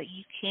is that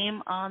you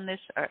came on this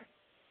earth.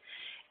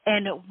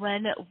 And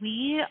when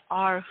we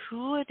are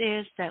who it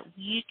is that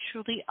we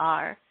truly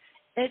are,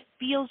 it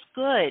feels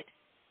good.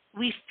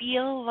 We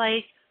feel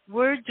like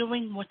we're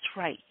doing what's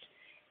right,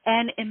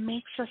 and it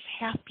makes us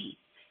happy.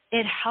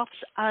 It helps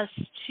us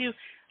to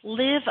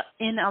live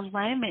in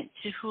alignment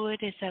to who it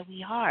is that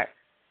we are.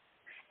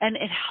 And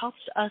it helps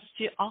us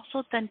to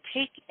also then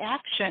take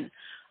action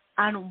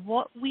on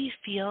what we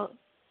feel,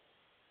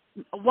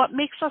 what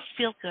makes us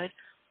feel good,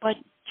 but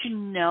to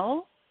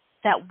know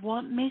that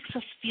what makes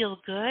us feel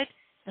good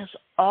is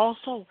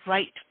also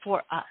right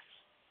for us.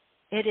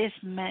 It is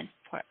meant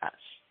for us.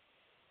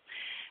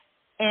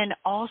 And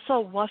also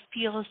what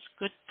feels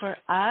good for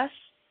us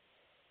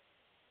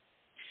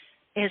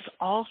is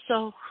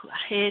also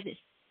it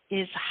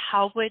is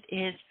how it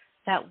is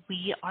that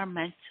we are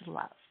meant to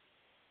love.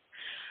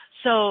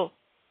 So,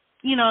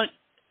 you know,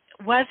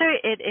 whether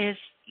it is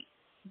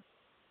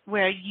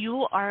where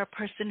you are a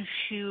person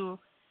who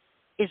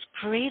is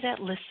great at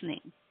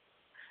listening,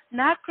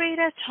 not great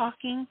at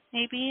talking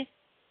maybe,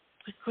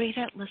 but great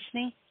at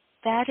listening,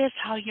 that is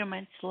how you're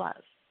meant to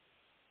love,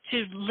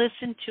 to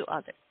listen to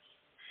others.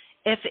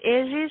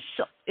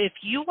 If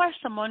you are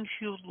someone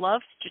who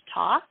loves to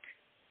talk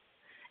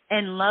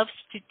and loves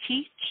to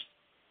teach,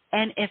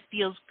 and it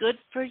feels good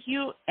for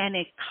you and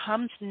it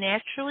comes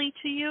naturally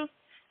to you,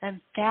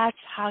 then that's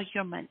how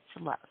you're meant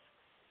to love.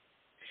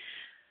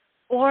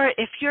 Or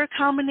if you're a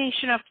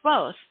combination of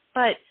both,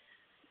 but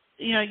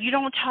you know, you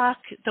don't talk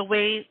the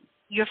way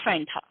your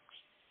friend talks,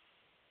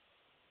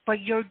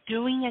 but you're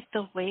doing it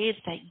the way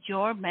that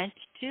you're meant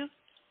to,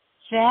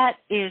 that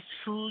is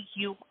who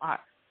you are.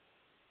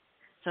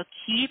 So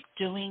keep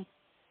doing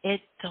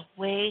it the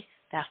way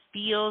that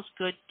feels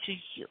good to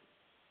you.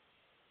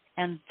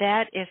 And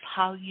that is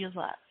how you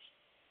love.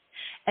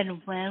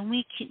 And when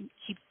we can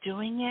keep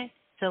doing it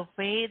the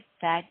way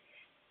that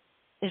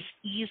is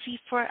easy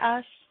for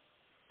us,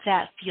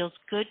 that feels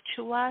good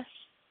to us,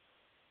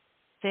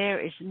 there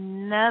is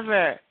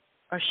never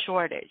a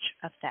shortage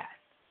of that.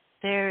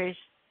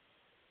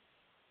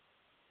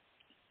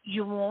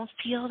 You won't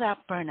feel that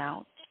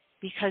burnout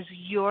because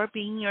you're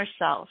being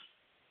yourself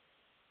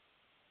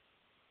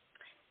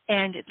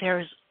And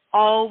there's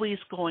always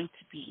going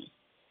to be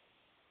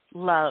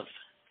love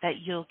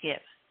that you'll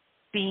give,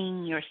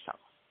 being yourself.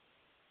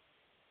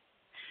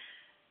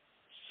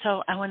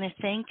 So I want to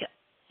thank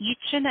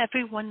each and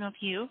every one of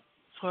you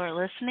for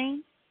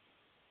listening,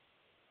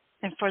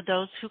 and for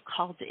those who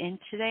called in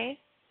today.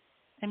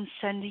 I'm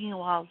sending you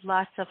all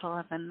lots of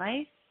love and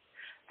light.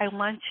 I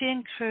want to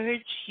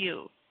encourage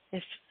you,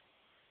 if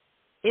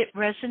it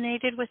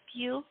resonated with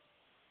you,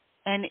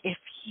 and if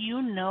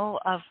you know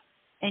of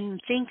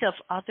and think of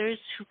others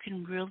who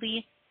can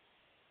really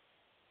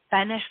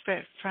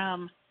benefit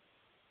from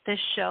this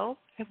show,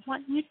 I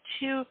want you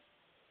to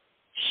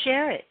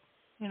share it.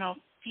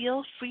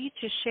 Feel free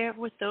to share it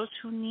with those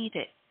who need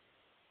it,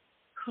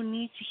 who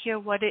need to hear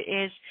what it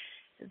is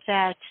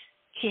that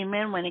came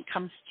in when it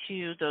comes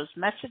to those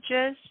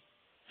messages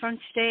from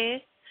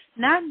today.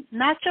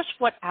 Not just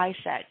what I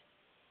said,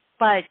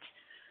 but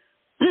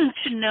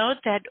to know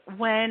that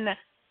when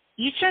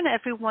each and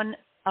every one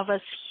of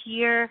us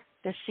hear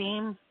the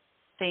same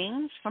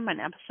things from an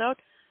episode,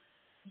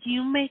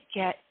 you may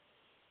get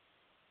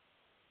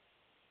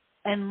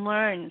and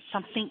learn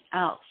something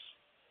else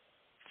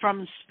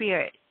from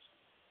Spirit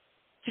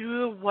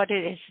through what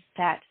it is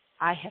that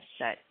I have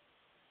said.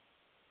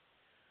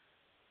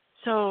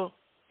 So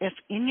if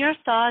in your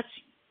thoughts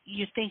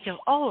you think of,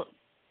 oh,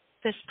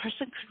 this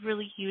person could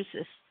really use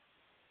this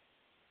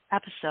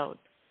episode,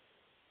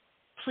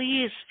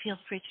 please feel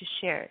free to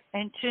share it,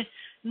 and to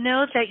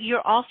know that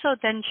you're also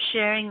then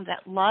sharing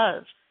that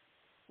love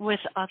with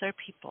other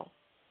people.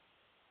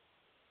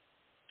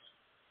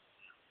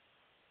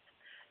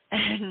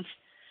 And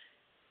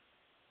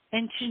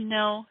to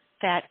know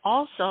that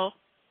also,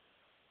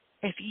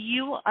 if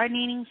you are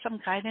needing some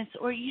guidance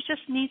or you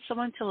just need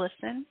someone to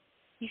listen,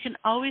 you can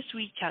always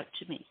reach out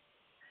to me.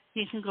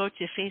 You can go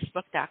to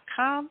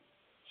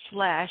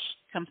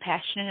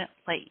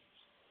facebook.com/compassionate-light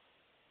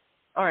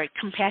or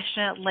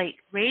Compassionate Light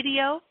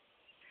Radio.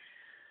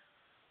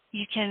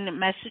 You can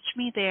message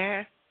me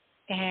there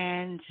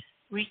and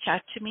reach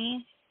out to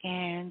me,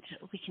 and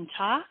we can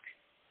talk.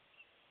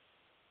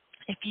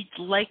 If you'd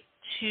like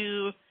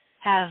to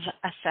have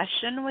a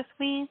session with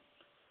me,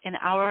 an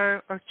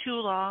hour or two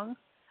long,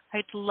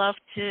 I'd love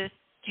to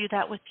do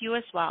that with you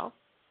as well.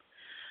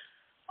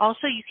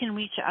 Also, you can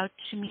reach out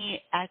to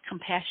me at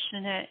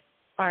compassionate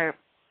or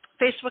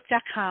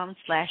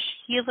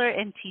facebook.com/healer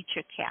and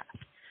teacher Cath,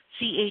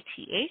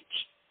 CATH.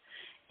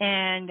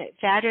 And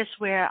that is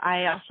where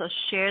I also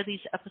share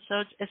these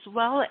episodes as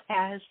well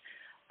as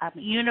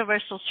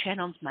universal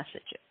channeled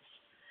messages.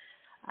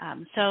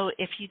 So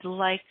if you'd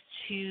like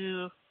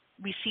to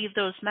receive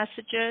those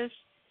messages,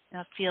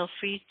 feel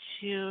free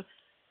to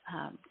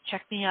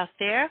check me out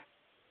there.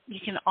 You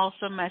can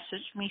also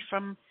message me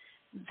from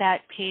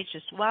that page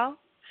as well.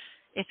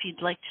 If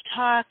you'd like to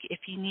talk,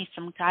 if you need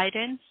some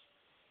guidance,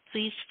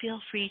 please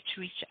feel free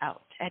to reach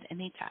out at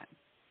any time.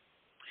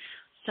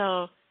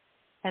 So,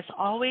 as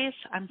always,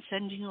 I'm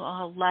sending you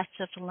all lots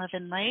of love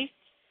and light.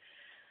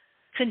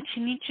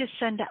 Continue to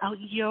send out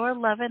your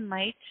love and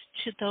light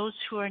to those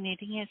who are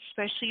needing it,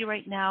 especially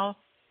right now.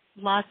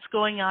 Lots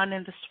going on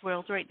in this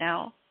world right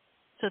now.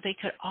 So they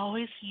could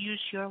always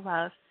use your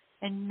love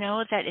and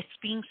know that it's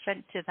being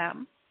sent to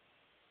them.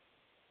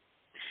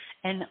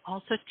 And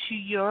also to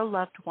your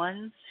loved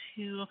ones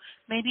who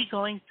may be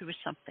going through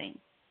something.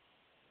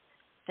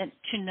 Then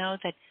to know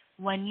that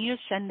when you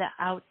send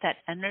out that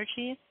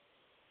energy,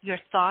 your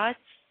thoughts,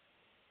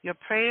 your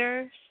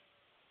prayers,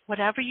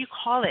 whatever you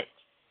call it,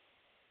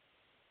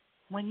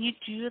 when you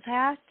do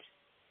that,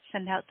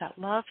 send out that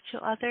love to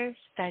others,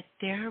 that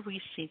they're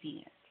receiving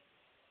it.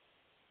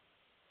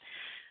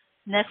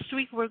 Next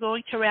week, we're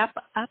going to wrap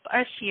up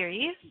our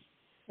series.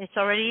 It's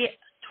already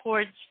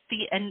towards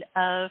the end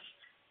of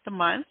the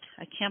month.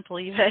 I can't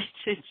believe it.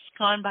 It's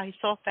gone by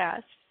so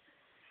fast.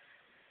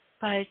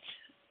 But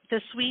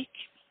this week,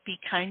 be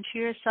kind to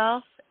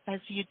yourself as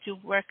you do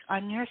work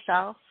on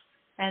yourself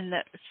and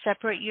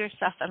separate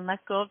yourself and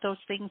let go of those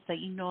things that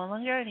you no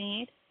longer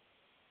need.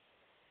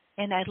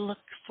 And I look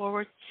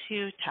forward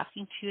to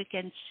talking to you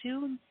again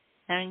soon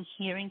and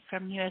hearing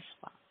from you as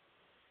well.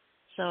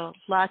 So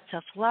lots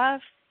of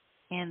love,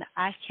 and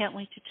I can't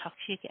wait to talk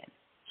to you again.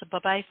 So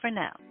bye-bye for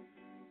now.